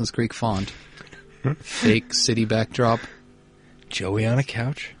sweet Dawson's Creek font. Fake city backdrop. Joey on a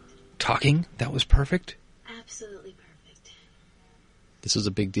couch, talking. That was perfect. Absolutely perfect. This was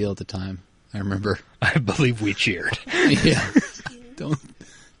a big deal at the time. I remember. I believe we cheered. Yeah.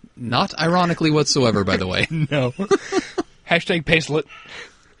 Not ironically whatsoever, by the way. No. Hashtag Pacelet.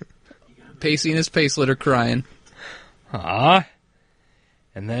 Pacey and his Pacelet are crying.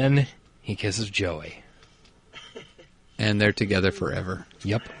 And then he kisses Joey. And they're together forever.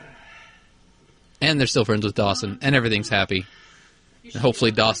 Yep. And they're still friends with Dawson. And everything's happy. And hopefully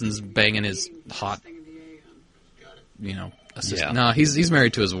Dawson's banging his hot, assistant. Yeah. No, he's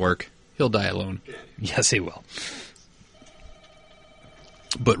married to his work. He'll die alone. Yes, he will.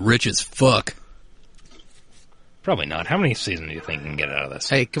 But rich as fuck. Probably not. How many seasons do you think you can get out of this?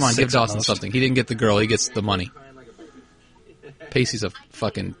 Hey, come on, 6 give at Dawson most. something. He didn't get the girl, he gets the money. Pacey's a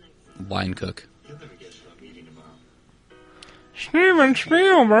fucking line cook. Steven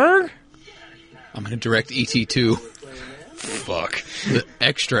Spielberg. I'm going to direct E.T. 2. Fuck. The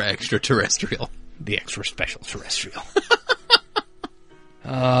extraterrestrial. The extra special terrestrial.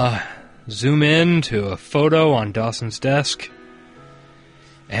 Zoom in to a photo on Dawson's desk.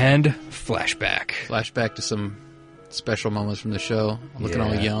 And flashback. Flashback to some special moments from the show. Looking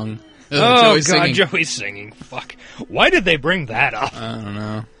all Yeah. young. Oh, Joey's God, singing. Joey's singing. Fuck. Why did they bring that up? I don't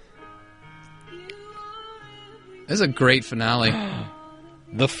know. This is a great finale.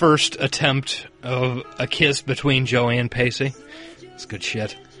 The first attempt of a kiss between Joey and Pacey. It's good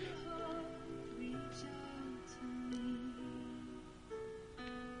shit.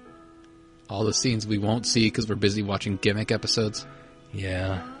 All the scenes we won't see because we're busy watching gimmick episodes.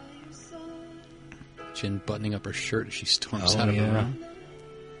 Yeah. Jin buttoning up her shirt as she storms out of the room.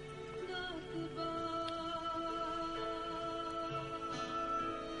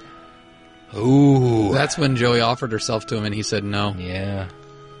 Ooh. That's when Joey offered herself to him and he said no. Yeah.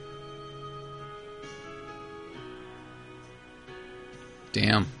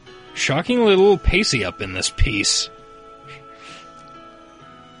 Damn. Shockingly little pacey up in this piece.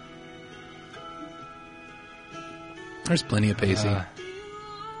 There's plenty of pacey.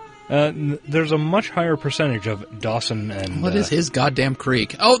 There's a much higher percentage of Dawson and... What is his goddamn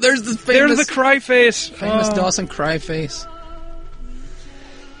creek? Oh, there's the famous... There's the cry face! Famous Dawson cry face.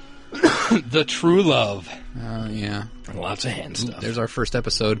 The true love. Oh, yeah. Lots of hand stuff. There's our first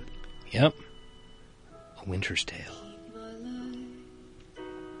episode. Yep. A Winter's Tale.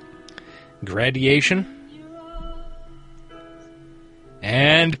 Graduation.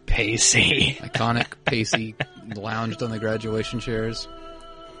 And Pacey. Iconic Pacey lounged on the graduation chairs.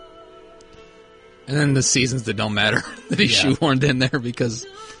 And then the seasons that don't matter that he shoehorned in there because...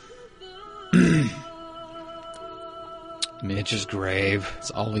 Mitch's grave. That's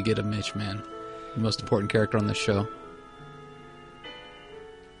all we get of Mitch, man. The most important character on this show.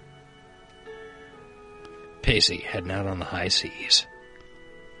 Pacey heading out on the high seas.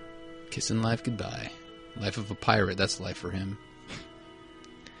 Kissing life goodbye. Life of a pirate, that's life for him.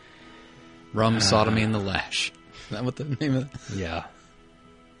 Rum, sodomy, and the lash. Is that what the name of it? Yeah.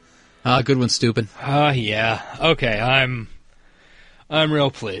 Good one, Stupid. Yeah. Okay, I'm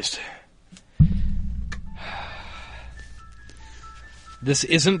real pleased. This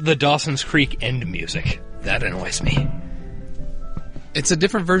isn't the Dawson's Creek end music. That annoys me. It's a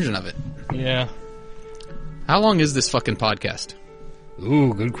different version of it. Yeah. How long is this fucking podcast?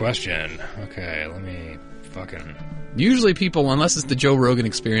 Ooh, good question. Okay, let me fucking... Usually people, unless it's the Joe Rogan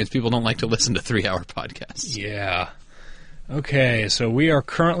Experience, people don't like to listen to 3-hour podcasts. Yeah. Okay, so we are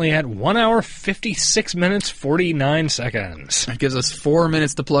currently at 1 hour, 56 minutes, 49 seconds. It gives us 4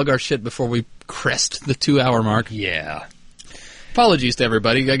 minutes to plug our shit before we crest the 2-hour mark. Yeah. Apologies to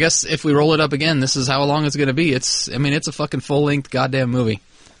everybody. I guess if we roll it up again, this is how long it's going to be. It's a fucking full-length goddamn movie.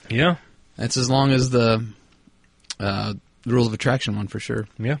 Yeah. It's as long as the Rules of Attraction one, for sure.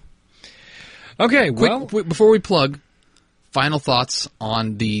 Yeah. Okay, well... Before we plug, final thoughts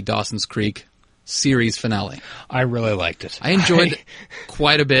on the Dawson's Creek series finale. I really liked it. I enjoyed it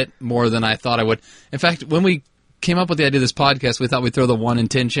quite a bit more than I thought I would. In fact, when we came up with the idea of this podcast, we thought we'd throw the 1 in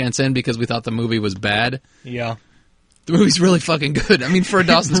 10 chance in because we thought the movie was bad. Yeah. The movie's really fucking good. I mean, for a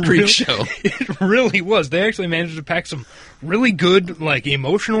Dawson's Creek show. It really was. They actually managed to pack some really good, like,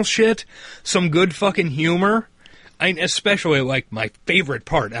 emotional shit, some good fucking humor. Especially, like, my favorite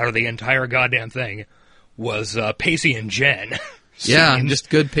part out of the entire goddamn thing was Pacey and Jen. Yeah, just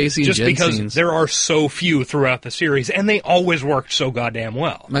good Pacey and Jen scenes. Just because there are so few throughout the series, and they always worked so goddamn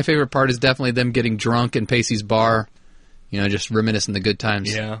well. My favorite part is definitely them getting drunk in Pacey's bar, just reminiscing the good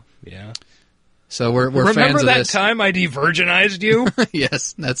times. Yeah, yeah. So we're Remember fans of that this. time I de-virginized you?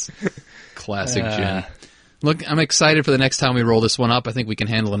 Yes, that's classic Jen. Look, I'm excited for the next time we roll this one up. I think we can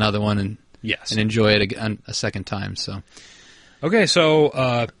handle another one and enjoy it a second time. So, okay,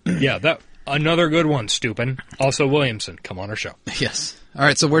 so another good one, Stupin. Also Williamson, come on our show. Yes. All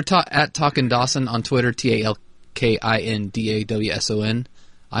right, so we're at Talkin' Dawson on Twitter, TalkinDawson.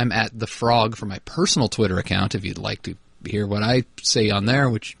 I'm at The Frog for my personal Twitter account if you'd like to hear what I say on there,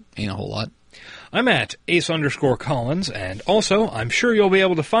 which ain't a whole lot. I'm at Ace_Collins, and also, I'm sure you'll be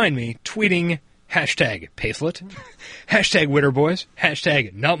able to find me tweeting hashtag Pacelet, hashtag Witterboys,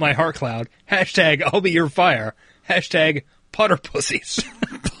 hashtag Not My Heart Cloud, hashtag I'll Be Your Fire, hashtag Potter Pussies.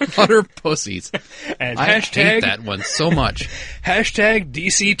 Potter Pussies. And I hashtag, hate that one so much. Hashtag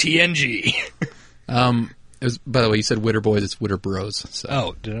DCTNG. It was, by the way, you said Witterboys, it's Witterbros. So.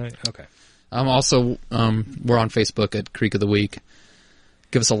 Oh, did I? Okay. Also, we're on Facebook at Creek of the Week.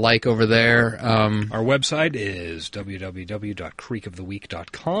 Give us a like over there. Our website is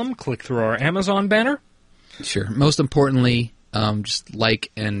www.creekoftheweek.com. Click through our Amazon banner. Sure. Most importantly, just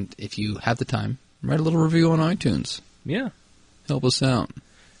like, and if you have the time, write a little review on iTunes. Yeah. Help us out.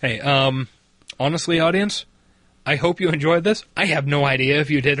 Hey, honestly, audience, I hope you enjoyed this. I have no idea if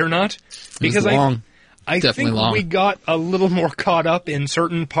you did or not. Because it was long. I think we got a little more caught up in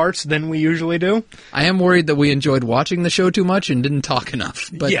certain parts than we usually do. I am worried that we enjoyed watching the show too much and didn't talk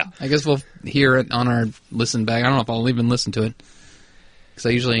enough. But yeah. I guess we'll hear it on our listen back. I don't know if I'll even listen to it because I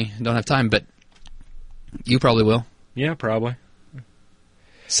usually don't have time, but you probably will. Yeah, probably.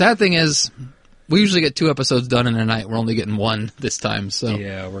 Sad thing is, we usually get 2 episodes done in a night. We're only getting 1 this time, so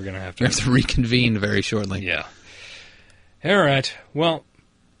yeah, we're going to have to reconvene very shortly. Yeah. All right. Well,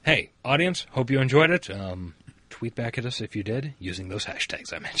 Hey, audience, hope you enjoyed it. Tweet back at us if you did, using those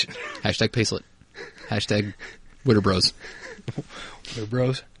hashtags I mentioned. Hashtag Pacelet. Hashtag Witterbros.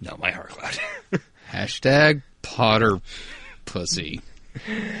 Witterbros? No, my heart cloud. Hashtag Potter Pussy.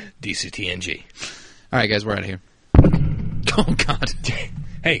 DCTNG. All right, guys, we're out of here. Oh, God.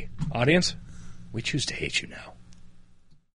 Hey, audience, we choose to hate you now.